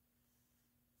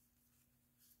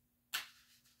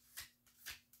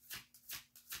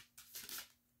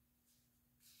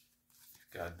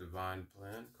 We've got Divine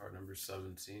Plan, card number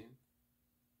 17.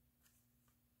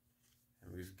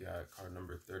 And we've got card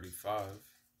number 35,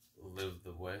 Live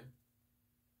the Way.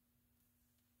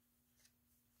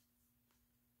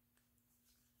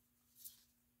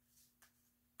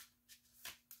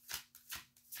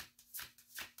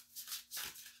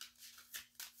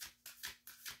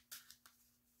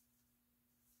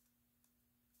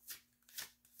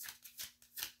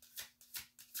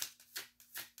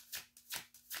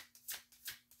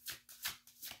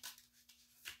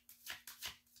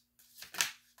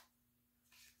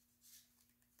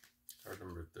 Card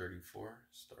number 34,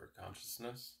 Star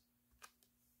Consciousness.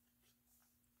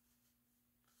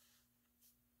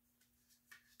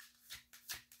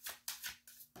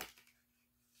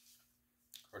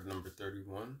 Card number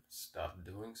 31, Stop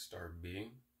Doing, Start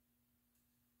Being.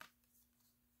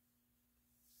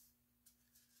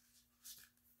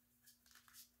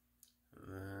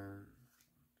 And then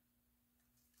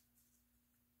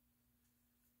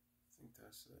I think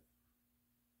that's it.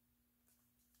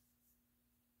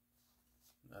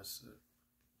 That's it.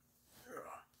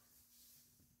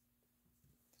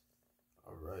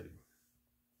 Alrighty.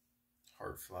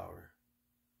 Heartflower.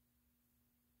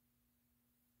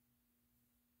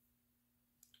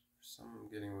 Some I'm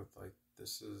getting with like,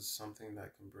 this is something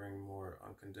that can bring more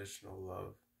unconditional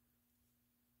love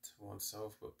to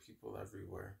oneself, but people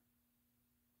everywhere.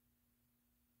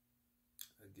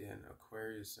 Again,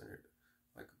 Aquarius energy,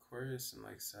 like Aquarius and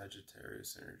like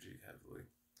Sagittarius energy heavily,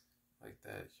 like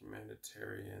that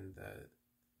humanitarian, that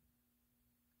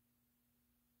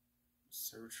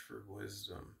search for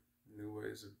wisdom, new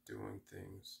ways of doing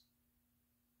things.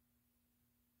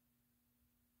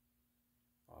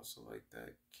 Also like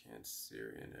that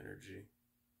Cancerian energy,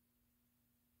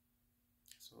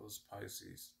 as well as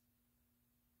Pisces.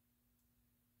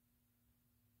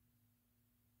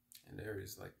 And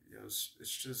Aries, like,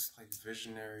 it's just like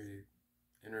visionary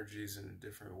energies in a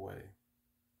different way.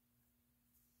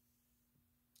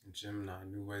 And Gemini,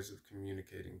 new ways of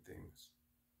communicating things.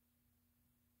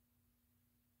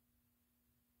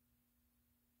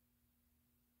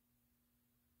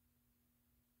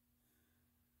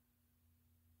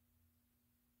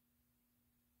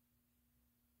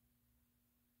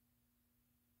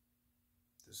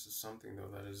 This is something, though,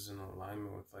 that is in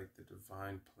alignment with like the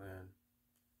divine plan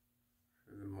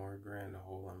for the more grand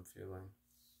whole I'm feeling.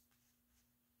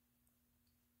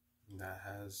 And that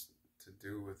has to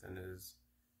do with and is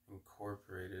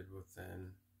incorporated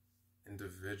within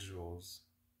individuals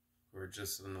who are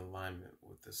just in alignment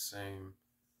with the same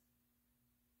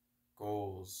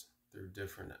goals through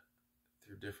different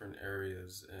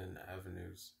areas and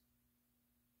avenues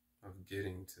of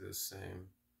getting to the same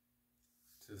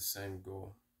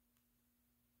goal,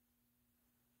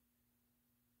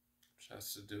 which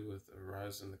has to do with a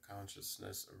rise in the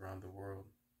consciousness around the world,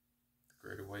 the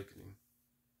Great Awakening.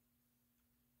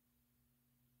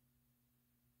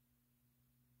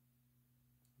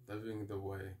 Living the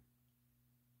way,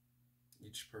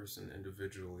 each person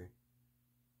individually.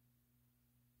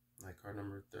 Like card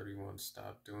number 31,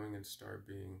 stop doing and start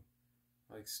being.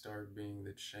 Like start being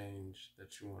the change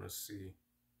that you want to see.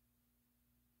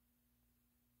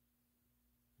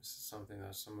 This is something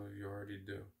that some of you already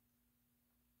do.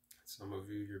 Some of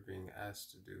you, you're being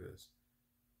asked to do this.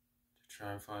 To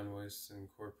try and find ways to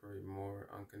incorporate more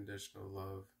unconditional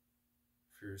love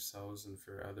for yourselves and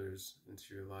for others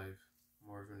into your life.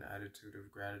 More of an attitude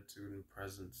of gratitude and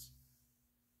presence.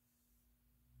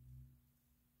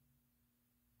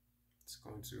 It's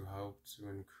going to help to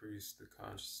increase the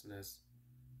consciousness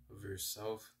of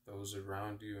yourself, those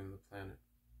around you, and the planet.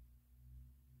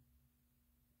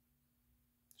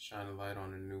 Shine a light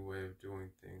on a new way of doing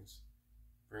things.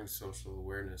 Bring social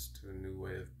awareness to a new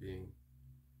way of being.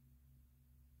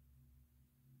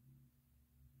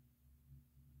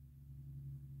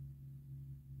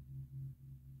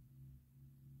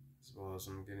 As well as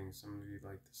I'm getting some of you,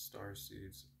 like the star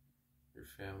seeds, your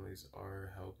families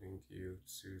are helping you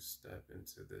to step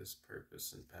into this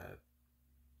purpose and path.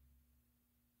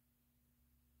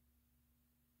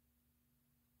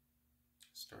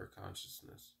 Star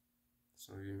consciousness.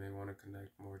 Some of you may want to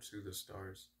connect more to the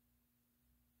stars.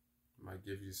 It might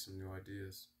give you some new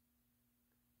ideas.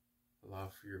 Allow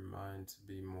for your mind to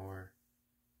be more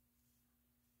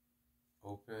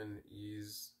open,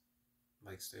 ease,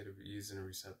 like state of ease and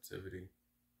receptivity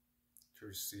to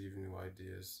receive new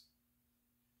ideas.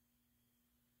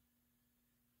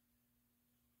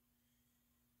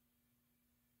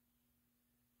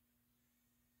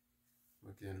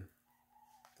 Again,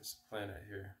 this planet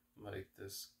here, like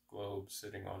this globe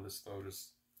sitting on this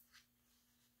lotus.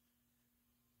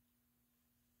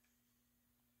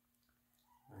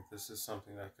 Like this is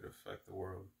something that could affect the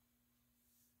world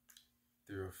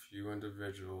through a few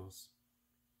individuals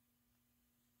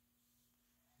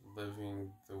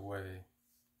living the way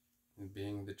and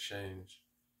being the change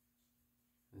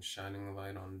and shining a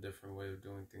light on a different way of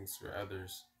doing things for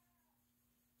others.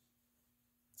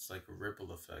 It's like a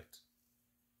ripple effect.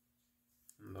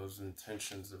 And those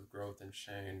intentions of growth and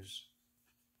change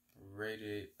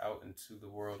radiate out into the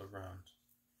world around.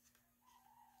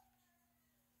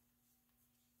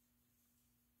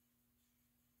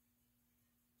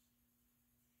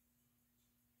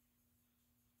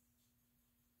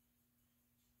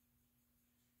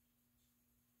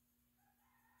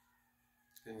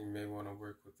 Then you may want to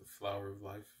work with the flower of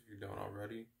life if you don't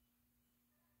already.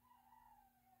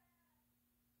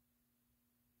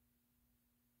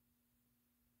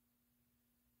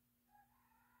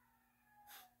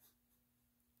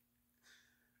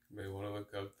 You may want to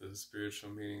look up the spiritual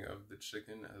meaning of the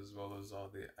chicken as well as all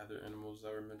the other animals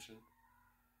that were mentioned.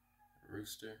 The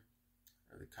rooster,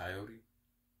 or the coyote,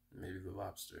 and maybe the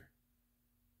lobster.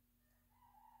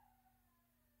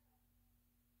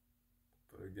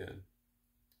 But again,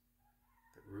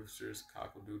 the roosters,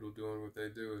 cock-a-doodle doing what they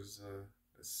do is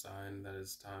a sign that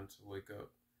it's time to wake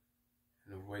up.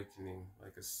 An awakening,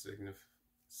 like a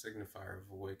signifier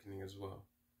of awakening as well.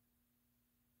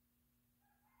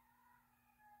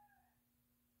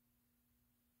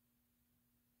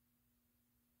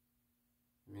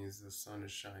 It means the sun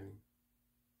is shining.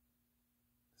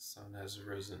 The sun has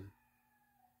risen.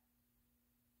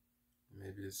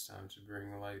 Maybe it's time to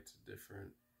bring a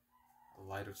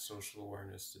light of social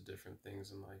awareness to different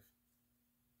things in life.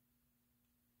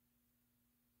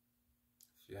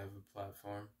 If you have a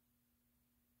platform,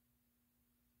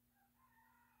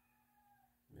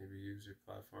 maybe use your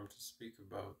platform to speak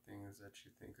about things that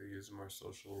you think will use more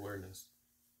social awareness.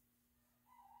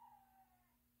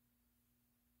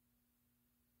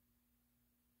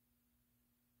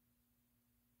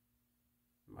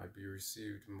 It might be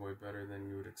received way better than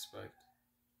you would expect.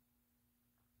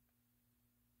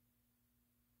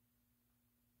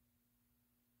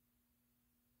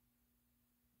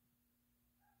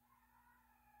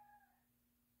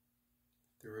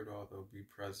 Through it all, though, be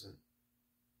present.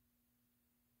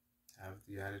 Have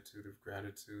the attitude of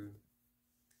gratitude.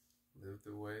 Live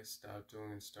the way, stop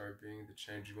doing, and start being the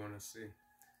change you want to see.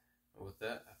 And with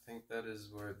that, I think that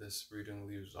is where this reading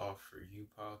leaves off for you,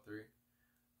 Pile 3.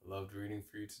 I loved reading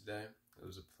for you today. It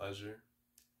was a pleasure.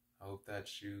 I hope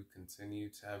that you continue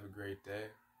to have a great day.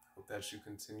 I hope that you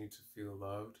continue to feel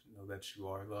loved. Know that you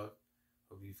are loved. I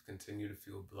hope you continue to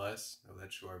feel blessed. Know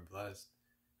that you are blessed.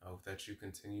 I hope that you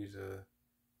continue to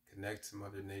connect to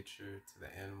Mother Nature, to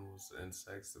the animals, the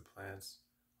insects, the plants,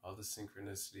 all the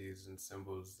synchronicities and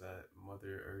symbols that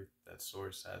Mother Earth, that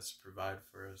Source, has to provide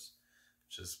for us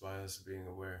just by us being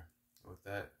aware. And with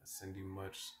that, I send you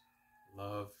much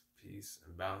love, peace,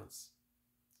 and balance.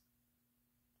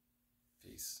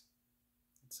 Peace.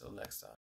 Until next time.